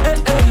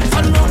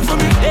 turn round for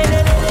me.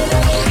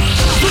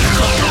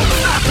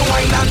 Start to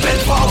wind and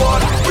bend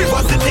forward.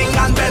 Reverse the thing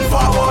and bend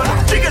forward.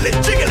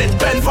 Jiggle it,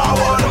 bend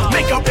forward.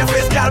 Make up your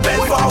face, girl,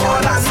 bend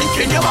forward. And sink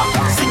in your back,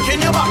 sink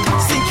in your back,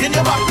 sink in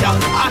your back, girl.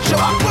 Arch your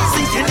back,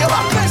 sink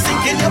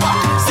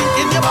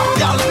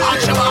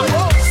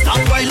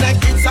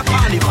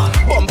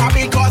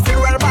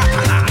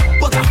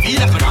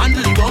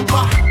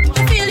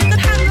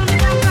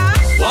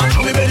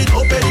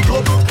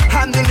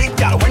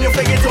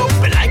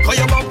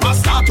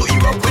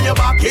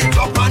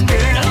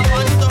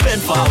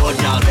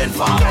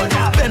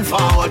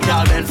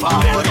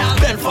forward,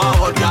 bend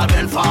forward, girl,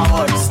 bend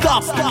forward.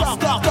 Stop,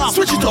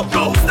 switch it up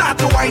now. Start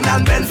to whine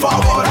and bend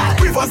forward.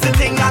 Reverse the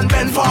thing and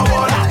bend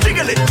forward.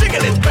 Jiggle it,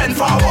 bend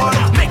forward.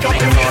 Make up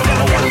your feel.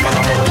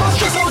 Don't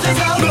stress out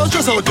yourself. Don't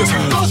stress out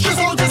yourself. Don't stress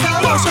out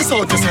yourself. Don't stress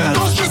out yourself.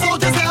 Don't stress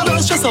out yourself.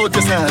 Don't stress out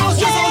yourself. Don't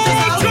stress out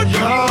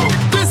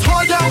yourself. This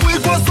whole damn week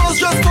was so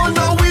stressful.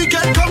 Now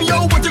weekend come,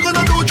 yo, what you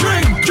gonna do?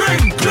 Drink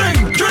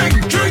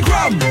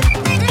rum.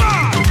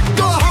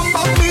 Don't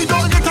humbug me,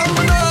 don't get on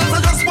my nerves. I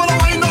just wanna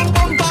wind up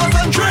bumpers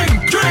and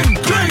drink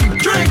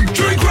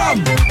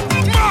rum.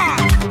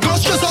 Don't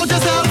stress out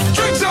yourself.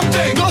 Drink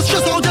something. Don't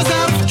stress out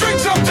yourself. Drink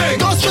something.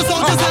 Don't stress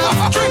out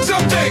yourself. Drink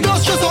something. Don't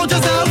stress out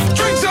yourself.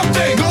 Drink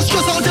something. Don't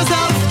stress out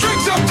yourself.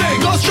 Drink something.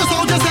 Don't stress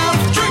out yourself.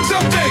 Drink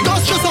something.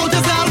 Don't stress out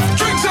yourself.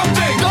 Drink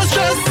something. Don't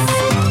stress.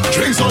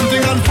 Drink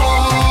something and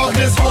fuck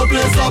this whole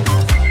place up.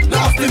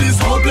 After this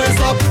whole place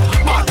up,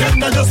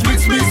 bartender just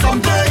mix me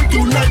something.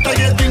 Tonight I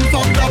get things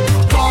fucked up.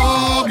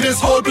 Fuck this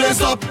whole place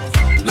up.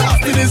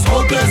 After this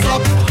whole place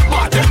up,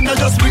 bartender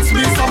just mix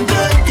me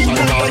something.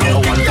 Tonight I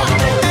get things fucked up.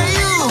 Hey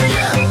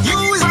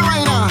you is a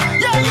whiner.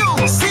 Yeah,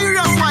 you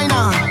serious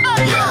whiner.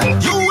 Yeah,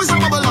 you is a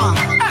bubbler.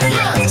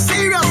 Yeah,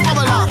 serious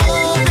bubbler.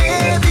 Oh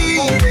baby,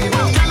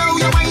 tell how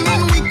you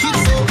whining wicked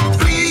so.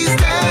 Please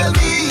tell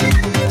me,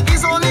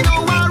 it's only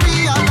now I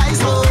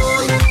realize. Oh,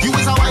 you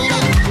is a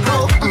whining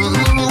bro.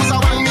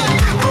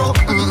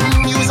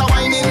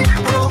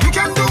 You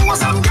can do what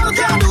some girl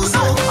can do. So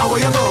how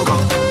you go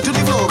to the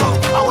floor go?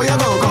 How you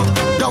go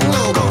down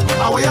low go?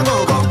 How you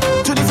go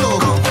to the floor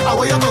go?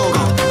 How you go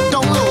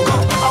down low go?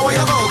 How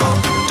you go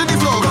to the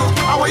floor go?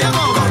 How you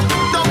go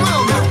down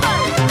low go?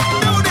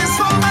 Do this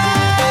for me.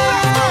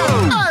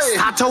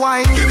 Start to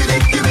wine. Give me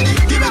it, give me it,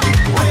 give me it.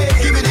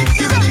 Give me it,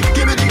 give me it,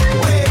 give me it.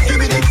 Give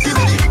me it, give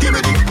me it, give me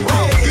it.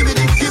 Give me it,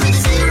 give me it,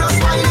 serious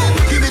wine.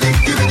 Give me it,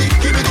 give me it,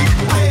 give me it.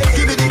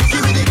 Give me it,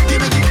 give me it,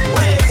 give me it.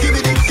 Give me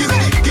it, give me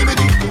it, give me it.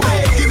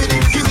 Give me it,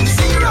 give me it,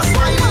 serious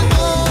wine.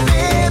 Oh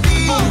baby,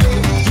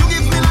 you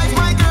give me life,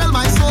 my girl.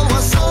 My soul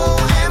was so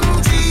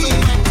empty.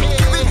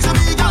 Give it to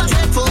me, girl,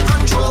 take full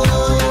control.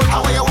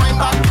 How are you wine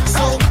back?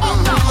 So,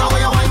 how are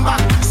you wine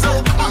back? So,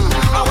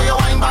 how are you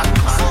wine back?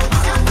 So,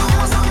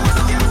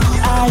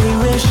 I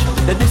wish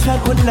that this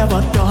fight would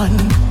never done.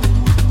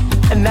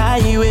 And I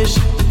wish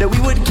that we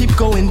would keep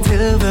going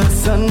till the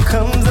sun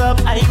comes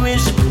up. I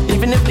wish,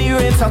 even if the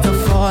rain start to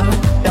fall,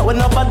 that would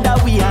not bother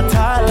we at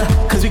all.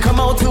 Cause we come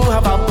out to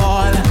have a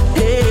ball.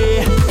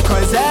 Hey,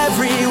 cause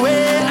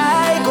everywhere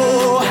I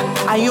go,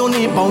 I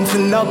only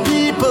bouncing up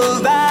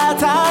people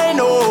that I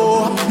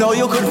know. Now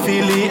you could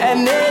feel the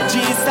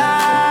energy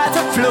start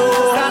to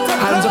flow.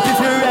 Hands up if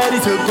you're ready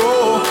to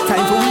go.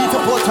 Time for we to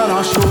put on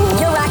our show.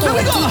 You're rocking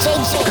with DJ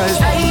J.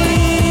 Cause I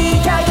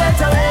can't get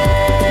away.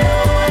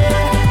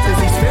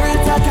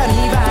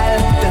 Carnival,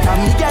 that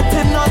I'm me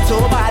getting not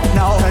so bad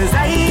now. Cause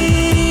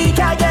I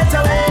can't get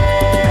away.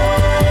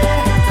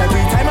 Every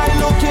time I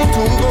look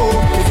into go,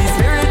 it's the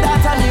spirit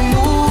that I'm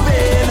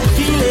moving.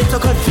 Feel it, I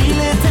could feel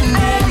it in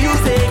the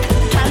music.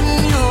 Can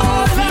you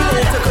feel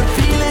it? I could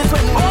feel it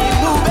when we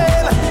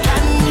moving.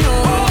 Can you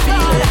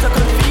feel it? I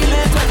could feel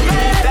it when we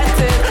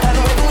dancing and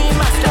when we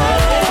master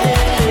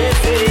it.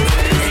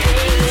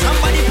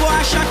 Somebody pour a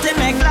shot in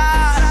my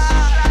glass.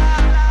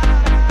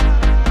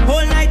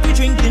 Whole night we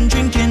drinking.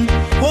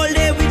 Whole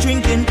day we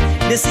drinking.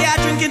 They say I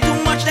drinking too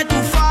much, they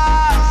too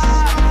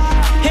fast.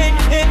 Hey,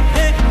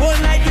 whole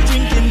night we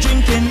drinking.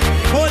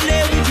 Whole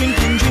day we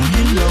drinking.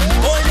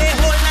 Whole day,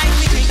 whole night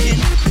we drinking.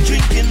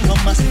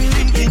 Rum must be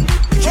drinking.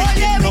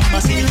 Rum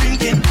must be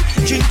drinking.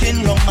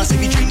 Rum must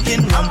be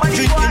drinking. Rum must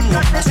be drinking.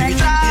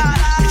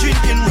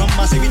 Drinking rum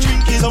must be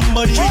drinking.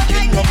 Somebody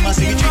drinking rum must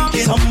be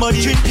drinking.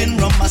 Somebody drinking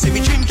rum must be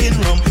drinking.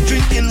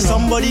 Drinking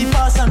somebody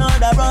pass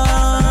another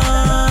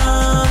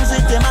rum.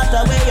 It don't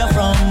matter where you're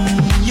from.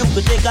 You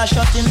could take a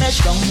shot in that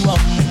strong rum.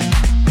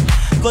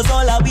 Cause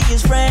all of we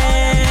is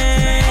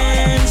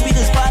friends. We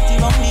just party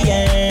from the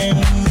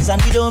ends.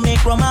 And we don't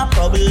make rum a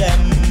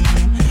problem.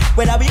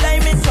 Whether we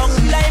liming tongue,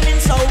 liming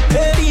soap,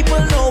 people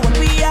know what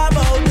we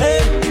about.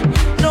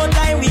 No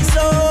time we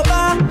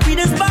sober. We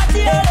just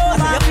party all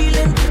over. You're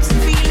feeling tipsy,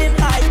 feeling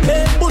high.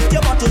 Put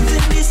your bottles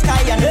in the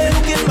sky. And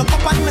look in my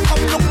cup and my cup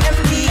look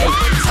empty.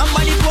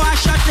 Somebody pour a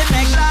shot in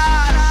my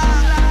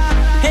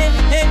glass. Hey,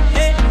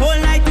 whole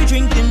night we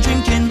drinking.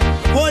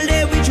 Whole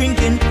day we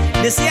drinking.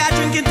 They say I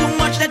drinking too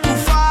much, they too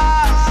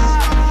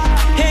fast.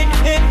 Hey,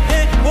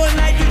 whole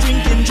night we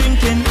drinking.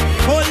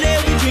 Whole day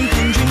we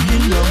drinking.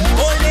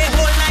 Whole day,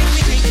 whole night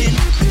we drinking.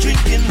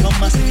 Rum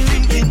must be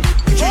drinking.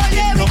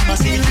 Rum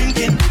must be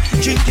drinking.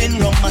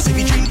 Rum must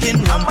be drinking.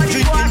 Rum must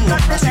be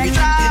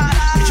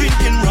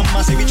drinking. Rum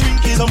must be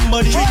drinking.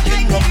 Somebody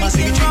drinking rum must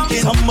be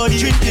drinking. Somebody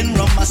drinking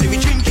rum must be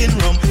drinking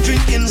rum.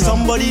 Drinking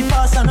somebody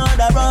pass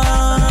another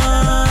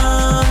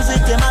rum.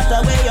 It don't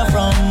matter where you're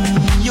from.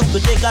 You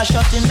could take a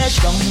shot in that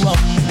strong rum.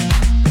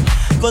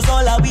 Cause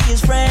all of we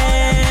is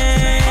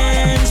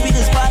friends. We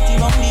just party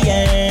from the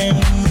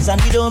ends.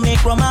 And we don't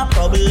make rum a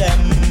problem.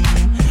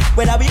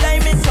 Whether we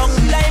liming tongue,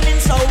 liming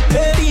soap,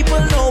 people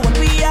know what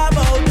we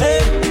about.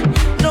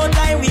 No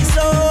time we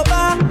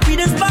sober. We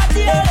just party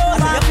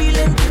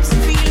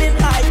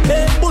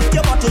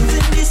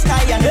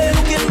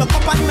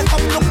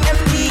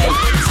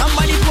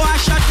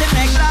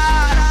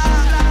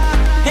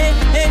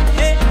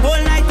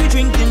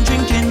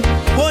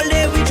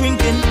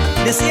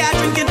They say I'm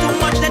drinking too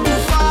much, they're too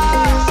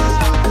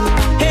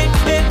fast. Hey,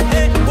 hey,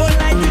 hey, all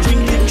night we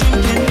drinking,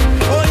 drinking.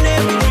 All day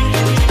we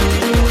drinking,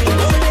 drinking.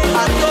 All day.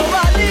 I don't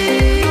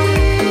believe,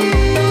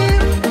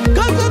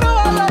 'cause you know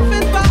I love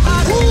it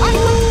bad.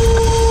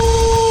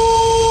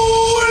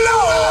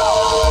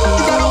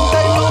 It's a long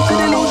time now to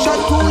the lotion,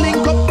 cool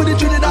link up with the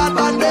Trinidad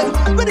band them.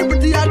 With the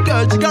pretty young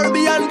girls, the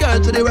Caribbean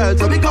girls to the world,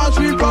 so we cause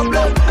real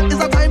problem.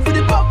 It's a time for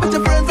the pop with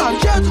your friends and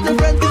share with your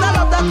friends, 'cause I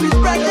love that we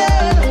spread it.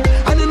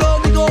 And you know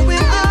we going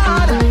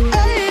hard.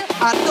 Hey,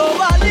 I don't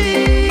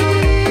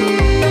believe,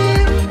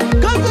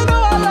 'cause you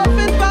know I love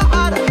it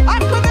bad. A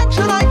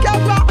connection I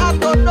can't buy, I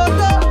don't know,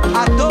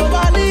 I don't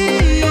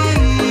believe.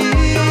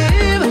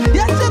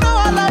 Yes, you know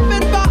I love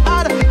it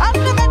bad. A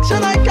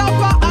connection I can't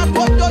buy, I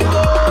don't know.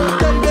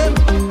 Tell them,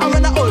 I'm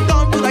when I hold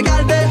down to the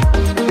girl there.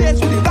 Face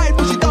with the right,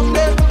 push it down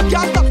there.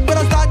 Can't stop when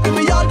I start, give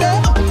me all day,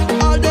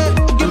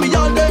 give me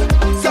all day.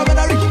 So when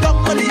I reach down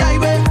on the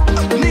highway,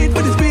 need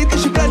for the speed,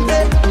 'cause she plenty.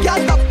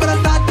 Can't stop when I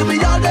start, give me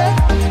all day,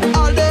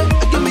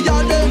 give me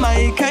all day.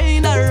 My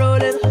kind of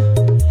rolling,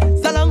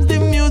 so long the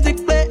music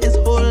play is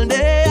whole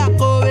day I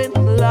going,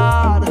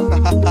 Lord.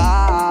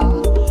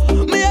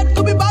 Me head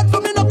could be bad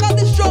for me, no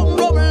cause it's strong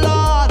rum,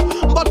 Lord.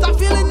 But I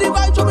feeling the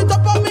vibes from it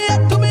up on me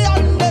head to me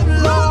and them,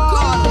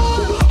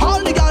 Lord.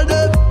 All the girl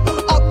them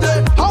up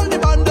there, all the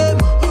band them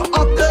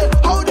up there,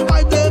 how the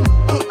vibe them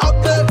up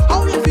there,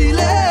 how you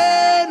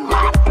feeling?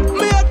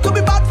 Me head could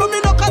be bad for me,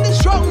 no cause it's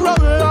strong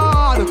rum,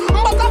 Lord.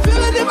 But I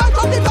feeling the vibes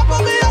from it up on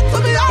me head to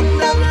me and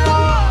them,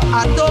 Lord.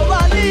 I don't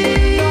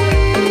believe,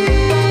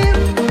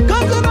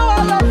 'cause you know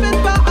I love it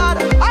bad.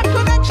 A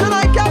connection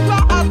I can't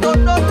buy, I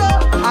don't know,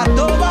 I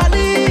don't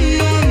believe.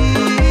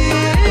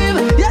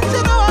 Yes,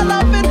 you know I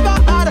love it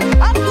bad.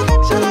 A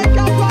connection I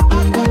can't buy,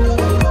 I don't know.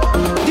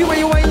 The way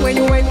you whine, when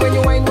you whine, when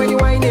you whine, when you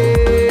whine,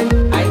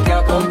 yeah. I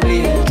can't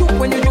complain. Juke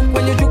when you juke,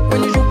 when you juke,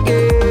 when you juke,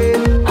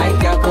 yeah. I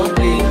can't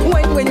complain.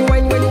 Whine when you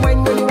whine, when you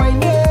whine, when you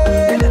whine,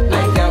 yeah.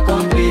 I can't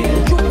complain.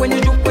 Juke when you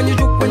juke, when you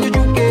juke, when you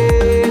juke,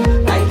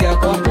 yeah. I can't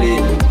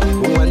complain.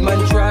 One man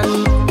trash,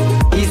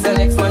 he's the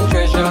next man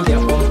treasure.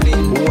 Can't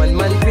complain. One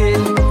man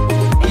pain,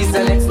 he's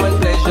the next man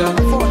pleasure.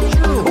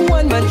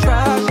 One man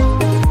trash,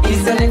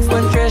 he's the next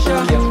man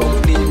treasure. Can't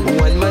complain.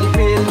 One man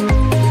pain,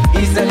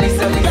 he's the next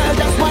man. Girl,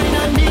 just whine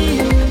on me,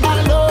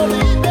 alone.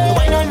 Don't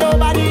whine on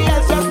nobody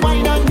else, just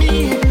whine on me,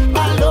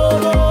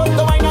 alone.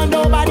 Don't whine on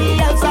nobody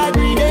else,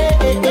 agree day.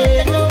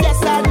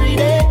 Yes, agree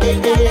day.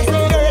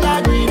 Girl,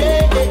 agree day.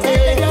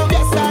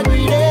 Yes,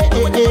 agree day.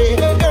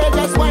 Girl,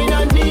 just whine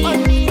on me,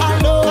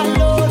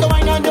 alone. Don't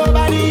whine on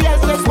nobody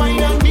else, just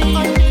whine on me,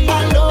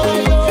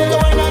 alone.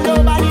 Don't whine on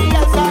nobody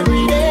else,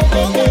 agree day.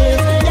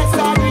 Yes,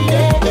 agree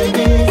day.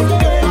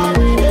 Girl,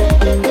 agree day.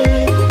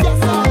 Yes,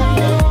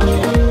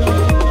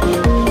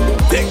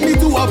 Take me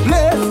to a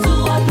place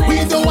we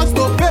don't watch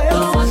no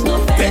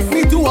face. Take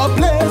me to a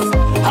place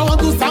I want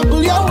to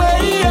sample your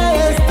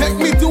ways. Take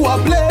me to a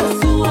place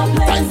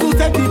time to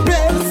set the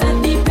pace.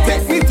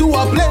 Take me to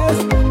a place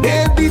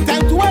baby,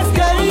 time to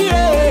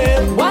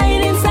escape.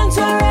 Wine in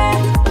sanctuary,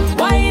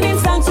 wine in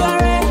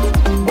sanctuary,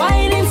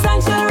 wine in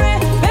sanctuary.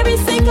 Baby,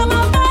 sing on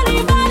my body,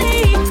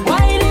 body.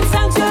 Wine in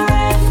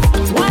sanctuary,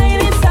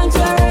 wine in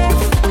sanctuary,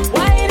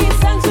 wine in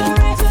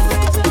sanctuary.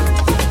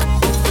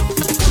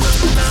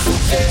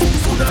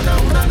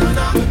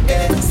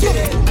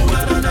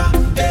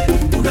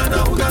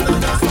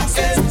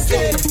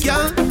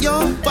 Yeah,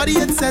 your body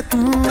it's set,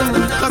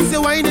 cause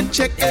you wine and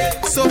check.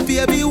 So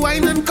baby,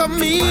 wine and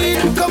come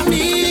in, come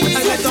in.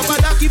 I get up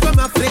a ducky from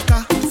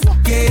Africa.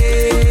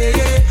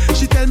 Yeah,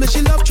 she tell me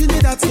she love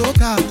Trinidad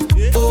soca.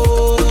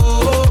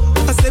 Oh,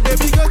 I say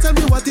baby girl, tell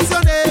me what is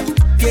your name?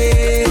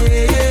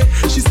 Yeah,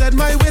 she said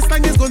my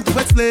waistline is going to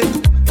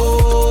explain.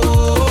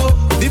 Oh,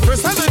 the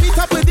first time I meet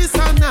up with this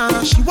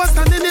Anna, she was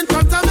standing in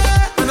front of me,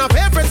 and her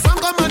favorite song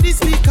come on the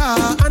speaker,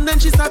 and then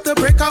she start to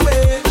break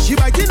away. She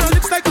biting her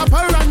lips like a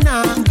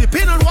piranha,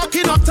 dipping and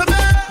walking up to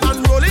me,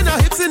 and rolling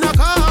her hips in a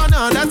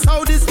corner. That's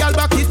how this girl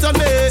back it on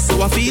me.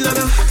 So I feel on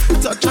her,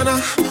 touch on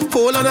her,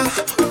 hold on her,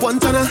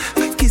 want on her,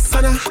 kiss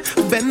on her,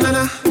 bend on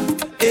her.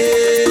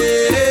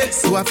 Hey,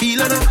 so I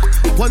feel on her,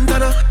 want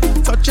on her,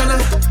 touch on her,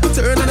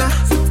 turn on her,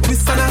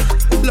 twist on her,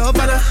 love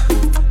on her.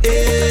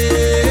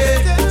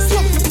 Hey, so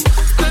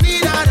I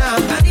need her now.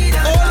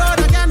 Oh Lord,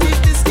 I can't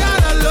leave this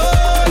girl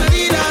alone. I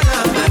need her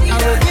now. I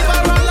will give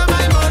her all of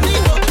my money.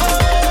 Oh,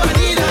 I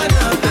need her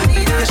now.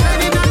 The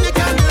shining on the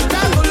candle,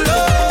 that will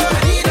low.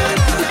 I need her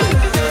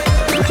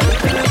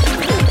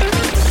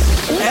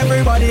now.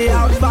 Everybody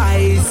out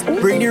vibes,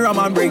 bring the rum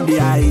and bring the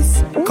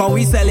ice. Cause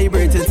we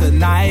celebrating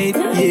tonight,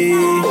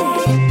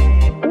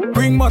 yeah.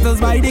 Bring bottles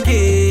by the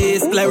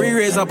case, let we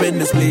raise up in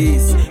this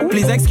place.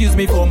 Please excuse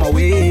me for my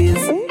ways.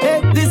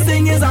 Hey, this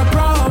thing is a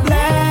problem.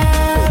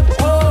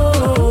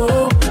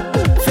 Oh,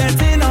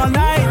 setting all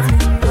night,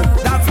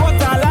 that's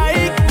what I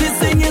like. This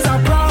thing is a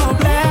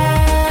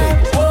problem.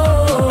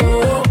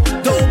 Oh,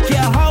 don't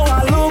care how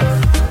I look,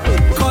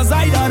 cause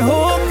I done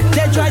hook.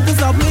 They tried to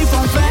stop me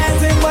from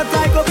fanting, but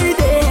I could be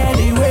there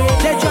anyway.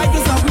 They tried to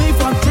stop me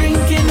from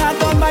drinking, I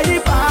done by the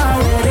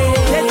power.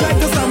 They tried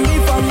to stop me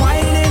from wine.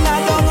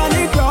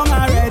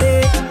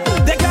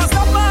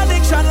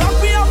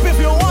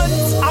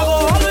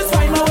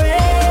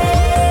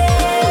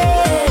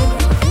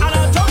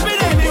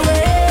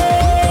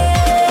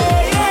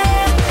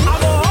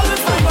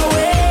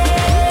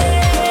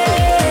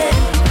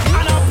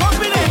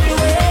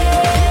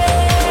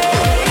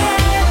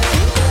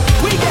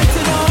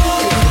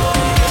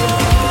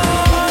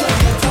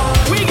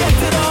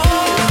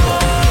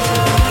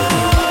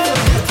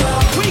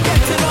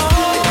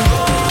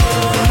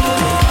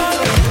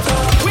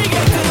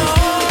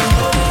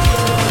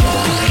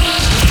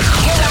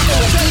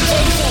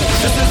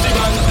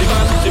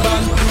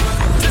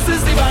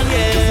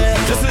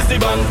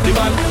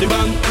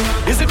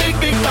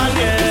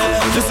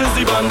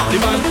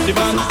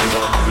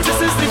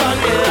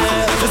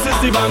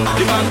 the band,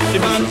 the band, the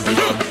band.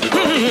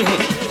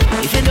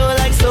 If you don't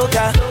like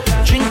soca,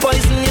 drink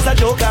poison is a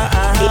joker.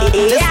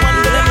 This one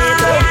gonna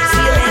later,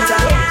 see you later.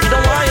 We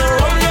don't want you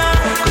wrong,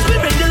 yeah. Cause we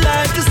bring the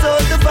life, the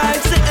soul, the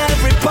vibes to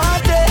every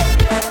party.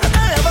 And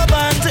I have a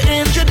band to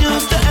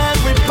introduce to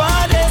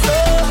everybody. So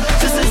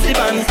this is the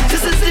band,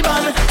 this is the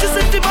band, this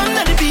is the band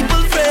that the people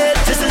fret.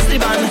 This is the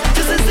band,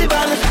 this is the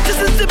band, this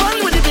is the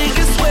band with the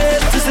biggest weight.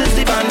 This is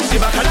the band, the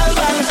bacchanal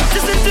band.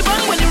 This is the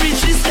band when you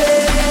reach the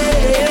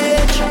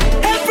stage.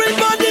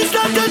 Everybody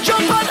start to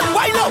jump on.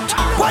 Wild out,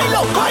 wild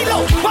out, wild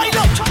out, wild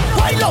out,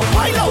 wild out,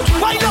 wild out,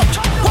 wild out,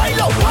 wild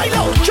out, wild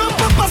out. Jump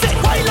up and say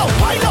wild out,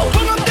 wild out.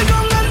 Turn up the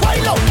gong and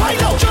wild out,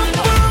 wild out. Jump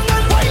on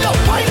and wild out,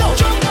 wild out.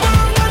 Jump on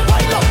and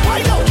wild out,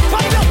 wild out,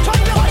 wild out,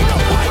 wild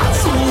out, wild out. As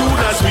soon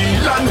as we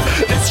land,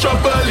 it's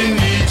trouble in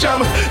the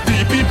jam. The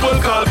people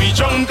call we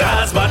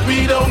junkers, but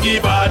we don't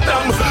give a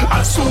damn.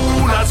 As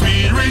soon as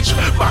we reach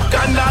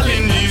Bacchanal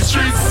in the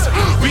streets,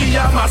 we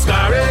are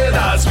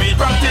masqueraders. We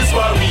practice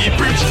what we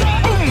preach.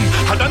 Boom!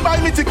 I done buy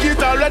me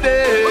ticket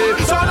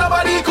already, so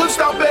nobody could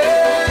stop me.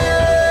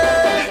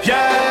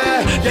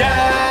 Yeah,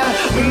 yeah.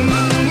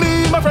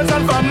 Me, my friends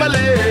and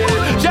family,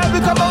 yeah, we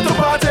come out to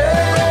party.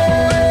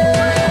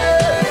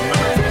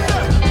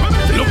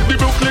 Look the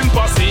Brooklyn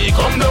posse,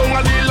 come down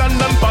and the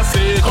London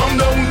posse, come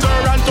down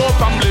Toronto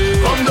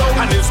family, come down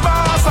and it's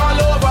mass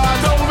all over.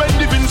 Down when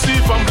the Vinci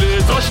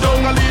family, touch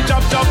down and the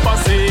Jab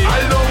posse.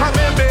 I don't have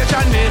a bitch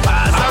and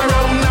neighbors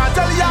around. I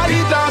tell ya he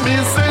not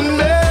missing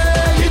me,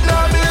 he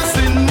not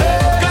missing me.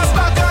 Cause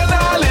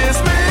Bacchanal is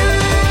me.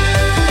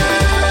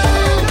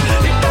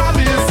 He not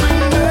missing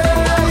me,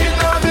 he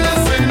not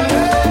missing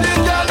me. He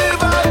can't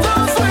live out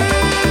so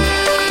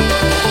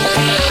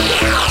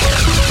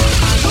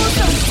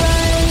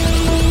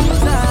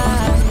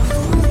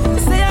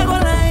Say I go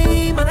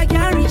lie, but I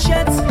can't reach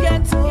yet.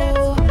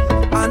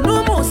 I know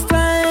most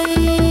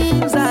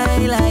times I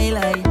lie.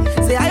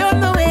 Say I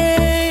on the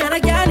way and I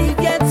can't leave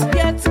yet.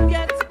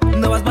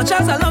 Know as much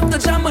as I love the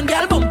jam and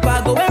girl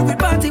bumper, go every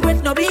party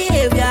with no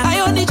behavior. I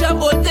only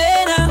job all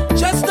day now,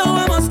 just know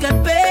I must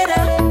get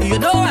better. You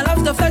know I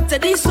love the fact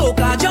that this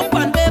soca jump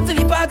and wave till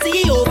the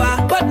party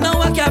over. But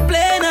now I can't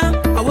play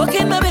now, I'm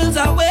working my bills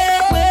away.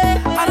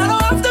 And I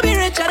don't have to be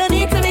rich, I don't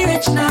need to be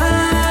rich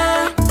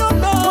now.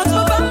 What's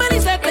my family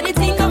said,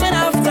 anything coming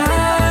after?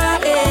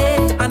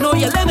 I know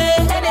you let me,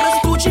 this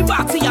Gucci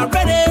party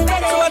already.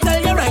 So I tell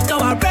you right now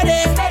I'm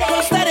ready.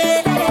 Go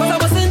steady, cause I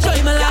must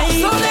enjoy my life.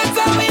 So let's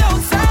have me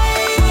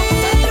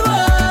outside,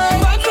 boy.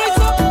 Back right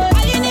up, I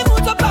in the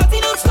mood to party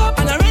non-stop.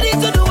 And I'm ready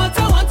to do what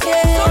I want,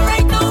 yeah. So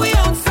right now we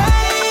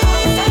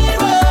outside,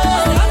 boy.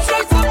 That's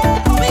right up,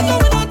 we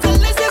going on till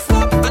this is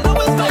stop. I know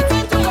it's my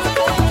time to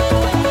go.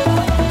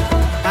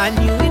 I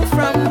knew it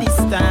from the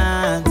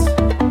start.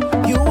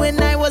 You and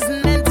I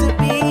wasn't meant to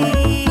be.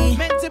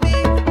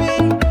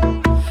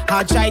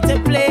 I tried to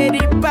play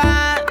the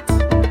part.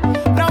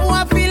 Now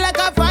I feel like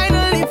I'm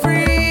finally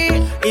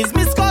free. Is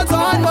missed calls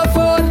on my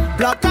phone.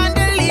 Block and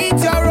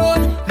delete your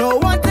own. No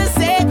one to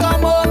say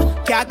come home.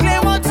 Can't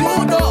claim what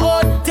you don't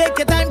own. Take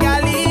your time,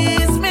 girl,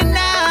 ease me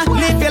now.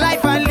 Live your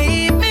life and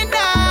leave me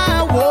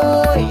now.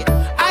 Boy,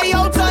 I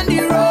out on the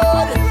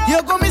road.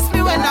 You gon' miss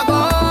me when I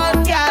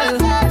gone, girl.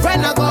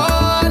 When I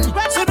gone,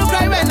 so don't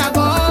cry when I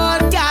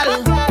gone,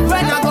 girl.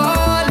 When I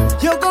gone,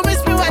 you gon'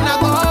 miss me when I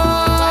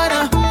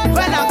gone.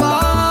 When I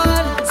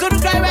gone, so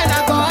don't cry when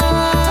I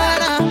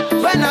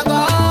gone. When I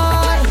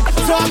gone,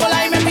 so I go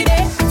lime every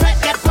day. Fret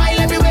get file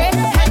everywhere.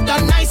 Head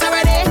done nice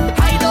already.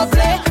 I don't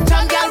play,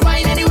 jam girl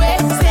wine anyway.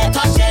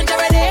 Status change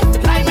already.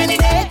 Lime any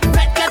day.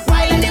 Fret get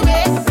file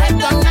anyway. Head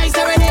done nice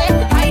already.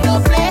 I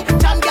don't play,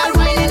 jam girl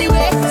wine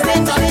anyway.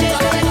 Status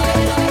change already.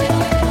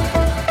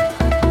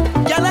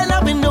 Girl, I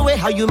loving the way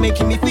how you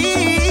making me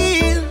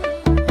feel.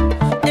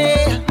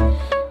 Yeah.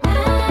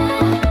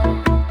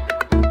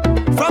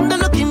 From the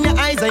look in your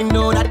eyes, I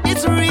know that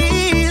it's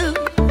real.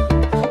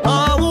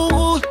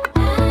 Oh,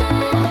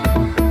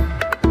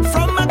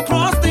 from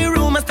across the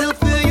room, I still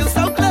feel you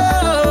so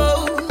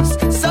close,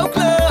 so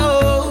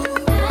close.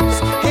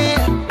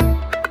 Yeah.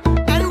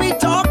 And we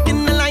talk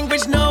in the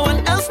language no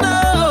one else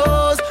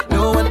knows,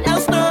 no one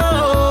else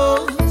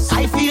knows.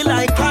 I feel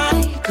like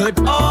I could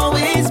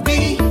always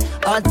be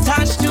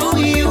attached to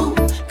you,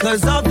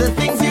 cause of the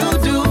things you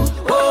do.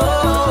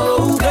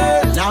 Oh,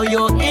 girl, now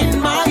you're in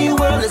my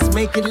world, let's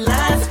make it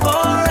last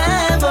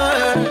forever.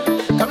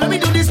 Come let me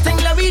do this thing,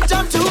 let me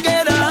jump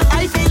together.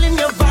 I feel in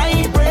your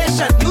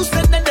vibration, you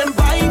said that them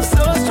vibes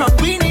so strong.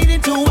 We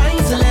needed to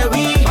wine, so let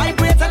we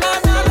vibrate on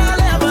another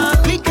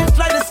level. We can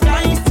fly the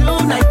skies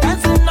tonight,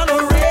 dancing on a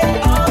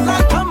ray all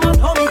night. Come on,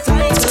 hold me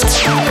tight.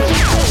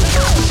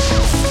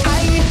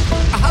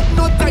 I have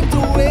no time to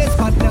waste,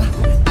 partner.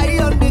 I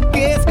on the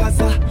case,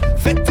 cause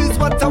fit is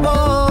what I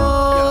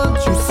want.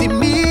 You see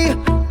me,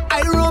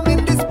 I roam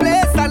in this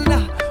place and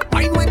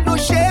wine with no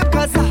shape,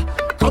 cause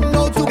come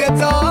now to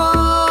get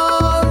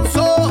on.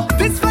 So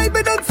this vibe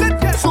it don't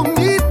set, so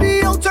meet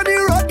me out on the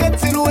road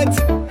getting wet.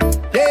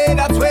 Yeah,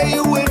 that's where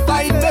you will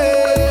find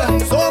me.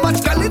 So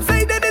much girl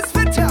inside in this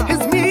fit,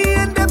 it's me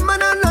and them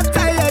man, I'm not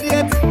tired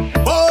yet.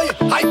 Boy,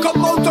 I come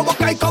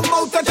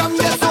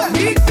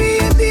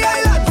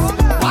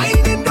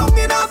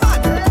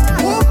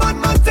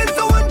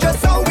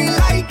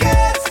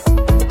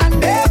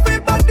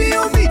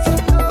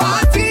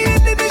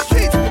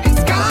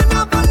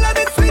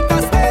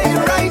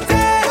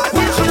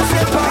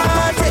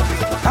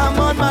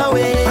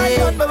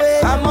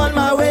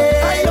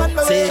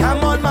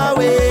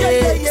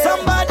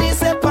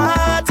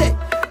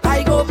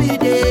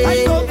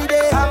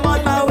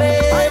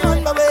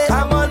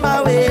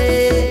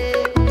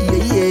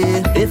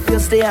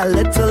stay a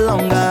little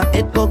longer,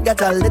 it could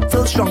get a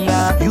little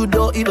stronger. You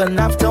don't even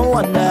have to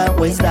wonder,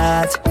 where's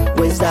that?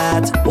 Where's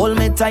that? Hold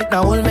me tight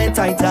now, hold me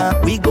tighter.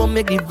 We gon'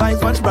 make the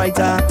vibes much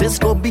brighter. This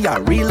could be a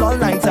real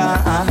all-nighter.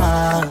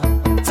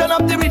 Turn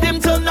up the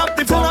rhythm, turn up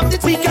the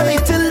beat. We can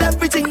eat till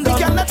everything done. We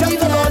cannot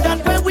even know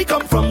that where we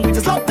come from. We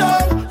just lock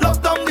down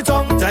the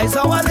tongue. Ties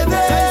our living,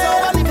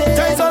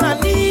 ties on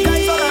our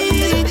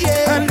need,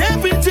 yeah. And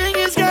everything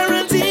is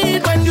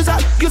guaranteed when you a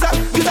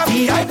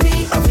VIP,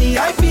 a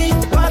VIP.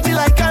 Party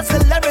like a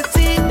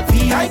celebrity.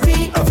 VIP,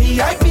 a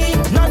VIP.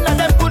 None of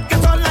them could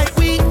get on like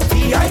we.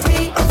 VIP,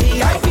 a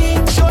VIP.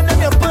 Show them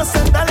your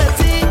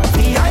personality.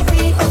 VIP,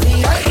 a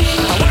VIP.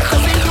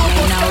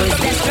 Now it's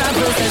extra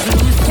versus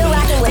loose.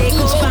 Take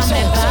over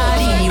my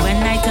body when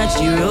I touch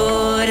the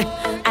road.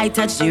 I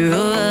touch the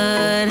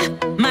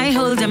road. My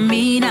whole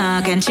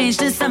demeanor can change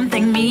to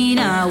something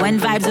meaner when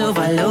vibes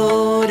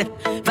overload.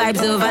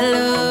 Vibes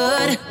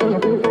overload.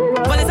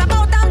 Well, it's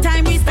about that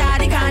time we start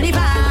the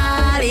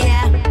carnival,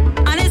 yeah.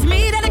 And it's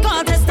me that they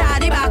call to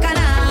start the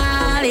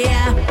bacchanal,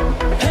 yeah.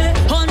 Hey,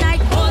 all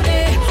night, all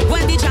day.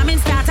 When the jamming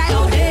starts, I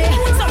all day.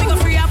 So we go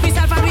free up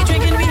ourselves and we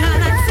drinking, we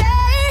hand and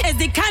say, it's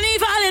the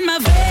carnival in my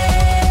veins.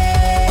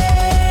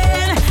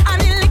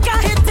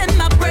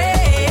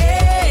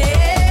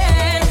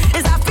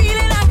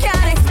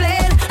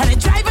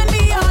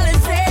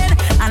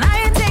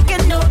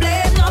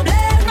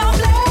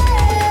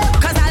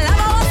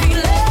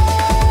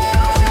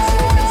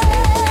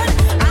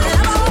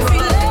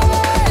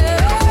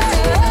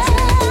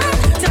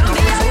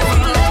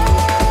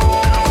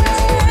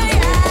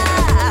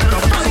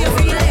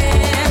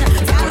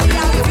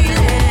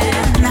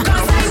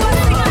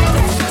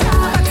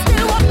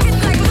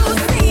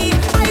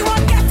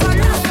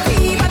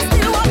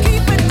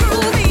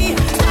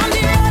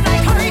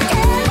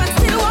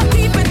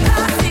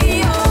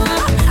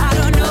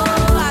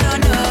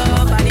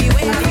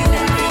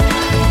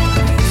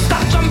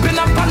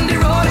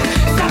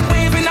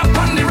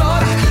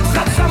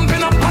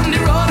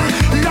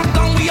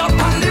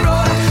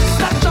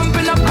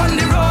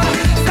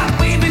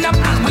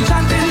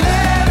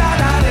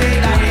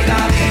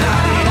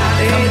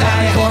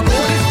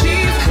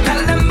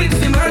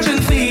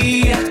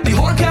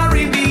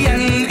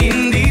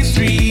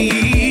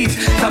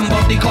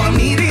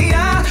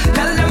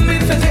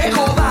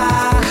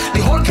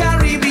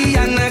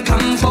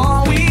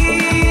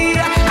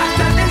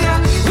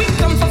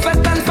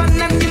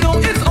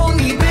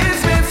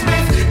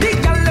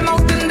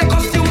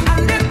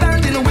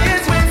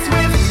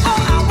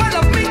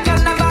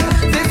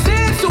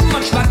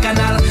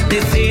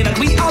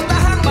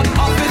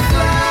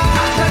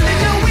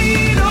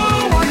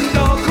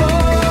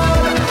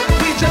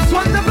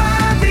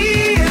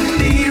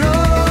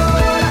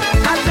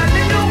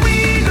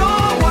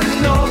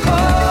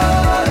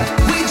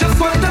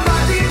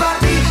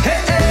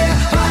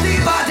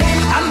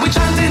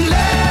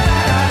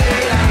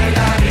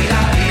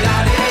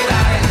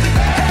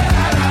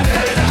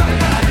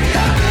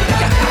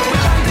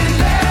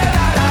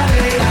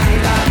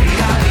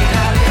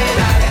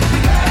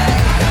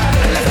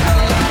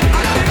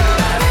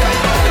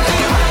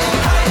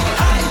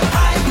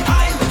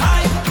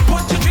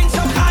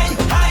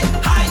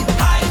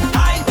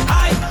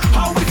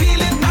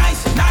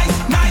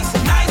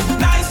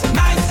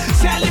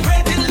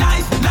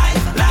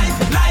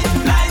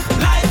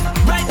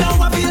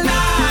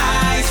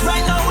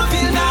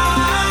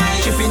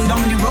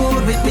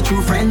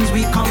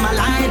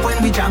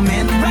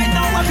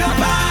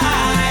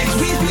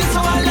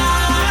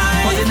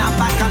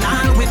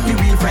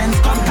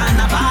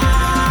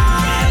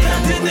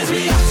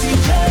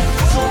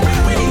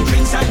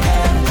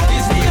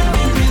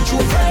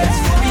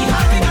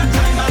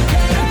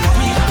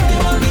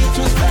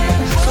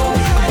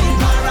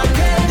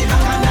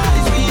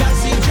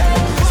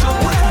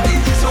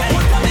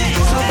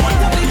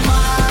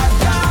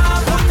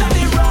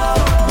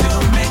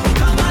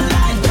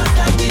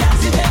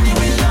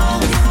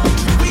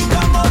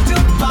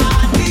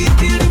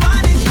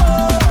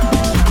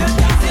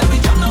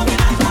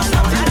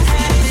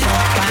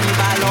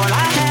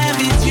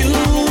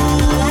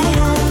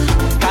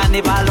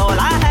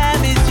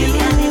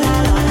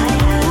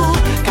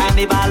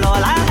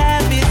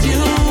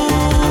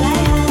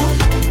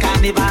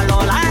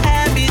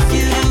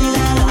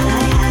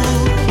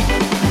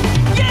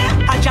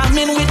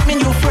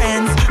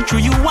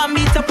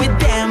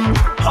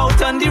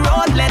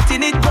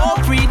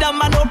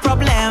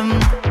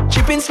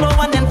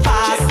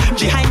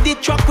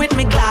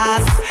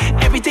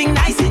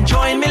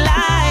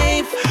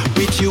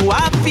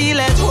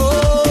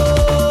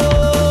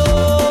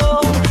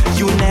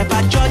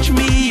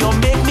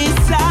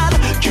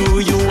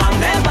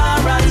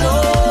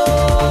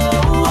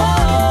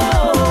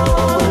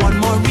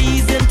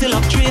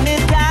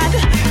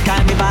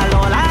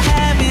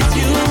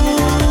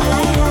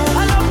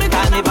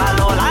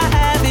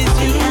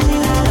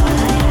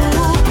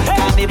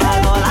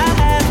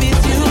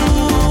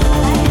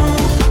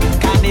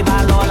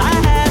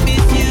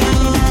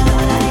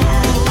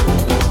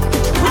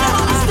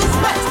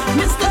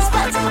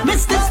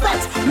 Mr.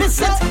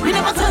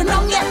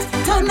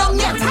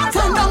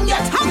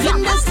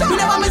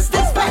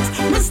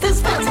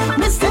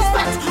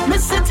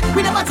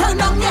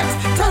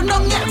 turn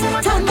on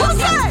yet, turn on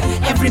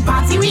yet. Every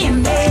party we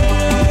in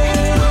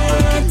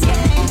it,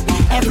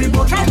 every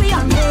boat ride we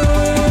on it.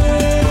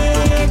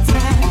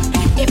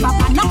 If I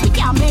pan up, we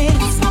can't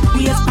miss.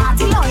 We is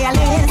party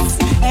loyalists.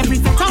 Every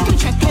set on we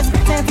checklist,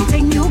 bet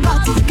everything you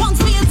got.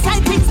 Once we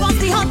inside, things must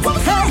be hot.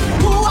 Hey,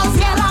 who was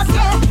here last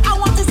year? I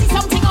want to see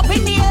something up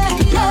in the air.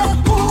 Yeah,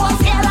 who was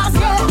here last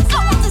year? I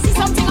want to see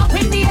something up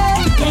in the air.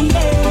 Yeah,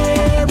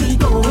 yeah, we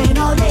going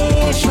all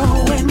day,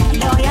 showing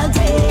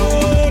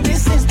loyalty.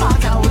 This is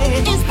part of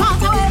it. It's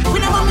part of it. We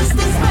never miss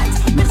this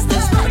bet, miss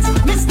this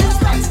bet, miss this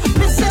bet,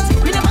 miss it.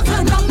 We never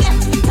turn on yet,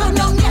 turn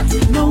on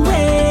yet. No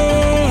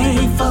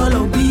way, full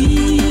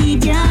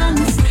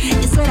obedience.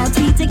 It's where that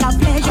we take our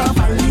pleasure of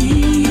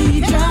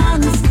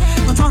allegiance.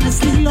 But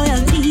honestly,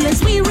 loyalty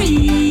is we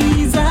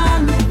reason.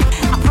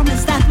 I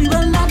promise that we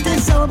will not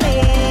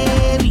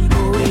disobey. We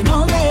going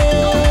all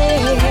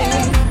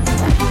day,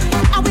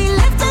 and we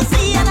live to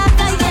see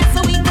another year,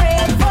 so we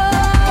grateful.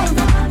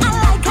 I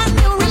like a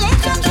new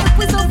relationship,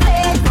 we so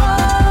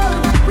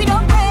faithful. We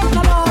don't break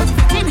no laws,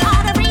 working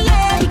hard every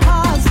year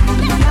because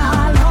we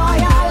are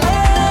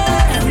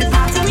loyalists. Every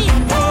party we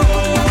in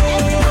it,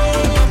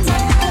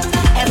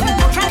 every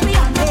boat ride we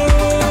on it.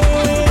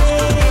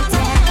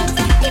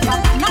 If I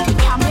pan up, we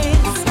can't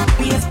miss.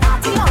 We is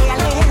party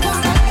loyalists.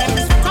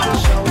 Every sweat on the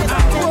show is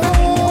our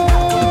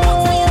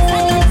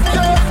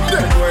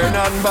Then when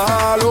and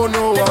ball, oh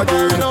no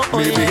again.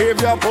 Me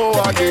behavior poor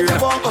again.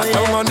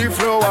 I'm on the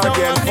floor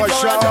again for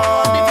sure.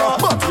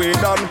 But we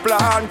done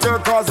plan to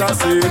cause a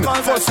scene.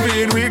 For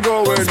speed we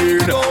going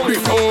in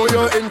before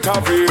you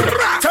intervene.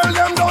 Tell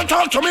them don't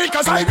talk to me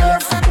cause I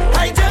deaf.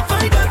 I deaf,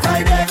 I deaf,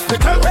 I deaf. They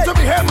tell me to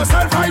behave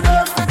myself, I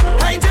deaf.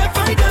 I deaf,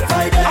 I deaf,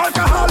 I deaf.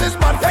 Alcohol is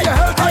bad for your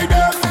health, I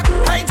deaf.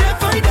 I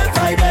deaf, I deaf,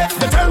 I deaf.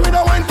 They tell me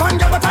to wine pan,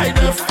 yeah, but I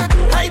deaf.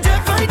 I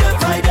deaf, I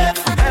deaf, I deaf.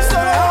 So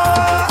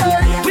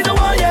we don't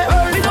want ya,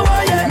 we don't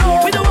want ya, no,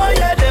 we don't want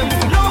ya them.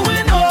 No, we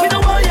know, we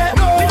don't want ya,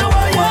 no, we don't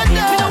want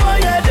ya, we don't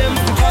want ya them.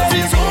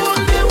 Since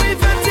only we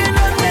vetting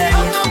and we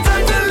have no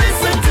time to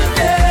listen to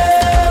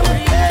them.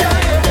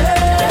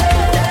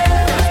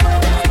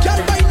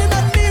 Girl whining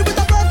on me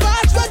with a broad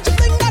march. Don't you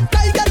think that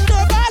I get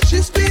nervous?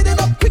 She's speeding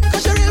up quick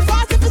 'cause she real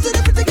fast. If you see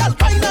the pretty girl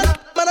whining,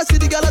 man I see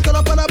the girl I turn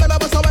up and I bend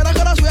up so when I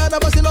gotta swear I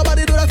never see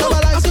nobody do that to my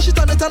life. I see she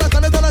turn it and I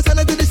turn it and I send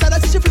it to the side. I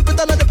see she flip it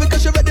and I dip it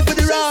 'cause she ready for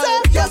the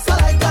ride. Yes I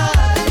like that.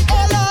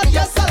 Oh Lord,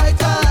 yes I like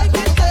that.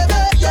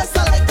 Baby, yes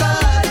I like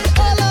that.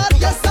 Oh Lord,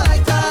 yes I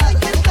like that.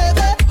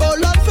 Baby, oh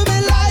Lord for me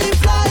life,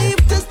 life.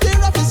 This day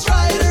rough is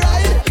ride,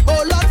 ride.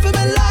 Oh Lord for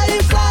me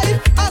life, life.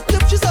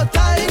 Active she's so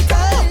tight,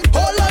 tight.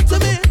 Hold on to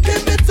me,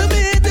 give it to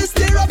me. This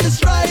day rough is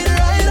ride,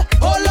 ride.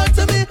 Hold on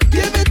to me,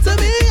 give it to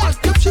me.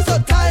 Active she's so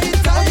tight,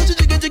 tight.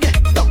 Jiggy, jiggy,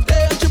 down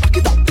there, and she pick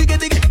it up, diggy,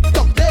 diggy,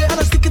 down there, and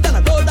I stick it and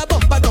I roll that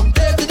bumper down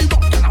there to the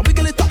rock, and I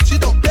wiggle it up, she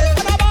don't play,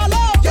 and I ball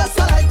out. Yes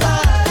I like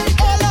that.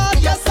 Oh Lord,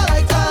 yes I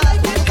like that.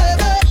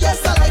 Baby, yes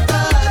I like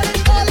that.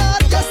 Oh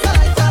Lord, yes I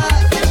like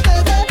that.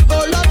 Baby,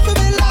 oh Lord for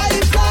me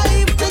life,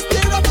 life. This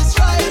day rough is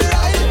ride,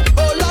 ride.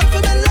 Oh Lord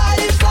for me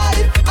life,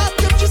 life.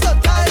 Active she's so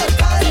tight,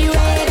 tight. The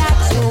way that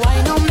you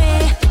whine on me,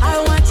 I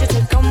want you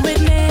to come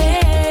with me.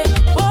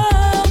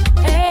 Whoa,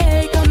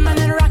 hey, come on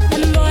and rock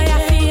me, boy.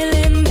 I'm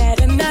feeling that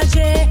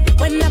energy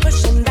when I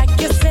push him back.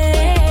 You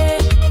say,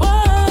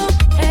 whoa,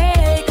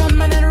 hey,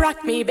 come on and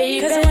rock me,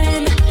 baby. 'Cause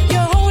when you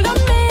hold on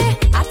me,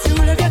 I too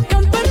love your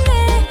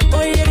company.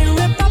 Boy, you do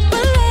it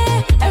properly.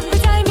 Every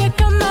time you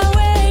come my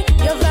way,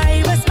 your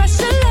vibe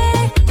especially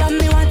got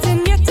me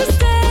wanting you to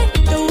stay.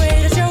 The way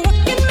that you're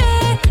walking me,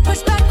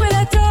 push back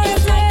with a door.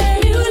 It's like a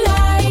new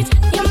light.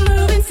 You're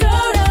moving so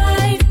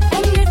right,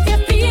 and if you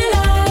feel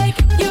like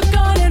you're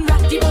gonna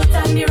rock the boat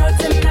on the road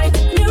tonight,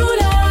 new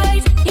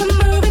light. You're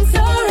moving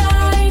so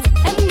right,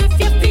 and if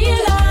you feel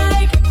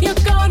like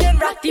you're gonna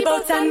rock the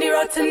boat on the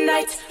road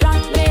tonight,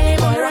 rock me,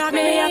 boy, rock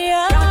me up,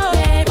 rock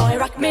me, boy,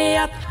 rock me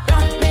up,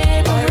 rock me,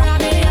 boy, rock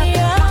me up,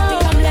 rock me,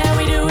 come let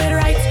we do it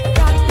right,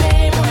 rock me,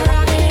 boy,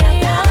 rock me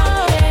up, rock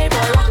me,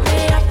 boy, rock me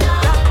up,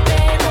 rock me,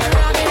 boy,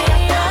 rock me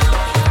up.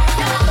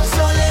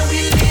 So let we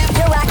live.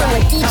 You're rocking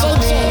with DJ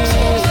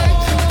JJ.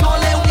 Don't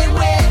let we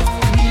wait,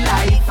 we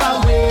life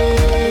away.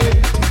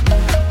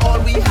 All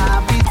we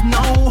have is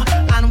now,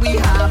 and we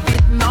have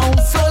it now.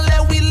 So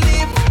let we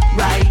live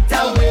right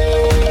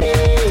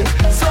away.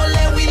 So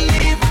let we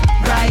live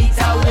right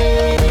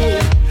away.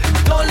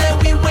 Don't let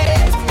we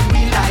wait,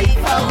 we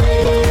life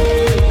away.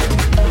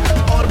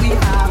 All we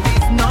have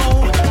is now,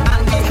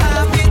 and we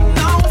have it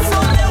now. So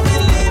let we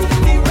live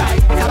the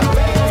right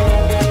away.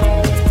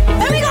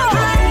 Let me go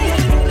high,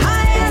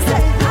 high, I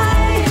said,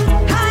 high,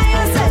 high,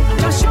 I said.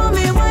 Just show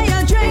me what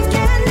you're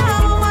drinking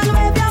now, and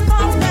wave your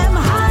cup them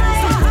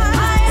high,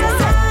 high, I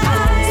said,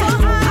 high,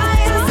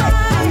 high, I said.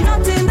 And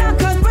nothing that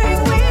could bring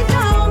me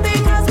down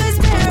because my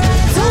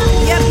spirit's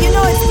high. Yep, you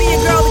know it's me,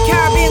 your girl, the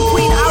Caribbean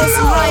Queen,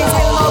 Allison Hines,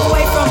 hailing all the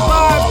way from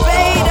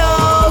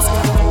Barbados.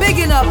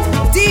 Bigging up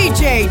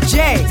DJ J,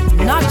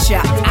 not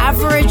your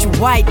average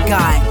white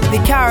guy. The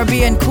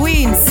Caribbean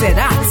Queen said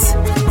that.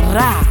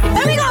 Ra.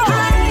 Let me go.